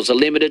 funerals are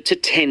limited to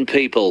 10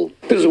 people.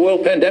 This is a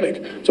world pandemic.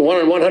 It's a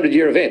 1 in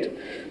 100-year event.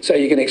 So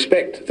you can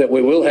expect that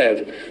we will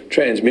have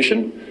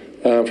transmission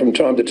from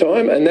time to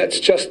time, and that's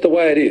just the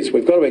way it is.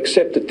 We've got to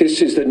accept that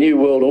this is the new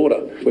world order.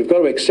 We've got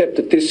to accept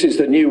that this is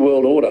the new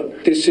world order.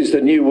 This is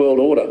the new world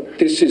order.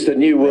 This is the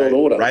new world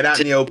order. Right out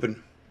in the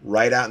open.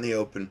 Right out in the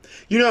open.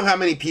 You know how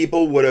many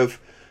people would have...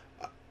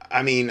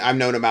 I mean, I've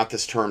known about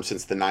this term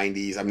since the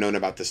 90s. I've known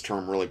about this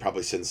term really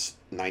probably since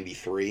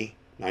 93,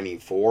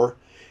 94.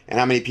 And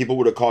how many people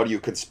would have called you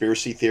a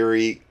conspiracy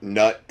theory,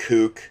 nut,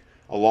 kook,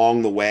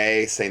 along the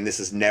way, saying this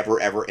is never,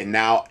 ever. And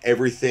now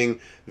everything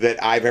that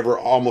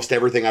almost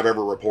everything I've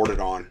ever reported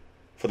on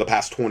for the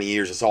past 20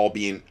 years is all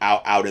being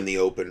out in the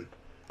open.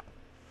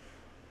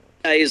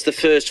 Today is the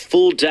first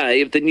full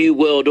day of the New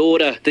World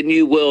Order. The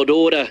New World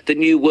Order. The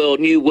New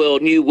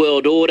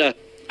World Order.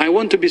 I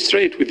want to be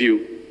straight with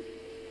you.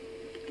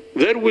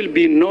 There will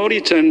be no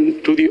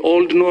return to the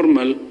old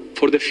normal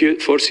for the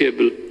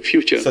foreseeable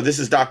future. So this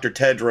is Dr.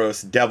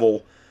 Tedros,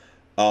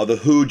 the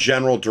WHO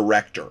General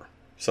Director.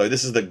 So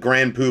this is the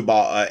Grand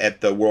Poobah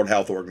at the World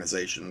Health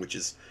Organization, which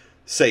is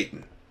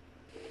Satan.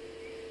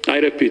 I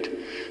repeat,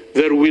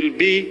 there will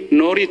be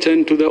no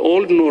return to the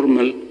old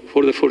normal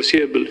for the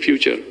foreseeable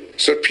future.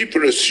 So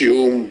people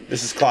assume...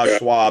 This is Klaus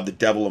Schwab, the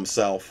devil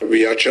himself.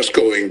 We are just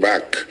going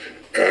back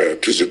to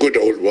the good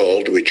old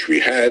world which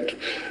we had,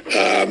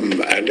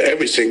 and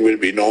everything will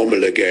be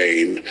normal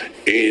again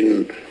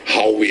in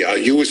how we are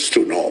used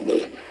to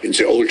normal, in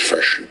the old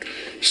fashion.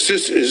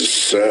 This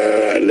is,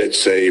 let's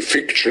say,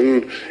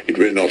 fiction. It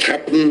will not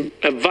happen.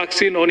 A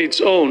vaccine on its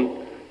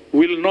own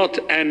will not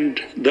end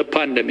the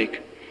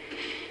pandemic.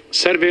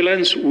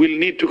 Surveillance will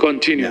need to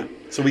continue. Yeah.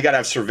 So we got to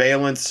have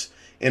surveillance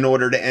in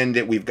order to end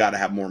it. We've got to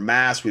have more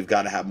masks. We've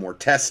got to have more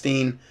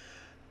testing.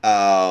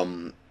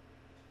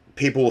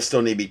 People will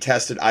still need to be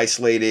tested,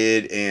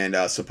 isolated,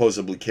 and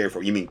supposedly cared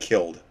for. You mean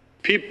killed?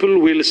 People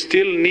will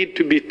still need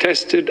to be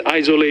tested,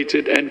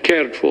 isolated, and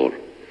cared for.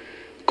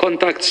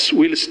 Contacts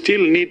will still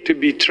need to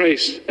be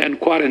traced and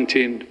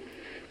quarantined.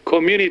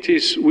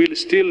 Communities will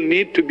still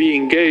need to be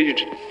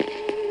engaged.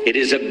 It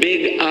is a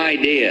big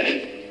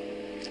idea.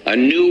 A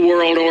new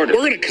world order.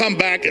 We're going to come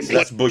back and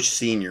that's Bush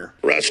Sr.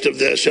 Rest of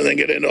this and then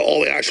get into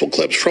all the actual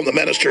clips from the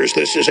ministers.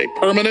 This is a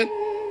permanent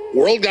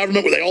world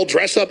government where they all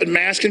dress up in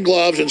masks and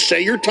gloves and say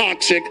you're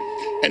toxic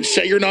and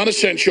say you're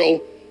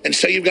non-essential and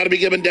say you've got to be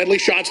given deadly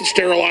shots that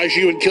sterilize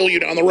you and kill you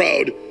down the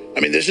road.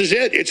 I mean, this is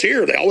it. It's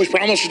here. They always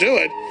promise to do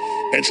it.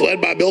 And it's led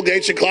by Bill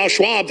Gates and Klaus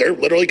Schwab. They're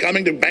literally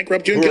coming to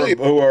bankrupt you and kill you.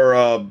 Who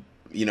are,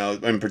 you know,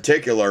 in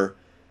particular,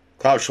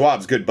 Klaus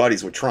Schwab's good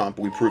buddies with Trump.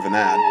 We've proven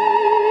that.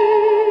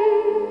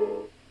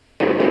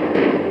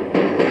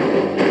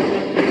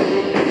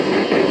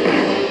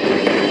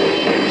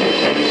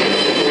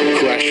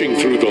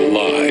 Through the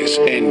lies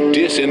and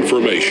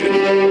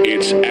disinformation.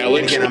 It's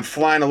Alex. And I'm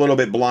flying a little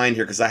bit blind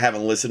here because I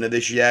haven't listened to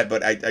this yet,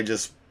 but I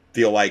just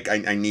feel like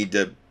I need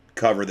to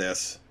cover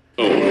this.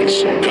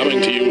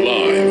 Coming to you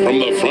live from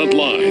the front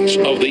lines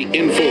of the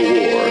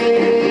InfoWar.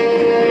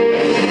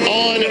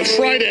 On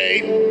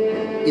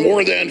Friday,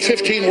 more than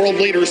 15 world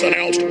leaders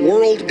announced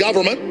world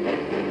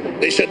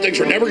government. They said things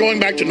were never going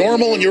back to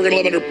normal and you were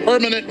going to live under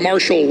permanent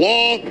martial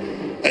law.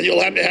 And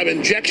you'll have to have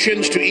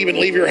injections to even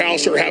leave your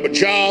house or have a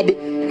job.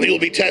 And you'll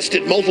be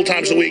tested multiple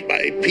times a week by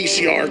a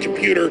PCR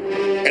computer.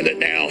 And that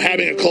now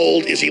having a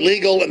cold is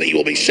illegal and that you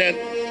will be sent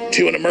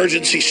to an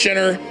emergency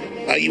center.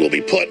 You will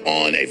be put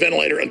on a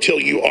ventilator until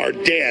you are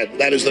dead.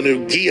 That is the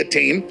new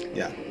guillotine.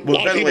 Yeah.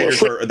 Well,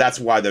 ventilators that's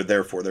why they're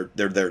there for.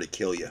 They're there to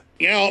kill you.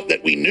 Now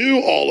that we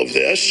knew all of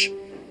this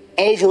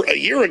over a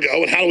year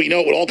ago, and how do we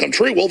know it would all come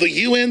true? Well, the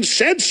UN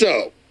said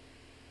so.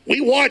 We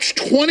watched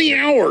 20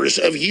 hours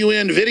of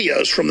UN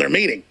videos from their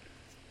meeting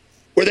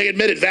where they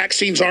admitted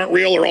vaccines aren't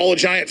real or all a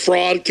giant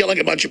fraud, killing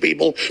a bunch of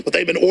people, but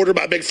they've been ordered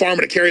by Big Pharma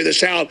to carry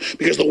this out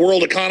because the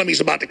world economy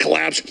is about to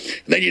collapse,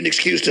 and they need an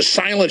excuse to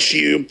silence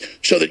you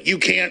so that you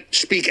can't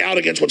speak out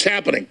against what's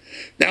happening.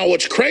 Now,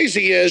 what's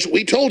crazy is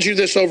we told you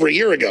this over a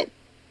year ago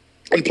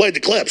and played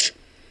the clips.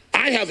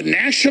 I have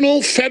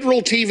national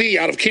federal TV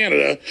out of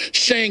Canada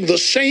saying the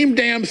same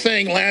damn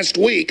thing last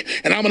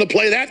week, and I'm going to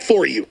play that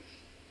for you.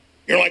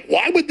 You're like,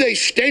 why would they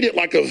state it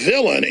like a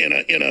villain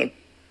in a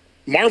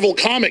Marvel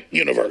comic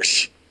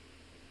universe?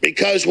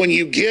 Because when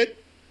you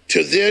get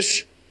to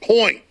this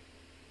point,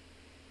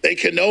 they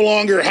can no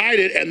longer hide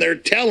it, and they're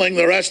telling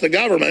the rest of the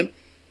government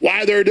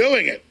why they're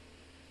doing it.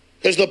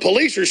 Because the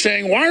police are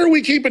saying, why are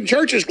we keeping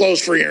churches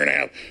closed for a year and a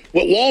half?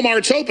 Well,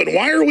 Walmart's open.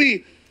 Why are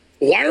we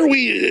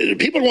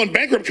people are going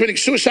bankrupt, committing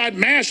suicide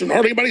mass, and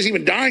hardly anybody's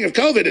even dying of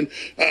COVID, and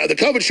the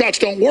COVID shots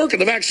don't work,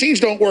 and the vaccines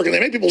don't work, and they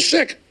make people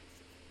sick.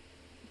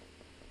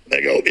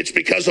 They go, it's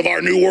because of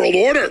our new world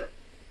order.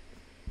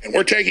 And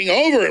we're taking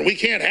over, and we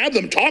can't have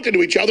them talking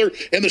to each other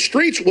in the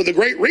streets with the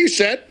Great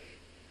Reset.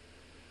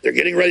 They're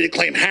getting ready to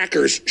claim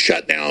hackers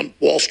shut down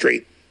Wall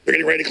Street. They're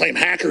getting ready to claim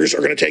hackers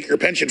are going to take your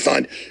pension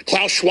fund.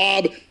 Klaus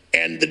Schwab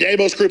and the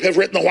Davos Group have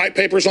written the white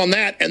papers on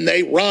that, and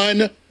they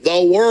run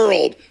the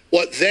world.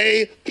 What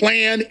they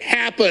plan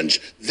happens.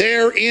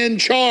 They're in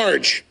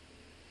charge.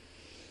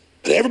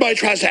 But everybody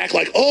tries to act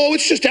like, oh,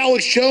 it's just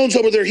Alex Jones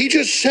over there. He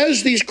just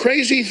says these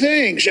crazy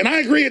things. And I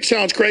agree it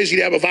sounds crazy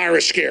to have a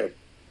virus scare.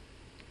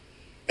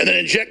 and then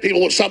inject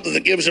people with something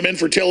that gives them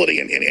infertility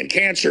and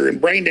cancer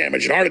and brain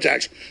damage and heart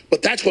attacks.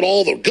 But that's what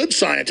all the good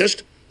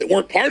scientists that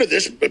weren't part of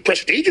this,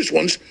 prestigious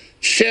ones,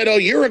 said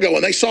a year ago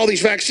when they saw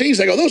these vaccines.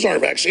 They go, those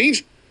aren't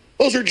vaccines.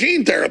 Those are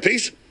gene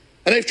therapies.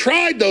 And they've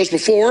tried those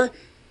before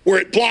where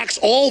it blocks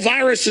all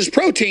viruses'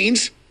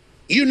 proteins.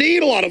 You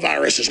need a lot of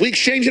viruses. We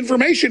exchange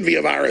information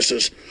via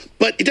viruses.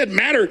 But it doesn't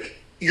matter.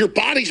 Your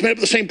body's made up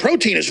of the same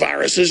protein as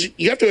viruses.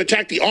 You have to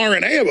attack the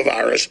RNA of a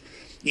virus.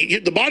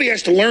 The body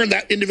has to learn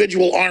that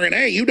individual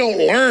RNA. You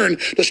don't learn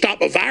to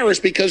stop a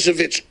virus because of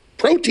its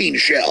protein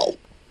shell,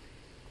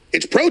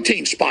 its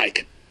protein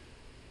spike.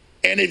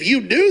 And if you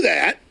do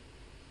that,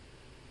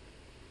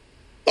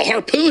 the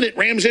harpoon it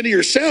rams into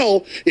your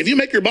cell, if you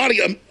make your body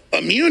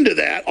immune to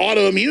that,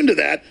 autoimmune to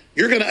that,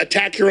 you're going to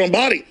attack your own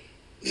body.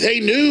 They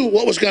knew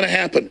what was going to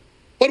happen.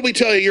 What did we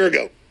tell you a year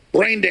ago?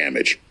 Brain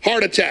damage,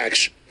 heart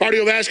attacks,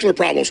 cardiovascular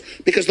problems,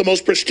 because the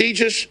most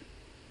prestigious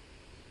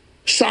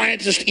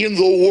scientist in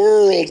the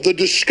world, the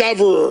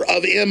discoverer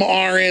of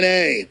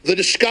mRNA, the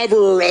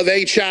discoverer of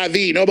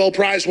HIV, Nobel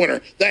Prize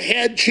winner, the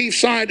head chief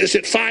scientist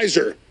at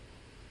Pfizer,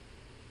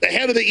 the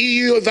head of the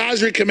EU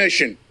Advisory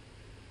Commission,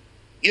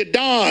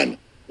 Yadon,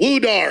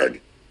 Woodard,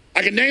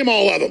 I can name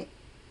all of them.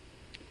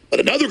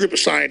 But another group of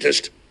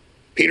scientists,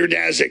 Peter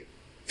Daszak,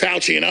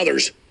 Fauci, and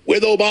others,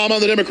 with Obama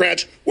and the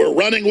Democrats, were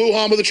running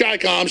Wuhan with the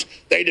Chi-Coms.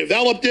 They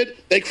developed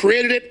it, they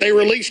created it, they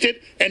released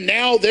it, and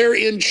now they're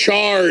in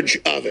charge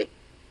of it.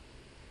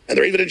 And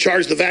they're even in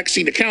charge of the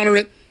vaccine to counter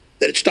it,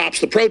 that it stops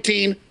the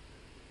protein,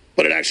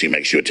 but it actually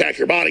makes you attack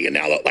your body. And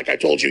now, like I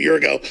told you a year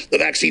ago, the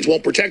vaccines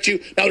won't protect you.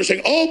 Now they're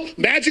saying, oh,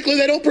 magically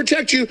they don't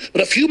protect you,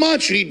 but a few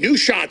months, you need new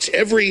shots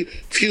every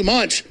few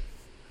months.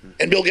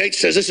 And Bill Gates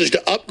says this is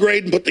to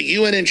upgrade and put the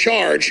UN in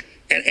charge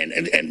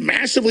and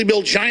massively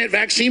build giant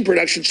vaccine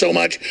production so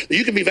much that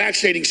you can be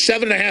vaccinating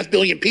 7.5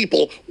 billion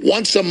people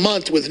once a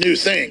month with new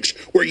things,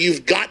 where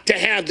you've got to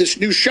have this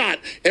new shot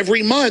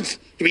every month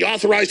to be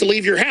authorized to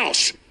leave your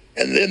house.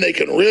 And then they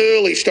can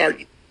really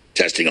start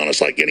testing on us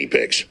like guinea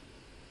pigs.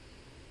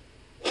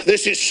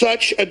 This is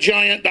such a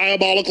giant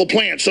diabolical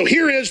plan. So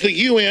here is the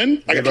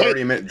UN. I've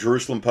already met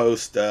Jerusalem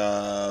Post,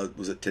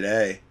 was it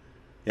today?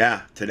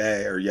 Yeah,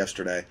 today or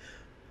yesterday.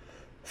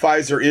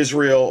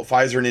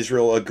 Pfizer and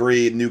Israel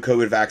agreed new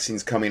COVID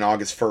vaccines coming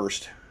August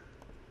 1st.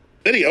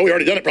 Video, we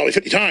already done it probably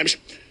 50 times,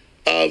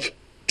 of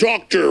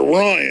Dr.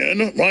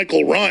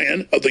 Michael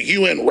Ryan of the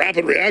UN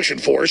Rapid Reaction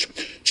Force,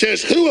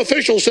 says WHO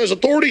official says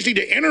authorities need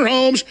to enter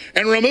homes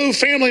and remove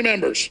family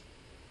members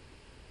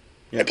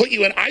and put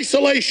you in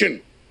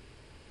isolation.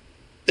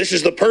 This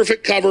is the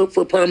perfect cover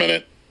for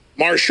permanent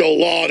martial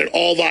law, and it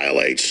all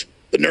violates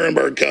the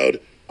Nuremberg Code.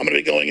 I'm going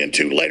to be going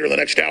into later in the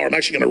next hour. I'm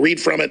actually going to read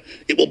from it.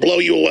 It will blow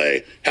you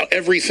away how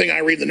everything I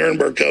read in the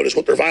Nuremberg Code is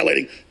what they're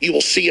violating. You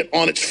will see it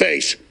on its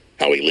face,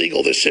 how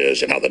illegal this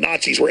is and how the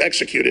Nazis were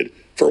executed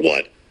for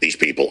what these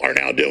people are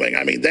now doing.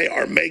 I mean, they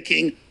are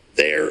making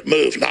their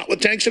move, not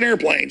with tanks and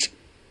airplanes,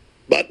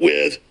 but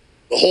with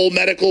the whole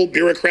medical,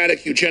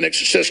 bureaucratic, eugenics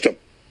system.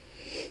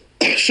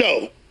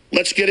 So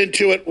let's get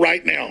into it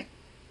right now.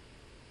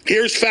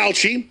 Here's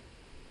Fauci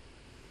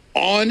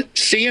on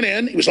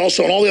CNN. He was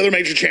also on all the other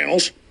major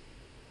channels,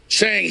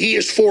 saying he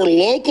is for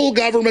local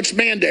governments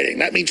mandating.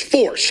 That means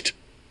forced.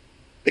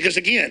 Because,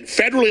 again,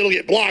 federally it'll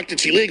get blocked.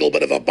 It's illegal.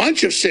 But if a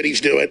bunch of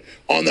cities do it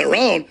on their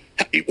own,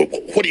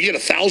 what do you get,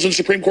 1,000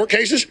 Supreme Court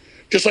cases?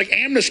 Just like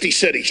amnesty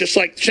cities, just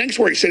like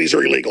sanctuary cities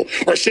are illegal,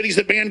 or cities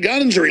that ban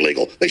guns are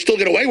illegal. They still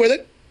get away with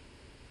it.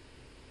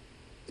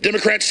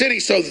 Democrat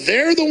cities, so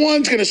they're the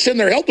ones going to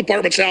send their health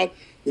departments out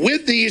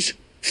with these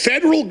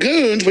federal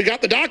goons. We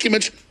got the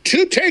documents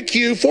to take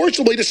you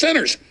forcibly to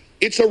centers.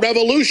 It's a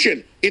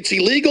revolution. It's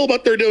illegal,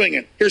 but they're doing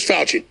it. Here's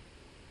Fauci.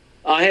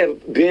 I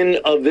have been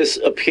of this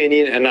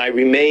opinion, and I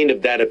remain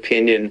of that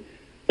opinion,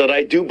 that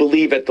I do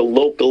believe at the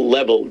local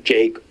level,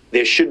 Jake,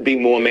 there should be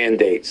more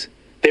mandates.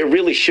 There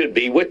really should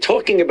be. We're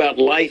talking about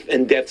life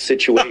and death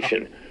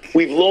situation.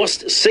 We've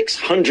lost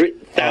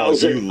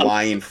 600,000. Oh, you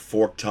lying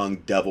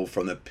fork-tongued devil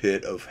from the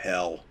pit of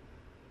hell.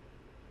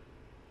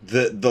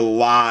 The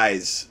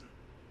lies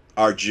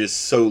are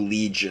just so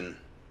legion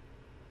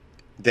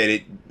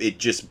that it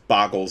just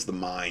boggles the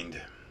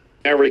mind.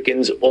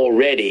 Americans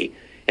already,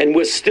 and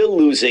we're still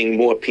losing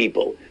more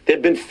people. There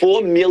have been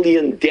 4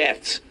 million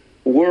deaths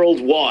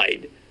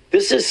worldwide.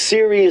 This is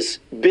serious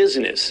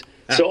business.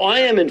 So I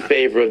am in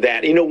favor of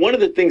that. You know, one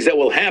of the things that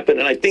will happen,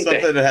 and I think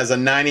something that has a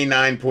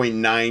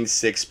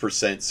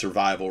 99.96%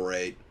 survival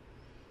rate,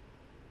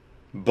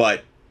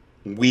 but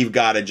we've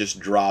got to just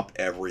drop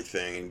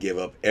everything and give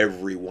up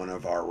every one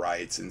of our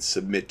rights and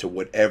submit to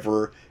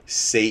whatever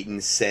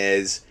Satan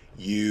says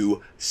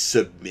you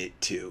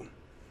submit to.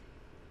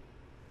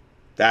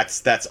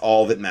 That's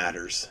all that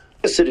matters.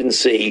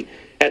 Hesitancy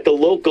at the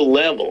local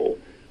level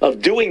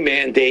of doing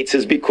mandates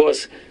is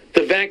because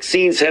the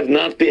vaccines have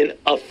not been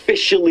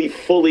officially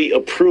fully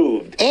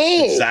approved.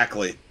 Oh,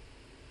 exactly.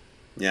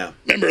 Yeah.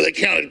 Remember, they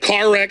counted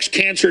car wrecks,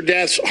 cancer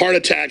deaths, heart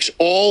attacks,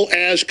 all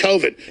as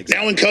COVID. Exactly.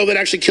 Now when COVID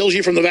actually kills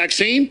you from the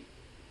vaccine,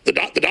 the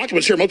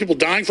documents here, most people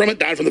dying from it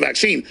died from the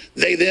vaccine.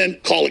 They then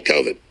call it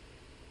COVID.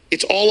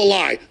 It's all a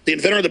lie. The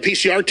inventor of the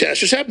PCR test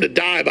just happened to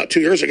die about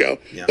 2 years ago,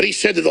 but he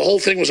said that the whole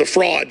thing was a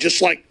fraud,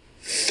 just like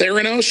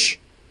Theranos.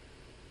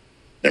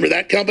 Remember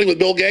that company with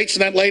Bill Gates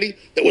and that lady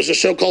that was a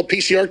so-called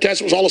PCR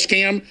test? It was all a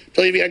scam,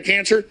 tell you if you had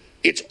cancer.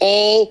 It's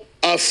all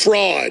a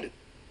fraud.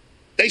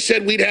 They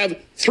said we'd have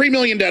 3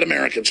 million dead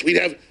Americans.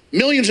 We'd have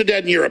millions of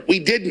dead in Europe. We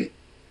didn't.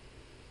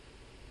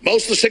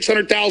 Most of the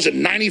 600,000,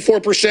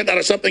 94% out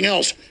of something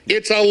else.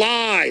 It's a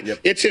lie.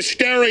 It's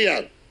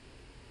hysteria.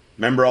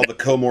 Remember all the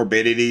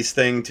comorbidities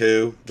thing,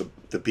 too?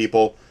 The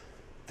people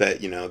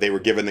that, you know, they were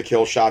given the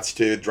kill shots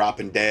to,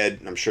 dropping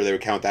dead. I'm sure they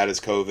would count that as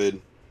COVID.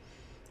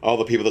 All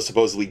the people that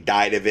supposedly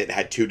died of it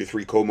had 2 to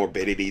 3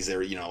 comorbidities. They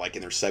were, you know, like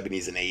in their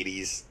 70s and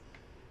 80s.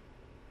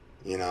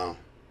 You know.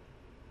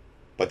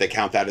 But they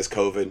count that as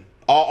COVID.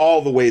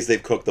 All the ways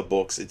they've cooked the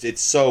books.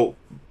 It's so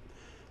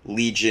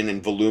legion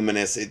and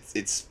voluminous.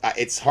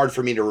 It's hard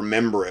for me to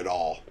remember it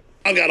all.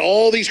 I've got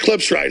all these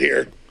clips right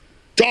here.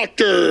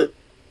 Dr.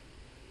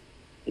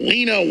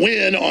 Lena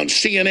Wynn on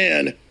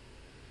CNN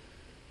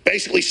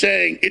basically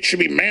saying it should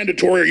be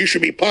mandatory or you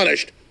should be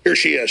punished. Here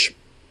she is.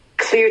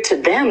 Clear to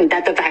them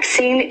that the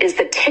vaccine is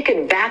the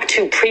ticket back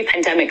to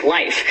pre-pandemic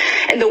life.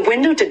 And the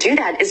window to do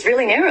that is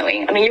really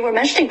narrowing. I mean, you were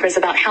mentioning, Chris,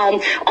 about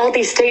how all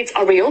these states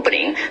are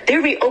reopening.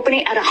 They're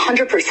reopening at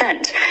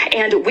 100%.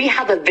 And we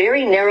have a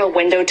very narrow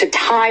window to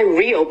tie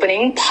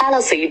reopening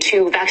policy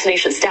to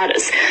vaccination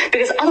status.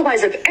 Because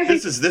otherwise, if every...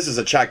 This is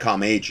a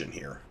Chi-Com agent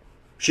here.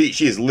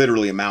 She is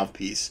literally a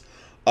mouthpiece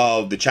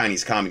of the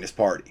Chinese Communist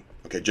Party.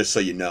 Okay, just so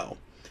you know.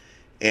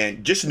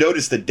 And just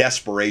notice the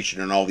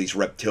desperation in all these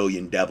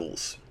reptilian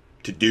devils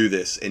to do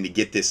this and to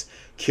get this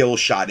kill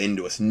shot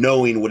into us,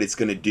 knowing what it's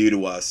going to do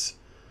to us,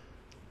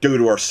 do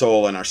to our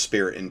soul and our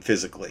spirit and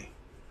physically.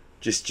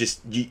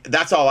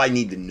 That's all I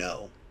need to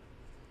know.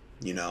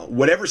 You know,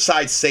 whatever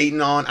side Satan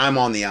on, I'm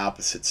on the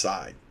opposite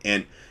side.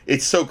 And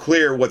it's so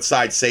clear what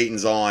side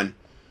Satan's on.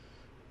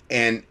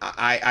 And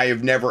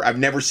I've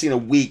never seen a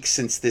week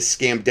since this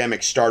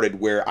scamdemic started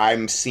where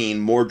I'm seeing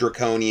more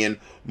draconian,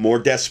 more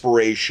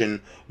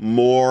desperation,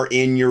 more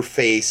in your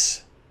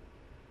face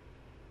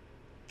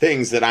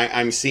things that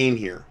I'm seeing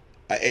here.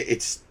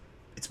 It's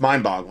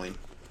mind-boggling.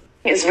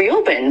 Is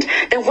reopened,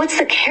 then what's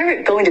the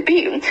carrot going to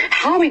be?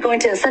 How are we going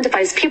to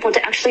incentivize people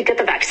to actually get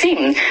the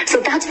vaccine? So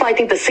that's why I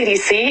think the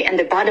CDC and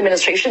the Biden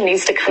administration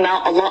needs to come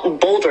out a lot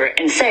bolder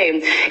and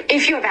say,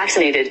 if you're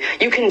vaccinated,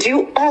 you can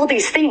do all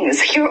these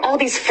things. Here are all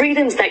these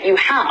freedoms that you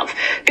have.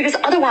 Because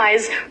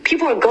otherwise,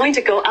 people are going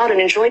to go out and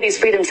enjoy these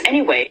freedoms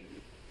anyway.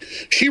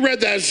 She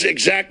read those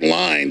exact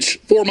lines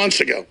 4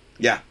 months ago.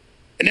 Yeah.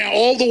 And now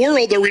all the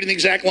world, they're reading the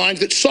exact lines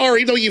that,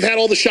 sorry, though you've had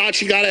all the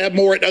shots, you got to have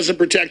more. It doesn't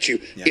protect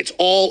you. Yeah. It's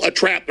all a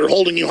trap. They're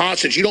holding you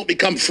hostage. You don't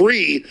become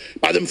free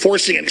by them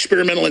forcing an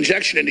experimental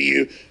injection into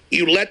you.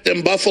 You let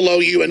them buffalo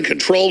you and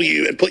control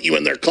you and put you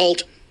in their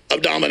cult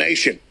of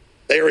domination.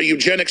 They are a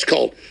eugenics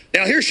cult.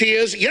 Now, here she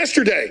is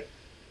yesterday.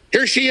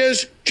 Here she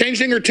is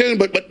changing her tune,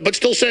 but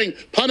still saying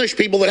punish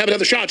people that haven't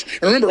had the shots.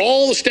 And remember,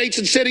 all the states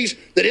and cities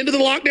that ended the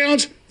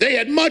lockdowns, they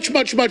had much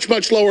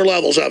lower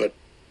levels of it.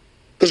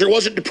 Because there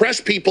wasn't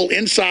depressed people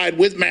inside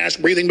with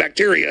masks breathing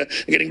bacteria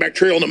and getting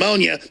bacterial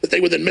pneumonia that they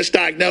would then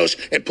misdiagnose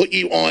and put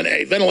you on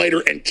a ventilator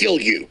and kill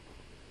you.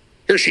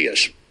 Here she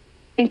is.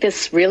 I think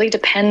this really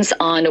depends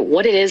on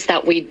what it is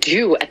that we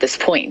do at this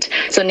point.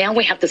 So now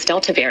we have this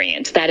Delta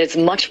variant that is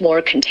much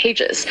more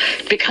contagious.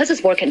 Because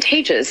it's more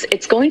contagious,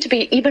 it's going to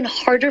be even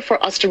harder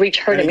for us to reach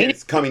herd immunity.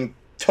 It's coming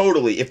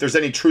totally, if there's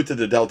any truth to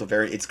the Delta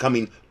variant, it's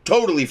coming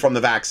totally from the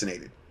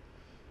vaccinated.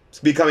 It's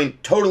becoming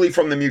totally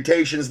from the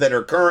mutations that are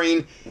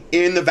occurring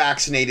in the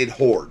vaccinated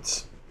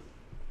hordes.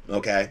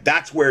 Okay,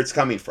 that's where it's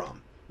coming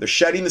from. They're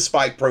shedding the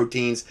spike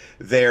proteins.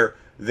 And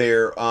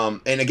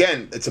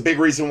again, it's a big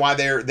reason why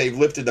they've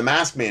lifted the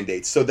mask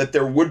mandates so that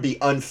there would be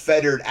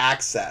unfettered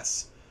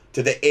access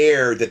to the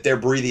air that they're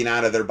breathing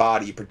out of their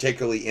body,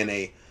 particularly in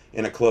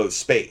a closed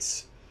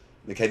space.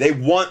 Okay, they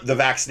want the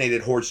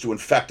vaccinated hordes to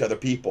infect other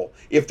people.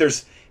 If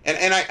there's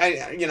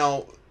I you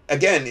know,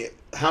 again,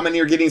 how many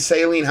are getting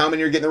saline? How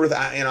many are getting the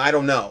I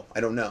don't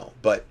know.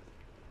 But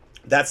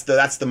that's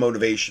the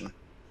motivation.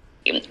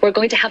 We're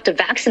going to have to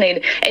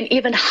vaccinate an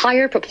even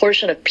higher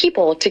proportion of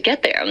people to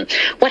get there.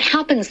 What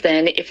happens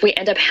then if we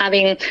end up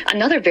having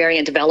another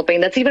variant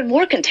developing that's even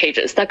more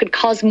contagious, that could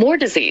cause more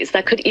disease,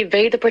 that could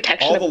evade the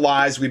protection all the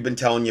lies we've been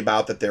telling you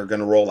about that they're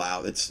going to roll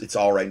out? It's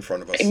all right in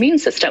front of us. Immune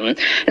system.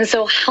 And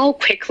so how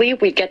quickly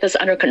we get this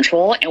under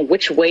control and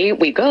which way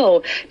we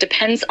go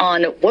depends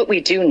on what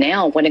we do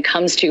now when it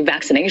comes to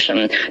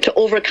vaccination, to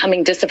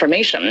overcoming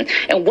disinformation.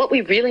 And what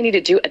we really need to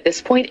do at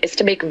this point is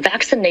to make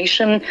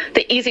vaccination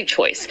the easy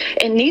choice.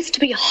 It needs to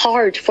be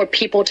hard for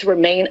people to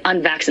remain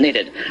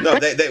unvaccinated. No,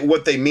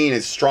 what they mean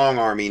is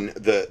strong-arming.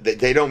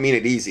 They don't mean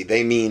it easy.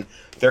 They mean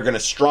they're going to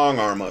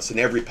strong-arm us in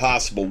every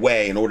possible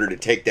way in order to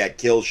take that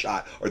kill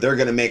shot, or they're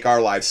going to make our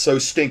lives so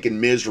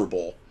stinking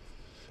miserable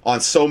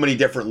on so many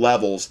different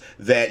levels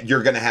that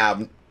you're going to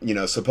have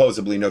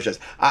supposedly no chance.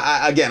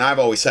 Again, I've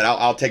always said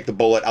I'll take the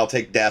bullet, I'll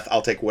take death,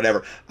 I'll take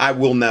whatever. I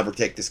will never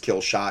take this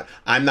kill shot.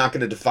 I'm not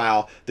going to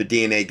defile the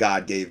DNA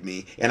God gave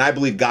me, and I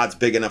believe God's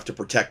big enough to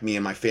protect me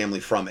and my family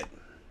from it.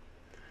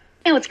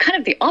 No, it's kind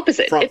of the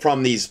opposite.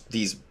 From these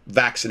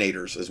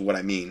vaccinators is what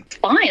I mean.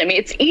 Fine. I mean,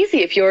 it's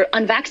easy if you're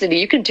unvaccinated.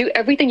 You can do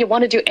everything you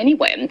want to do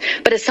anyway.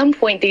 But at some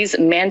point, these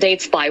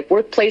mandates by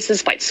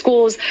workplaces, by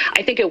schools,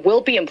 I think it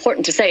will be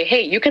important to say,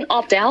 hey, you can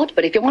opt out,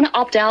 but if you want to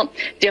opt out,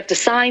 you have to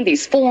sign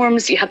these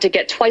forms. You have to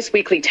get twice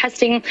weekly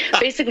testing.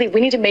 Basically,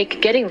 we need to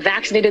make getting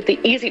vaccinated the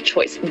easy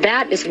choice.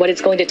 That is what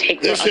it's going to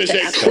take for us to This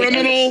is a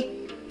criminal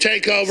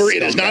takeover.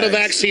 It is not a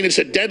vaccine. It's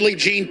a deadly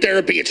gene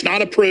therapy. It's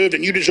not approved,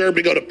 and you deserve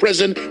to go to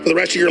prison for the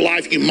rest of your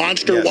life, you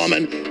monster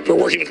woman, for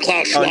working with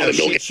Klaus Schwab and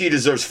Bill Gates. She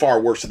deserves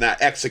far worse than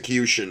that.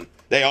 Execution.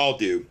 They all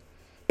do.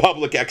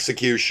 Public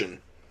execution.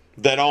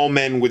 That all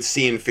men would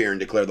see and fear and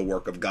declare the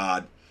work of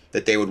God,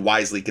 that they would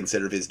wisely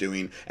consider his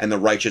doing, and the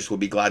righteous would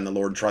be glad in the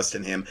Lord and trust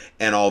in him,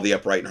 and all the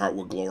upright in heart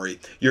would glory.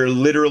 You're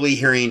literally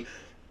hearing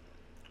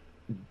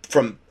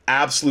from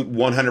absolute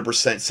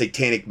 100%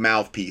 satanic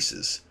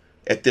mouthpieces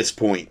at this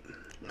point.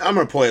 I'm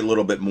going to play a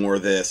little bit more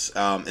of this,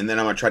 and then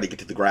I'm going to try to get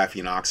to the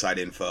graphene oxide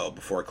info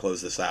before I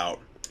close this out.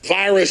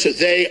 Virus that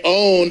they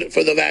owned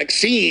for the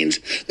vaccines,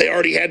 they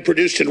already had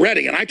produced and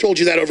ready. And I told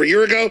you that over a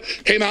year ago.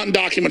 Came out in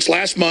documents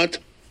last month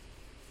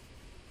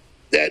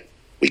that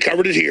we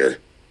covered it here,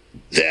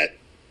 that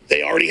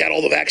they already had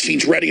all the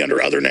vaccines ready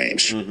under other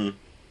names. Mm-hmm.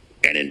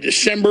 And in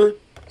December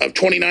of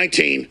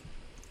 2019,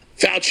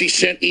 Fauci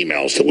sent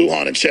emails to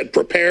Wuhan and said,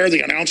 prepare the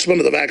announcement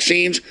of the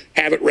vaccines,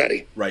 have it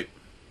ready. Right.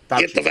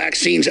 Get the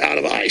vaccines out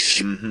of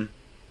ice. Mm-hmm.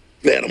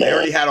 They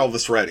already had all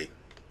this ready.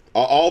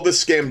 All the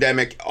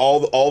scamdemic, all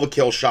the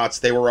kill shots,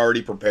 they were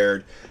already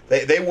prepared.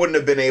 They wouldn't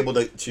have been able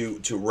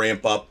to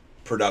ramp up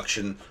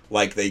production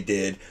like they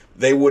did.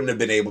 They wouldn't have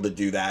been able to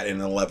do that in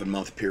an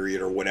 11-month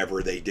period or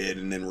whatever they did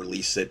and then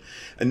release it.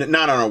 And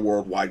not on a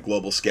worldwide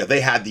global scale.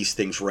 They had these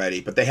things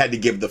ready, but they had to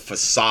give the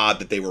facade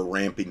that they were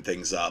ramping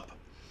things up.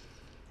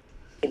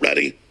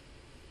 Ready.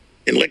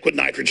 In liquid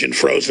nitrogen,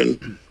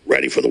 frozen,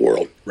 ready for the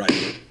world.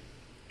 Right.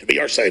 To be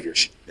our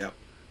saviors. Yep.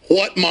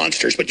 What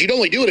monsters. But you'd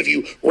only do it if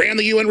you ran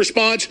the UN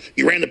response,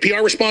 you ran the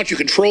PR response, you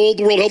controlled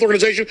the World Health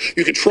Organization,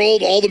 you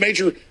controlled all the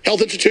major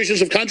health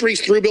institutions of countries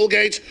through Bill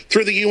Gates,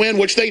 through the UN,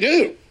 which they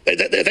do.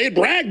 They had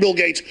bragged Bill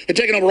Gates had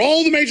taken over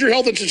all the major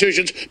health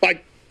institutions by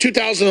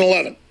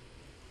 2011.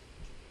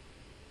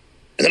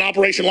 And then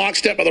Operation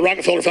Lockstep by the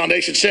Rockefeller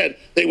Foundation said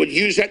they would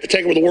use that to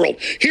take over the world.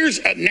 Here's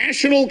a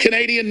national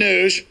Canadian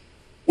news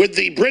with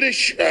the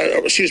British,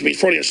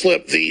 Freudian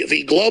slip,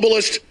 the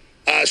globalist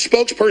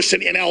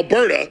spokesperson in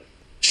Alberta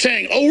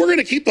saying, we're going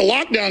to keep the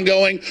lockdown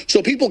going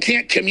so people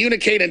can't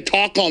communicate and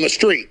talk on the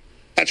street.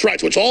 That's right.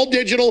 So it's all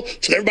digital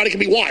so that everybody can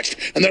be watched.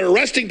 And they're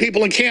arresting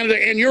people in Canada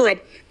and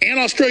Europe and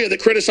Australia that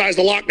criticize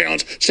the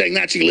lockdowns, saying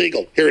that's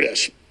illegal. Here it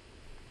is.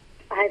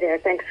 Hi there.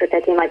 Thanks for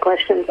taking my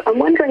questions. I'm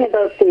wondering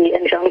about the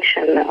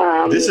injunction.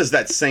 This is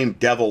that same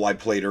devil I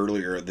played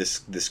earlier,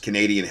 this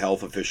Canadian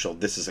health official.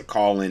 This is a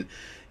call-in,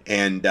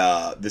 and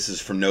this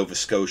is from Nova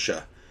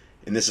Scotia.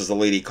 And this is a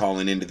lady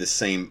calling into the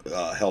same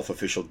health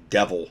official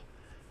devil,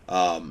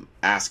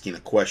 asking a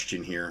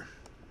question here.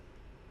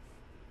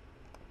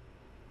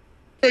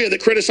 That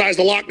criticize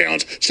the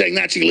lockdowns, saying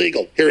that's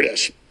illegal. Here it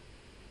is.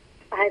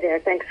 Hi there.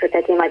 Thanks for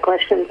taking my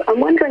questions. I'm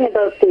wondering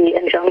about the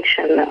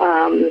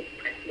injunction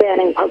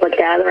banning public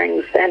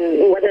gatherings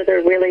and whether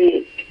there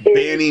really is...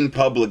 Banning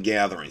public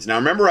gatherings. Now,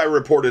 remember I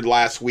reported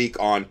last week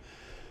on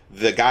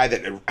the guy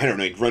that, I don't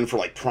know, he'd run for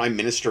like Prime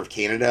Minister of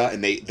Canada,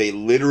 and they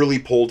literally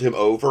pulled him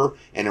over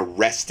and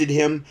arrested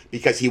him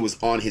because he was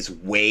on his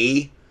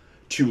way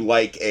to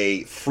like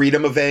a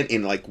freedom event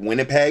in like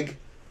Winnipeg.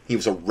 He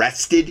was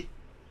arrested.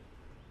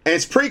 And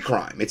it's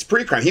pre-crime. It's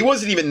pre-crime. He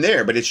wasn't even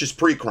there, but it's just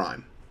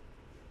pre-crime.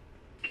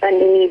 A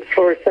need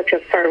for such a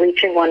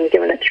far-reaching one,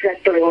 given the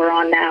trajectory we're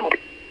on now.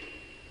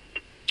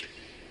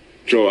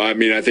 So, I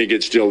mean, I think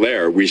it's still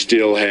there. We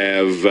still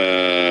have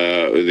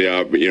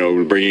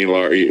bringing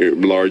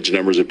large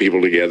numbers of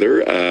people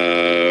together.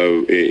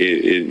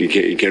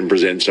 It can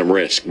present some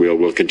risk.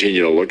 We'll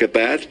continue to look at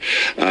that.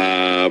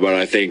 But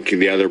I think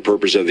the other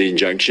purpose of the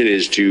injunction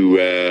is to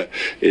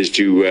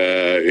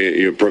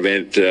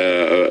prevent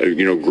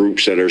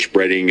groups that are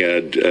spreading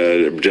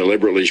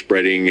deliberately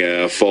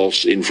spreading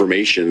false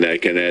information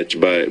that can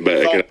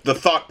the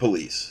thought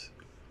police.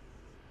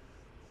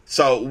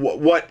 So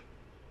what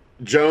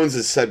Jones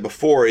has said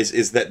before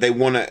is that they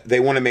want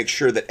to make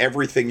sure that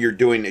everything you're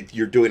doing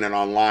it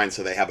online,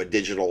 so they have a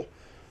digital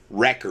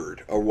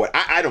record or what.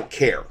 I don't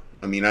care.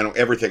 I mean,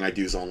 everything I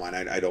do is online.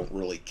 I don't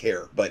really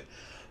care, but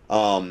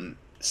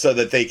so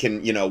that they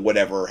can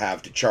whatever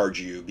have to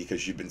charge you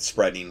because you've been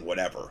spreading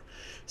whatever.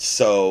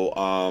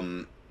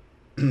 So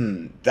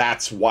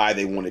that's why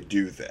they want to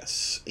do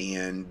this.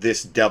 And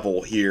this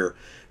devil here,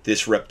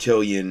 this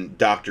reptilian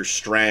Dr.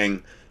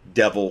 Strang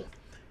devil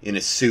in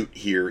a suit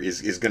here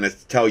is going to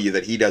tell you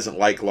that he doesn't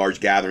like large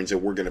gatherings,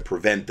 and we're going to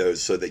prevent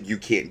those so that you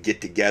can't get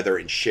together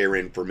and share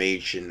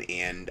information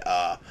and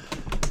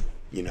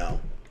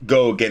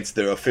go against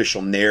the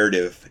official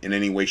narrative in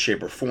any way,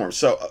 shape, or form.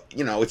 So,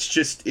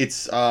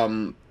 it's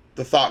the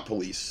thought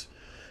police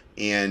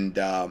and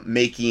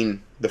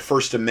making the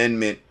First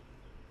Amendment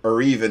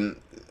or even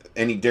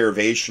any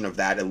derivation of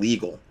that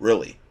illegal,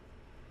 really.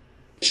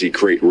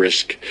 Create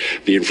risk.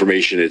 The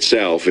information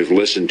itself, if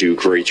listened to,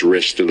 creates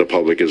risk to the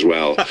public as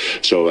well.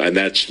 So, and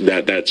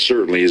that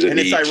certainly is a need. And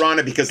it's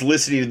ironic because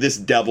listening to this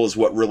devil is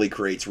what really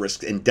creates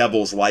risk, and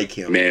devils like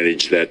him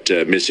manage that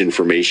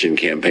misinformation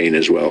campaign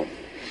as well.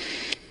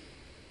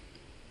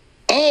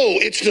 Oh,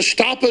 it's to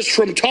stop us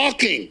from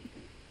talking.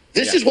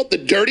 This is what the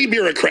dirty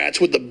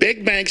bureaucrats with the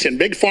big banks and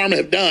big pharma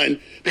have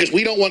done, because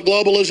we don't want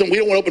globalism. We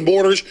don't want open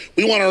borders.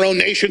 We want our own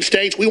nation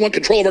states. We want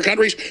control of our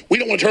countries. We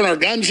don't want to turn our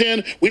guns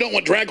in. We don't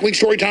want drag queen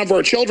story time for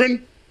our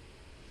children.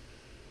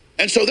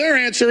 And so their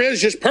answer is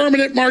just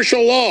permanent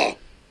martial law.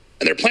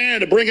 And they're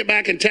planning to bring it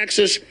back in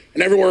Texas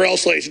and everywhere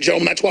else, ladies and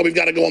gentlemen. That's why we've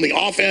got to go on the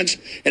offense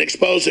and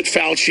expose that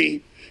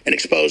Fauci and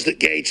expose that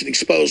Gates and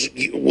expose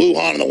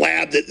Wuhan and the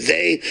lab, that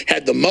they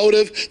had the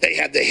motive, they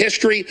had the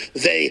history,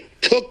 they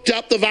cooked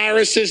up the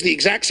viruses, the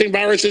exact same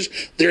viruses.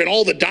 They're in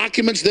all the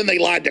documents. Then they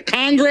lied to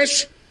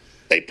Congress.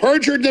 They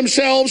perjured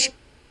themselves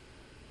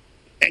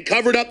and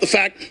covered up the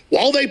fact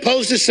while they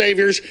posed as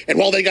saviors and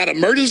while they got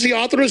emergency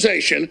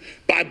authorization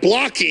by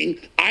blocking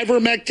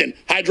ivermectin,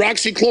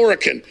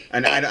 hydroxychloroquine.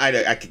 And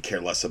I could care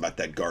less about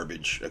that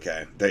garbage,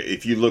 okay?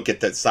 If you look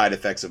at the side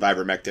effects of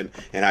ivermectin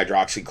and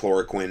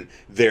hydroxychloroquine,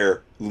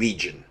 they're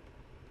legion.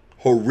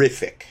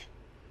 Horrific.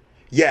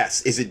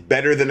 Yes, is it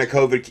better than a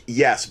COVID?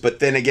 Yes, but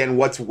then again,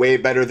 what's way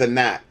better than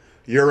that?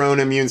 Your own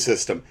immune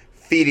system,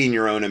 feeding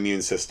your own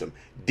immune system.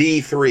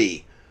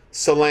 D3,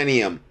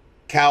 selenium,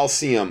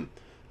 calcium,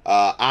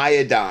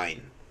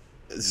 iodine,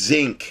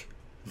 zinc,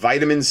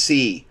 vitamin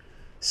C,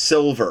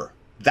 silver.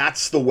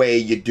 That's the way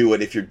you do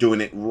it if you're doing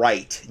it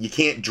right. You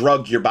can't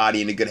drug your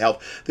body into good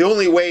health. The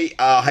only way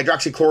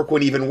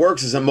hydroxychloroquine even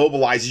works is it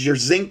mobilizes your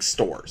zinc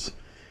stores.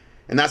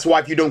 And that's why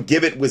if you don't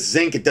give it with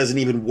zinc, it doesn't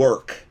even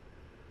work.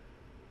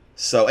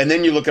 So, and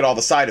then you look at all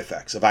the side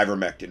effects of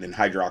ivermectin and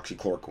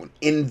hydroxychloroquine.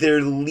 In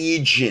their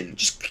legion.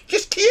 Just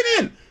key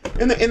it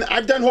in. And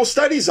I've done whole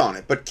studies on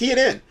it, but key it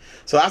in.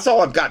 So that's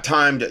all I've got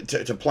time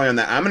to play on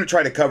that. I'm going to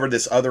try to cover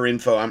this other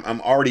info.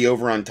 I'm already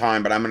over on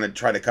time, but I'm going to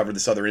try to cover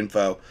this other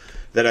info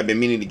that I've been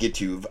meaning to get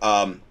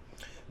to.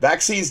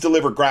 Vaccines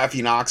deliver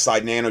graphene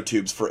oxide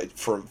nanotubes for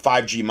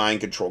 5G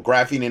mind control.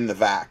 Graphene in the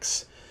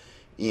vax.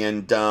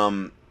 And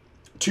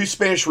 2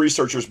 Spanish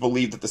researchers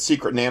believe that the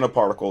secret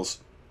nanoparticles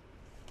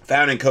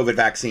found in COVID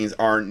vaccines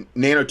are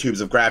nanotubes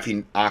of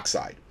graphene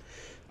oxide.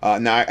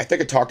 Now, I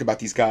think I talked about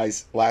these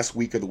guys last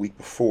week or the week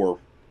before.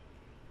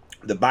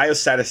 The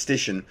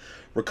biostatistician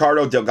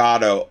Ricardo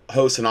Delgado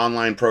hosts an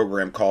online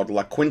program called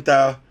La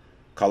Quinta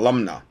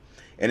Columna,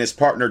 and his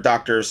partner,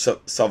 Dr.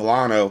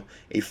 Savlano,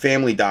 a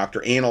family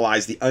doctor,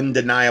 analyzed the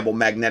undeniable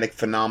magnetic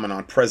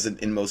phenomenon present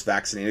in most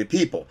vaccinated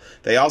people.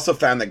 They also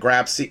found that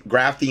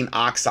graphene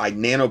oxide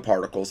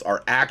nanoparticles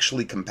are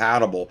actually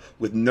compatible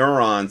with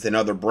neurons and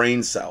other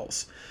brain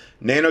cells.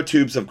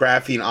 Nanotubes of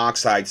graphene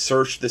oxide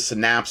search the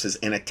synapses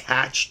and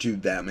attach to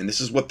them, and this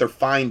is what they're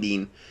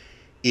finding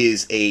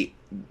is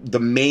the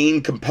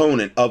main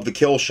component of the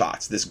kill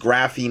shots, this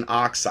graphene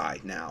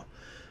oxide now.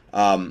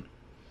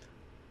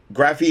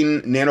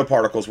 Graphene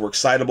nanoparticles were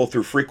excitable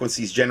through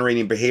frequencies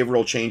generating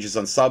behavioral changes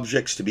on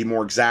subjects. To be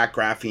more exact,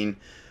 graphene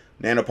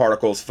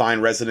nanoparticles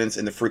find resonance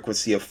in the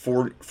frequency of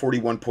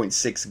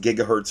 41.6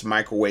 gigahertz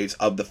microwaves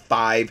of the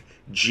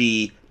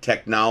 5G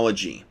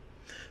technology.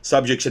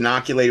 Subjects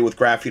inoculated with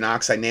graphene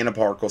oxide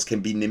nanoparticles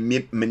can be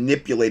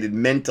manipulated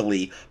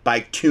mentally by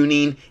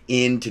tuning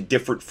into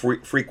different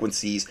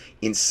frequencies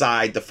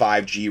inside the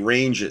 5G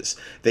ranges.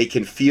 They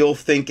can feel,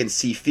 think, and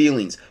see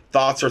feelings.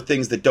 Thoughts are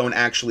things that don't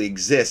actually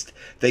exist.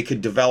 They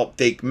could develop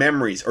fake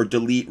memories or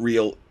delete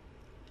real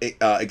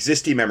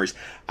existing memories.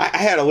 I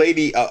had a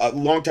lady, a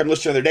long-time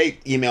listener the other day,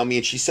 email me,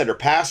 and she said her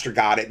pastor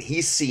got it, and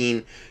he's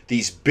seen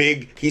these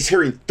he's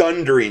hearing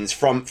thunderings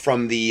from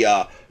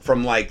the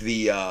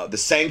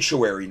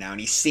sanctuary now, and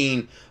he's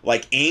seen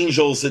like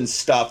angels and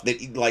stuff,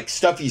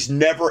 stuff he's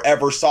never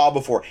ever saw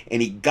before,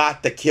 and he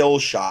got the kill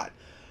shot.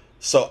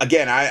 So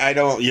again, I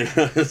don't,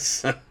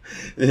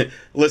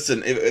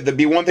 listen, it'd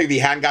be one thing if he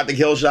hadn't got the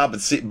kill shot,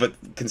 but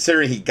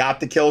considering he got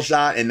the kill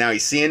shot and now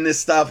he's seeing this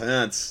stuff,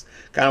 it's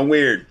kind of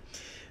weird.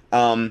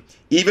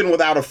 Even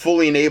without a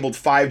fully enabled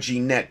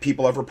 5G net,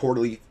 people have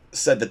reportedly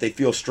said that they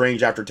feel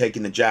strange after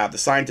taking the jab. The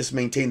scientists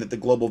maintain that the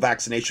global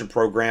vaccination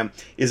program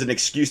is an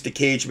excuse to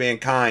cage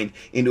mankind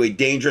into a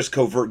dangerous,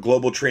 covert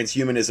global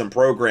transhumanism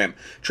program.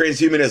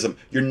 Transhumanism,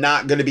 you're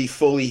not going to be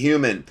fully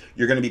human.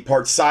 You're going to be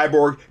part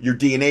cyborg. Your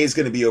DNA is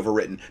going to be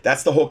overwritten.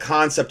 That's the whole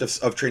concept of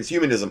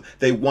transhumanism.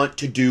 They want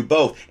to do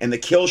both, and the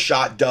kill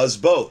shot does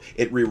both.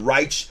 It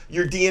rewrites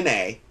your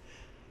DNA,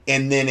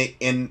 and then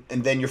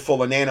then you're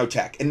full of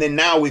nanotech. And then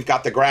now we've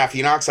got the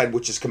graphene oxide,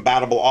 which is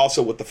compatible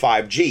also with the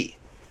 5G.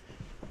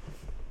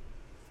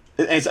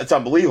 It's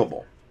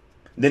unbelievable.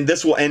 Then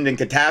this will end in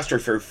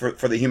catastrophe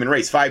for the human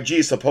race.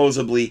 5G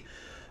supposedly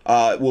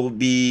will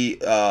be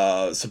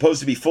supposed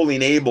to be fully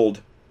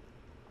enabled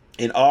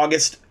in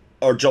August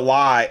or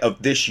July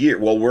of this year.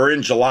 Well, we're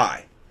in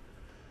July.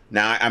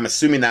 Now, I'm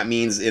assuming that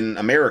means in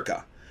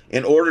America.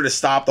 In order to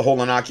stop the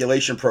whole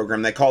inoculation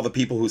program, they call the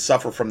people who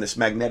suffer from this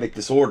magnetic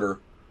disorder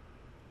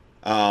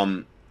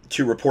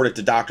to report it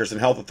to doctors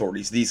and health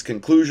authorities. These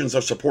conclusions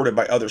are supported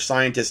by other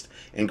scientists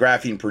and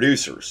graphene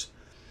producers.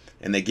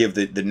 And they give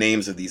the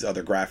names of these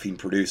other graphene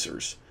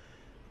producers.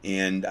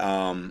 And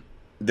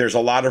there's a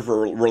lot of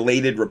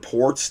related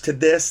reports to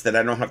this that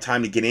I don't have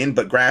time to get in,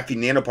 but graphene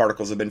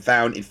nanoparticles have been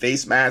found in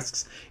face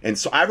masks. And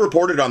so I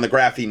reported on the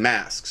graphene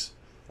masks.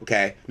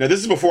 Okay. Now,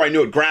 this is before I knew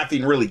what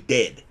graphene really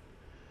did.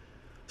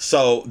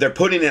 So they're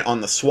putting it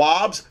on the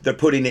swabs, they're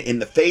putting it in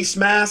the face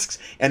masks,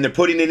 and they're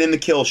putting it in the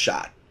kill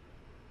shot.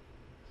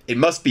 It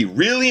must be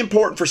really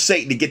important for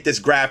Satan to get this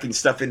graphene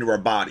stuff into our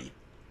body.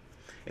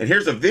 And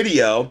here's a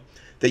video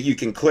that you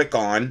can click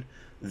on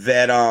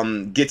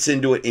that gets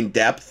into it in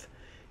depth.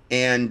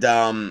 And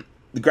the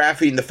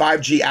graphene, the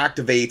 5G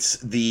activates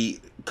the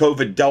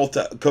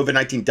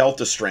COVID-19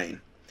 Delta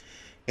strain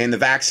and the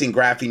vaccine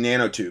graphene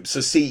nanotubes.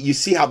 So you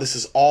see how this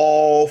is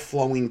all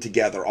flowing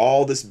together,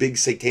 all this big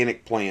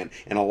satanic plan.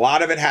 And a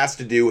lot of it has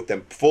to do with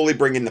them fully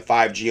bringing the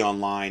 5G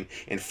online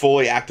and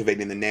fully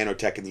activating the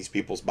nanotech in these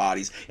people's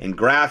bodies. And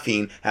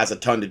graphene has a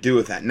ton to do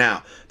with that.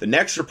 Now, the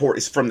next report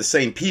is from the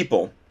same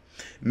people.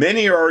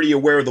 Many are already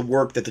aware of the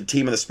work that the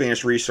team of the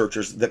Spanish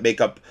researchers that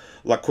make up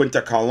La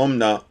Quinta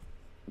Columna,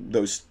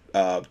 those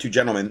two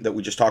gentlemen that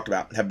we just talked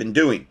about, have been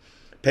doing.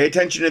 Pay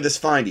attention to this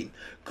finding.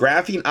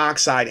 Graphene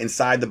oxide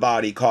inside the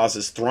body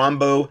causes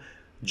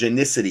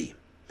thrombogenicity.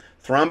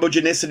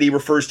 Thrombogenicity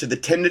refers to the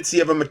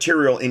tendency of a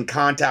material in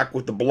contact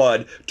with the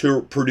blood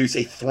to produce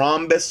a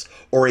thrombus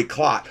or a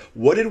clot.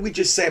 What did we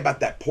just say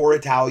about that poor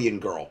Italian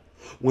girl?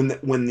 When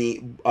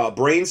the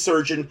brain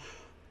surgeon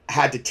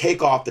had to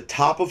take off the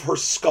top of her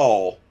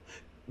skull,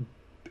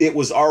 it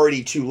was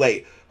already too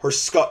late.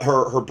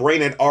 Her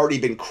brain had already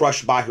been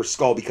crushed by her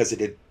skull because it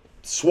had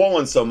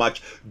swollen so much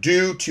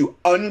due to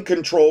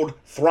uncontrolled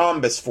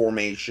thrombus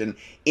formation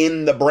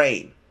in the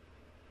brain.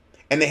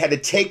 And they had to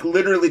take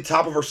literally the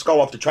top of her skull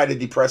off to try to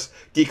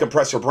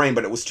decompress her brain,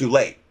 but it was too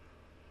late.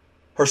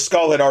 Her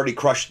skull had already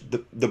crushed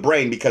the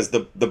brain because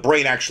the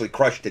brain actually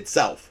crushed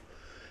itself.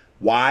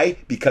 Why?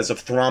 Because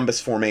of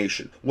thrombus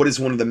formation. What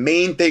is one of the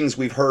main things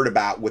we've heard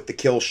about with the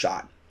kill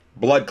shot?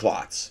 Blood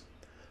clots,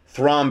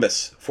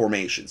 thrombus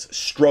formations,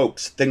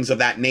 strokes, things of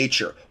that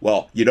nature.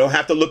 Well, you don't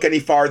have to look any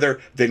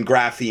farther than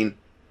graphene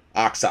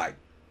oxide,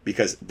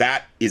 because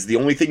that is the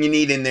only thing you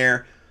need in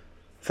there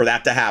for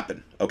that to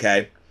happen,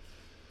 okay?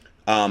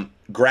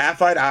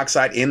 Graphite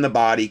oxide in the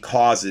body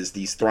causes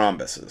these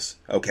thrombuses,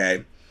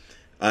 okay,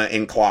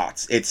 and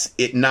clots.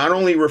 It not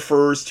only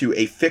refers to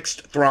a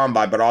fixed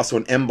thrombi, but also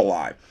an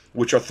emboli,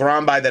 which are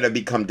thrombi that have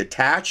become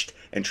detached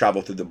and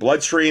travel through the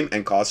bloodstream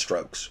and cause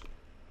strokes.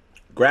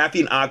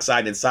 Graphene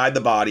oxide inside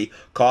the body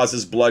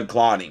causes blood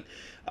clotting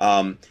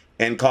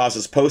and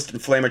causes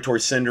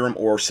post-inflammatory syndrome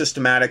or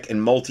systematic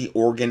and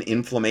multi-organ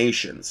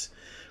inflammations.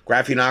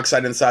 Graphene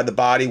oxide inside the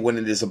body, when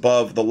it is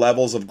above the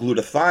levels of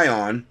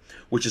glutathione,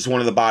 which is one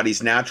of the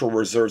body's natural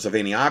reserves of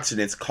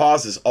antioxidants,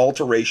 causes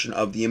alteration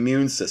of the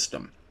immune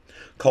system,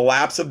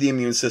 collapse of the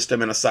immune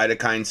system, and a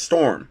cytokine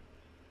storm.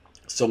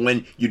 So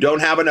when you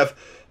don't have enough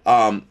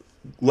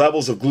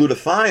levels of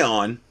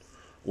glutathione,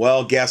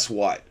 well, guess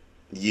what?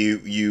 You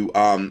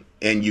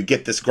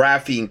get this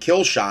graphene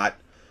kill shot,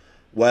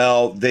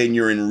 well, then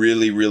you're in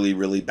really, really,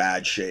 really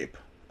bad shape,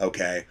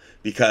 okay?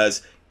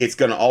 Because it's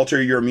going to alter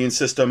your immune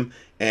system,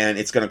 and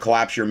it's going to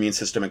collapse your immune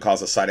system and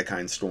cause a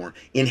cytokine storm.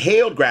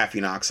 Inhaled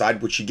graphene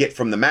oxide, which you get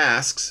from the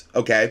masks,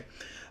 okay?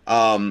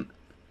 Inhaled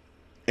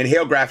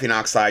graphene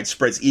oxide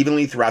spreads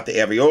evenly throughout the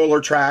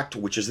alveolar tract,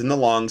 which is in the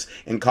lungs,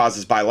 and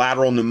causes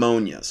bilateral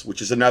pneumonias,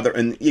 which is another,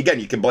 and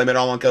again, you can blame it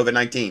all on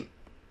COVID-19,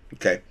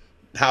 okay?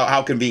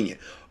 How convenient.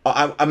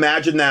 I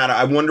imagine that.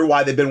 I wonder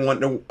why they've been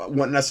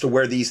wanting us to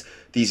wear these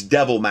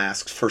devil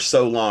masks for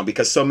so long,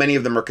 because so many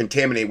of them are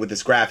contaminated with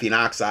this graphene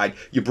oxide.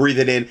 You breathe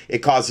it in, it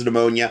causes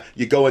pneumonia.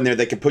 You go in there,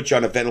 they can put you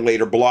on a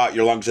ventilator, blow out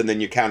your lungs, and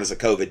then you count as a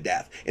COVID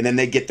death. And then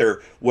they get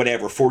their,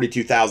 whatever,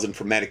 $42,000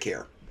 from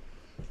Medicare.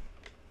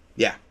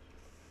 Yeah.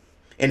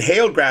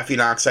 Inhaled graphene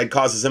oxide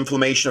causes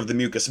inflammation of the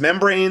mucous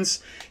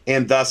membranes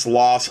and thus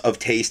loss of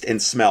taste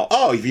and smell.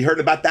 Oh, have you heard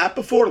about that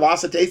before?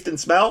 Loss of taste and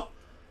smell?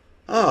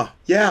 Oh,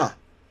 yeah.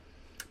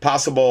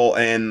 Possible,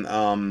 and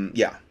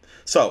yeah.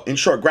 So, in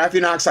short,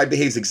 graphene oxide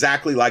behaves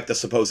exactly like the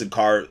supposed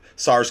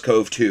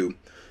SARS-CoV-2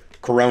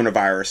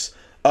 coronavirus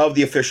of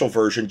the official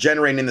version,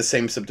 generating the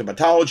same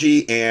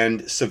symptomatology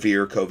and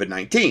severe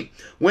COVID-19.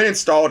 When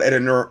installed at a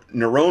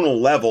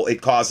neuronal level,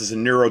 it causes a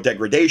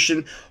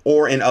neurodegradation,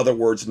 or in other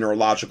words,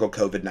 neurological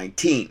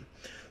COVID-19.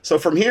 So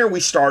from here, we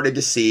started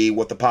to see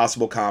what the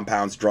possible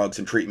compounds, drugs,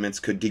 and treatments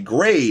could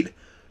degrade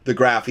the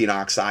graphene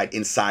oxide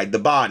inside the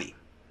body.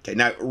 Okay,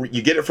 now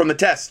you get it from the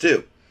test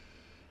too.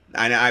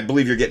 And I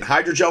believe you're getting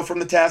hydrogel from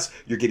the test,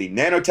 you're getting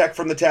nanotech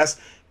from the test,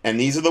 and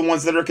these are the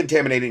ones that are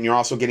contaminated, and you're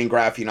also getting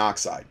graphene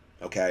oxide,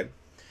 okay?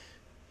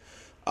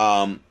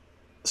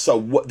 So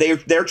what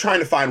they're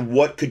trying to find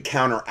what could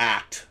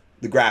counteract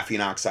the graphene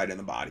oxide in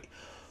the body.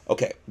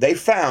 Okay, they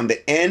found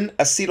that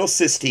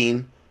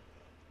N-acetylcysteine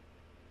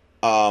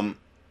or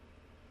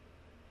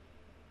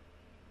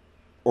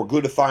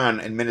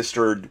glutathione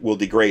administered will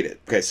degrade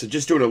it. Okay, so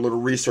just doing a little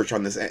research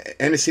on this.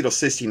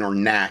 N-acetylcysteine, or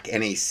NAC,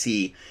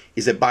 NAC,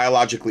 is a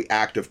biologically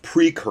active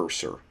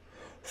precursor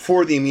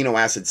for the amino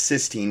acid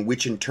cysteine,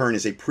 which in turn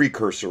is a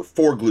precursor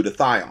for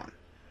glutathione,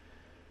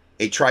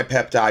 a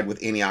tripeptide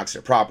with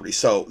antioxidant properties.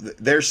 So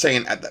they're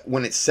saying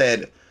when it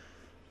said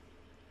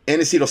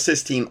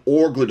N-acetylcysteine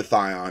or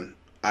glutathione,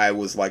 I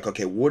was like,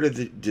 okay, what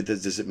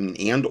does it mean,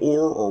 and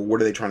or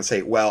what are they trying to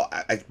say? Well,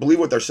 I believe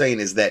what they're saying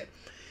is that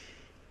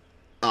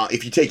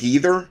if you take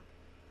either,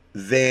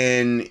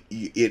 then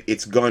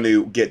it's going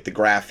to get the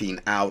graphene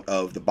out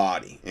of the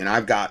body. And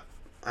I've got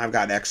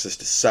access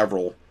to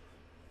several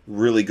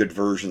really good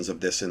versions of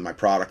this in my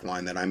product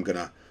line that I'm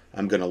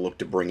gonna look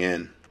to bring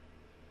in.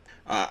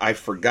 I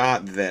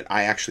forgot that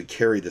I actually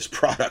carry this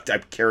product. I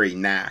carry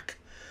NAC,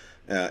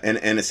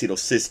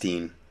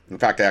 N-acetylcysteine. In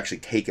fact, I actually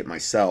take it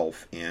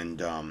myself,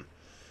 and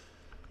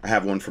I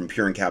have one from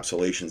Pure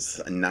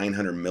Encapsulations,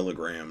 900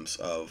 milligrams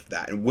of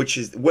that, and which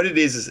is what it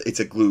is it's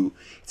a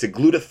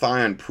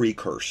glutathione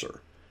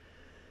precursor,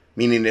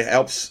 meaning it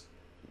helps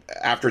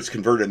after it's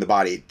converted in the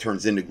body, it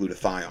turns into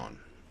glutathione,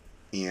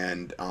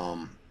 and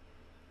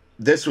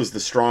this was the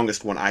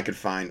strongest one I could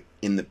find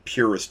in the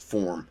purest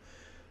form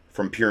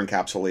from Pure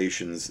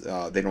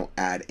Encapsulations. They don't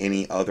add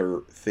any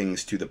other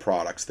things to the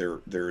products.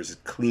 They're as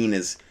clean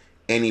as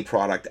any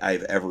product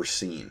I've ever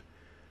seen.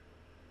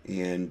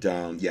 And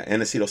yeah,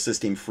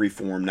 N-acetylcysteine free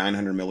form,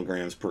 900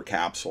 milligrams per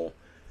capsule,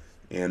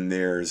 and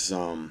there's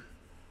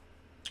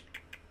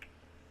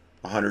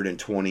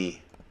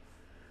 120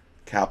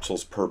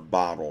 capsules per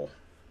bottle.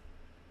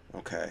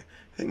 Okay,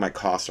 I think my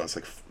cost on it's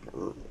like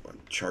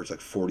charge like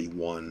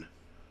 41.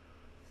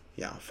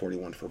 Yeah,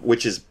 41 for,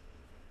 which is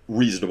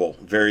reasonable,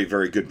 very,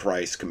 very good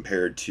price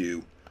compared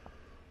to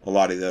a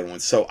lot of the other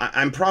ones. So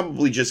I'm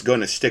probably just going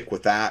to stick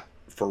with that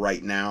for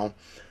right now,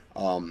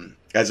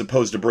 as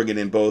opposed to bringing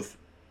in both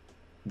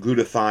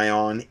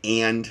glutathione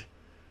and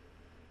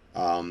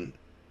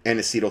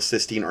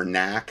N-acetylcysteine, or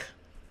NAC.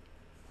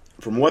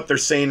 From what they're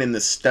saying in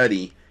this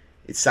study,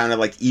 it sounded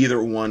like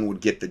either one would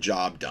get the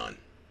job done.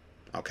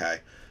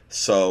 Okay,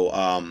 so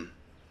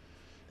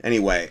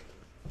anyway,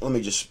 let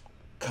me just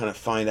kind of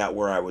find out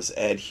where I was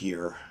at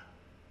here.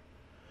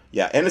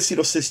 Yeah,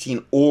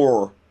 N-acetylcysteine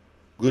or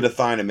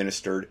glutathione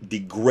administered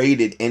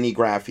degraded any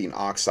graphene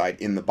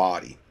oxide in the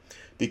body.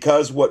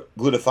 Because what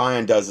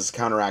glutathione does is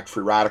counteract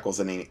free radicals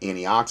and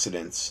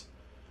antioxidants,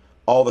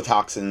 all the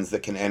toxins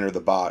that can enter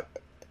the body.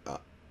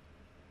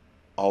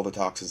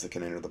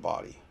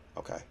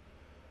 Okay.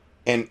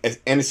 And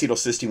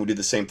N-acetylcysteine will do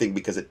the same thing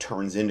because it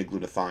turns into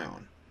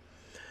glutathione.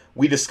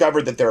 We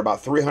discovered that there are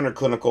about 300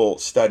 clinical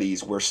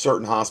studies where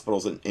certain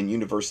hospitals and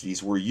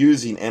universities were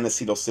using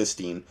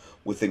N-acetylcysteine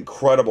with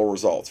incredible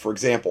results. For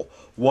example,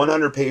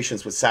 100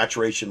 patients with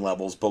saturation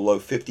levels below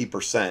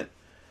 50%,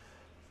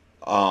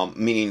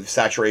 meaning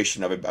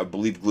saturation of, I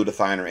believe,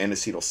 glutathione or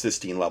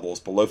N-acetylcysteine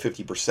levels below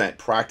 50%,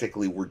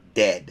 practically were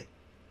dead.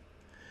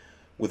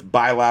 With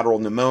bilateral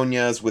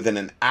pneumonias, within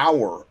an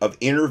hour of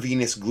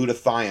intravenous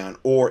glutathione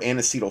or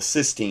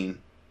N-acetylcysteine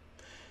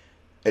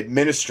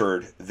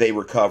administered, they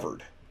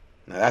recovered.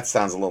 Now that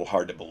sounds a little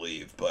hard to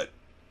believe, but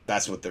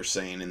that's what they're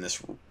saying in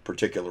this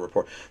particular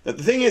report. The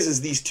thing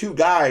is these two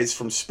guys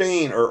from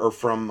Spain, or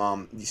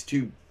from these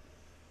two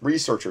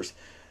researchers,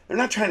 they're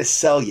not trying to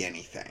sell you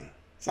anything.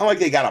 It's not like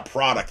they got a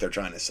product they're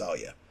trying to sell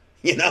you,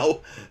 you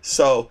know?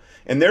 So,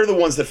 and they're the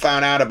ones that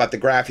found out about the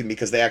graphene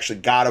because they actually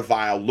got a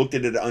vial, looked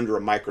at it under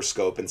a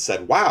microscope, and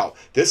said, wow,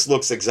 this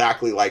looks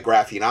exactly like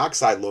graphene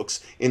oxide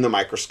looks in the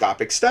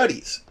microscopic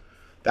studies.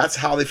 That's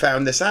how they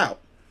found this out.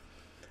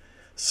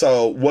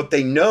 So what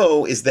they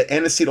know is that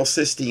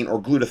N-acetylcysteine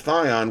or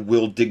glutathione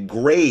will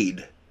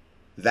degrade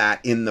that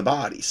in the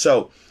body.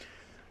 So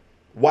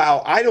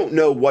while I don't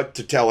know what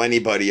to tell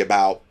anybody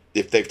about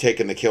if they've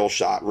taken the kill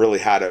shot, really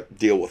how to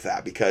deal with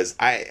that, because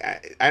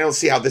I don't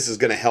see how this is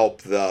going to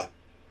help your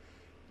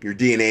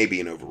DNA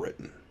being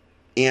overwritten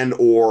and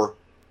or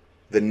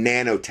the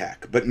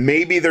nanotech. But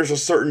maybe there's a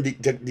certain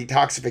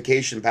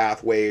detoxification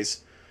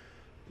pathways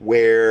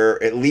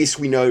where at least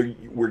we know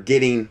we're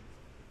getting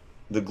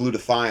the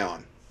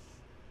glutathione,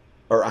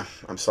 or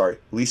I'm sorry,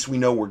 at least we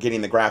know we're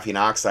getting the graphene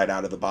oxide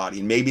out of the body,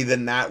 and maybe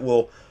then that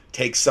will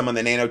take some of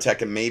the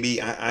nanotech, and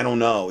maybe I don't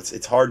know.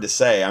 It's hard to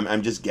say.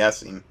 I'm just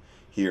guessing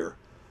here,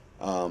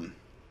 but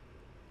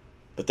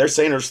they're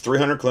saying there's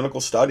 300 clinical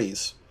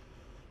studies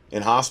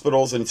in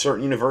hospitals and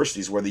certain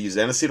universities where they use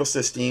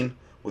N-acetylcysteine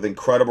with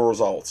incredible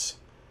results.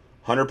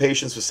 100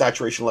 patients with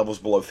saturation levels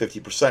below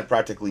 50%,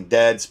 practically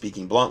dead,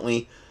 speaking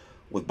bluntly,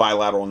 with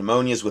bilateral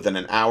pneumonias within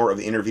an hour of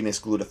intravenous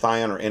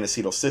glutathione or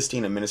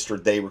N-acetylcysteine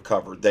administered, they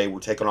recovered. They were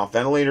taken off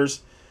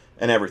ventilators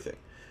and everything.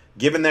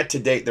 Given that to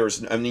date,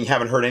 you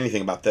haven't heard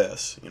anything about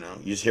this. You know,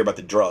 you just hear about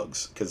the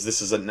drugs because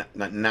this is a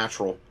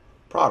natural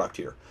product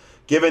here.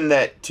 Given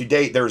that to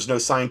date there is no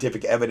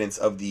scientific evidence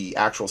of the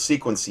actual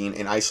sequencing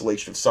and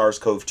isolation of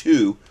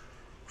SARS-CoV-2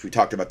 which we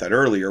talked about that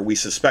earlier, we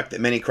suspect that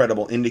many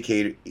credible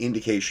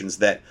indications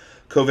that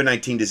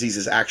COVID-19 disease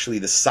is actually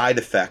the side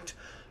effect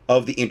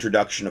of the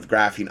introduction of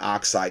graphene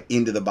oxide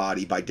into the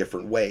body by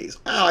different ways.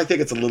 Well, I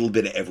think it's a little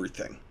bit of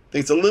everything. I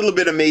think it's a little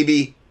bit of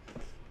maybe,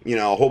 you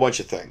know, a whole bunch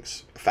of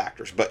things,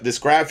 factors. But this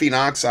graphene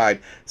oxide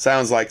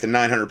sounds like the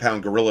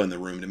 900-pound gorilla in the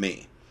room to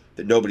me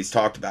that nobody's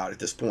talked about at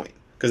this point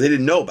because they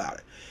didn't know about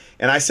it.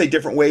 And I say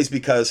different ways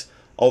because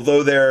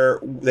although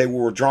they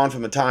were drawn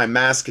from the time,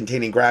 masks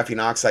containing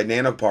graphene oxide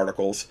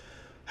nanoparticles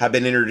have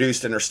been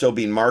introduced and are still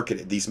being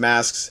marketed. These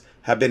masks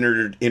have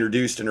been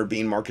introduced and are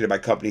being marketed by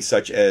companies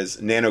such as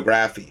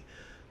Nanography.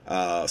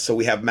 So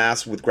we have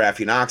masks with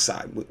graphene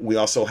oxide. We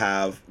also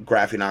have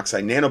graphene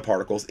oxide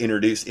nanoparticles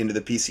introduced into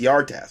the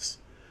PCR tests.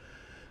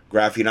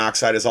 Graphene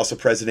oxide is also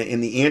present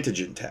in the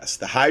antigen test.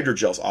 The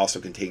hydrogels also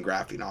contain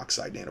graphene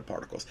oxide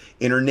nanoparticles.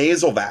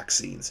 Intranasal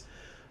vaccines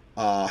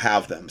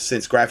have them,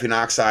 since graphene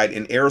oxide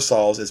in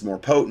aerosols is more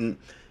potent,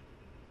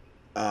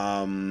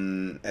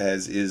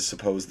 as is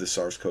supposed the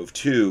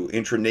SARS-CoV-2.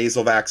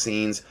 Intranasal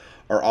vaccines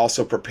are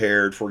also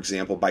prepared, for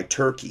example, by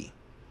Turkey,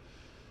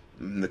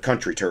 the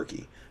country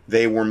Turkey.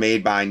 They were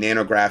made by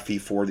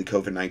Nanography for the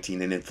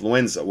COVID-19 and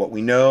influenza. What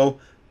we know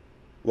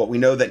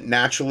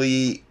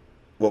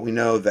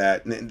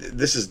that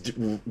this is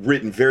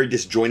written very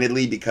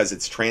disjointedly because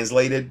it's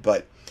translated,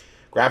 but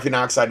graphene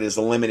oxide is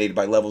eliminated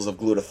by levels of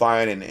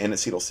glutathione and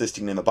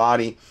N-acetylcysteine in the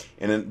body,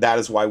 and that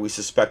is why we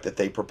suspect that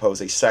they propose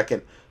a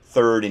second,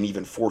 third, and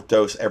even fourth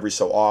dose every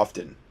so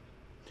often,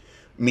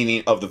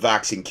 meaning of the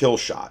vaccine kill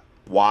shot.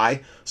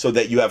 Why? So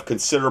that you have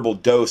considerable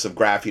dose of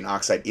graphene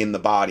oxide in the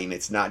body and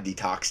it's not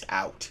detoxed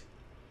out.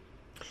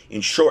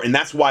 In short, and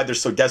that's why they're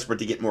so desperate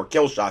to get more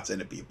kill shots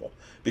into people,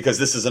 because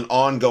this is an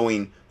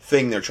ongoing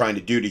thing they're trying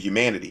to do to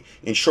humanity.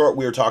 In short,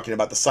 we are talking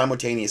about the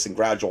simultaneous and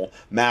gradual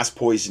mass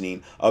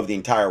poisoning of the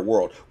entire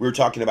world. We're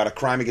talking about a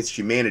crime against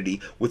humanity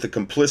with the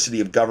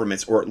complicity of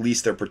governments, or at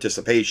least their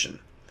participation.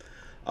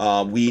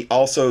 We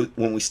also,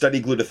 when we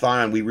study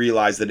glutathione, we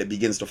realize that it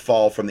begins to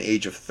fall from the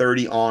age of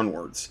 30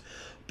 onwards,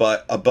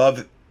 but above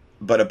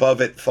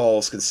it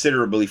falls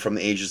considerably from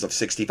the ages of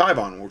 65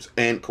 onwards.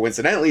 And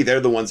coincidentally, they're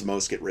the ones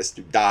most at risk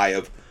to die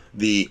of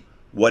the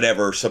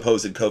whatever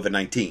supposed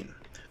COVID-19.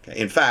 Okay.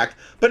 In fact,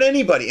 but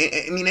anybody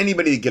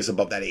that gives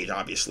above that age,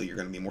 obviously, you're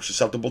going to be more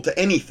susceptible to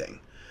anything.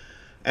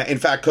 In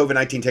fact,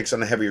 COVID-19 takes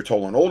on a heavier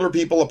toll on older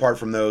people, apart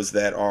from those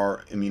that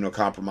are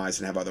immunocompromised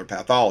and have other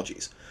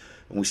pathologies.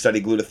 When we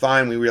study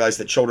glutathione, we realize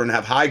that children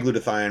have high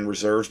glutathione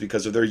reserves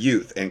because of their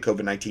youth, and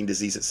COVID-19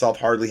 disease itself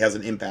hardly has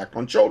an impact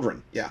on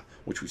children. Yeah,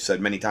 which we've said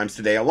many times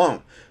today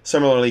alone.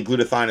 Similarly,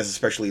 glutathione is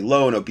especially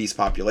low in obese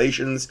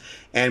populations,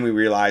 and we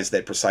realize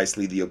that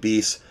precisely the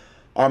obese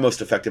are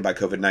most affected by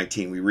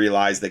COVID-19. We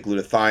realize that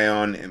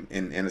glutathione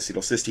and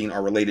N-acetylcysteine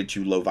are related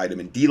to low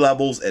vitamin D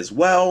levels as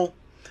well.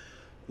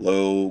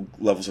 Low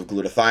levels of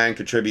glutathione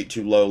contribute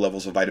to low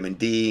levels of vitamin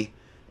D.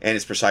 And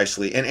it's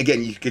precisely, and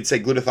again, you could say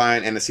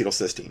glutathione and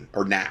acetylcysteine,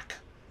 or NAC,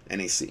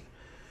 NAC.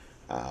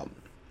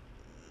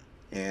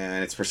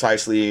 And it's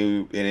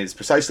precisely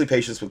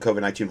patients with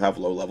COVID-19 who have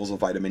low levels of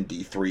vitamin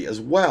D3 as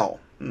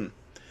well. I'm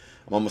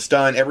almost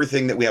done.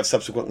 Everything that we have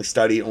subsequently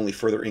studied only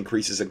further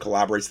increases and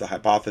corroborates the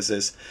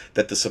hypothesis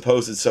that the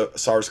supposed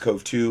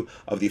SARS-CoV-2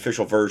 of the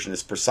official version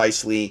is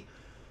precisely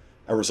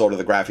a result of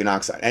the graphene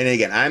oxide. And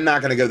again, I'm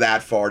not going to go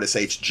that far to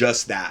say it's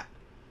just that,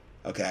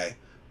 okay?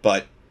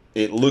 But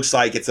it looks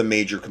like it's a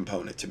major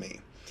component to me.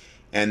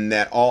 And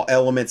that all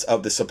elements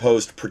of the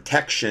supposed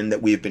protection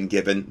that we've been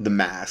given, the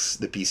masks,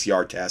 the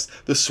PCR test,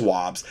 the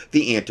swabs,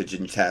 the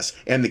antigen test,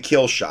 and the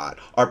kill shot,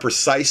 are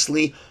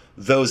precisely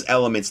those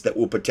elements that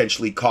will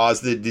potentially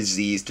cause the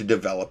disease to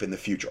develop in the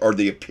future, or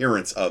the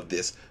appearance of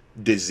this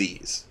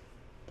disease.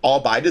 All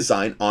by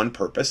design, on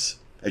purpose,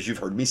 as you've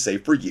heard me say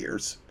for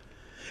years.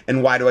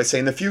 And why do I say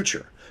in the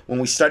future? When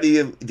we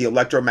study the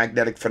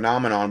electromagnetic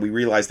phenomenon, we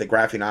realize that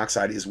graphene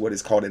oxide is what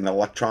is called an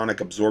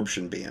electronic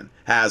absorption band,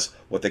 has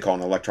what they call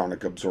an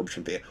electronic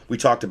absorption band. We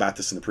talked about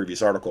this in the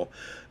previous article.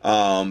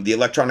 The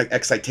electronic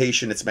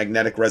excitation, its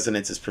magnetic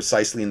resonance, is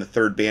precisely in the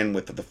third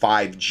bandwidth of the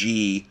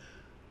 5G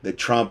that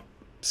Trump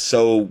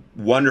so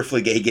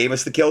wonderfully gave. He gave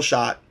us the kill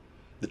shot,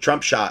 the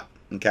Trump shot,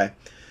 okay?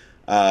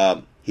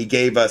 He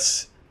gave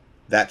us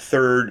that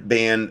third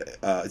band,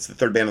 it's the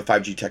third band of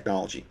 5G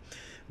technology.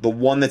 The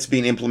one that's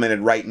being implemented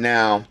right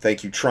now,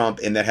 thank you,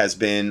 Trump, and that has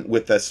been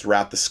with us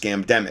throughout the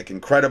scamdemic.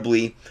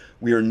 Incredibly,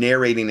 we are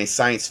narrating a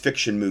science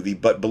fiction movie,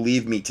 but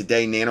believe me,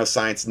 today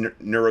nanoscience,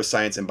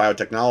 neuroscience, and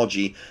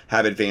biotechnology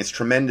have advanced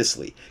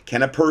tremendously.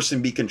 Can a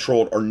person be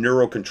controlled or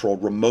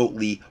neurocontrolled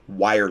remotely,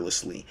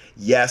 wirelessly?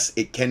 Yes,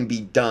 it can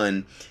be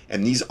done.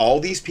 And all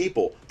these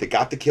people that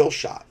got the kill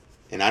shot,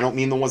 and I don't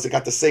mean the ones that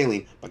got the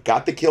saline, but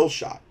got the kill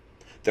shot,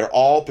 they're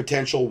all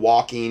potential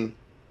walking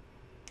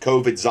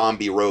COVID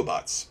zombie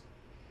robots.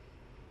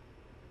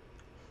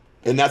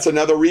 And that's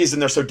another reason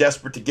they're so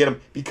desperate to get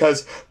them,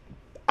 because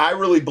I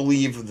really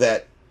believe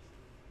that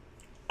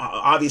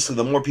obviously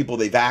the more people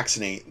they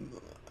vaccinate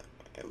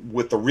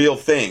with the real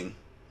thing,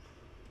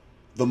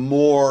 the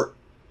more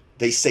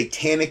they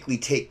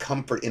satanically take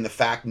comfort in the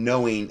fact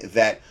knowing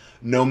that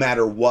no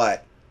matter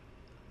what,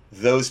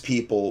 those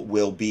people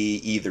will be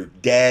either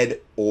dead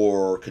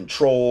or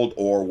controlled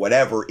or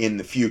whatever in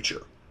the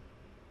future,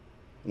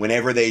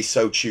 whenever they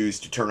so choose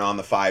to turn on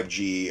the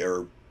 5G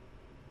or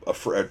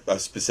a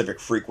specific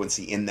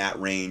frequency in that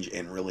range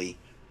and really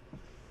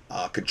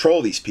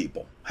control these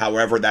people.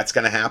 However that's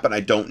going to happen,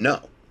 I don't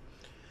know.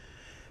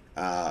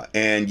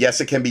 And yes,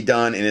 it can be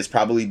done, and it's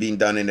probably being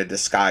done in a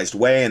disguised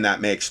way, and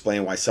that may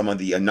explain why some of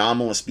the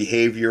anomalous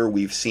behavior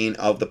we've seen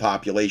of the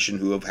population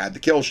who have had the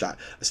kill shot,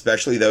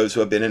 especially those who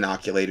have been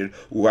inoculated,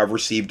 who have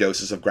received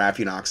doses of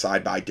graphene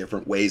oxide by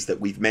different ways that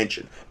we've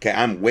mentioned. Okay,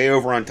 I'm way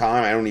over on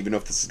time. I don't even know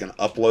if this is going to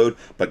upload,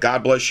 but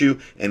God bless you,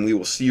 and we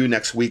will see you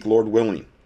next week, Lord willing.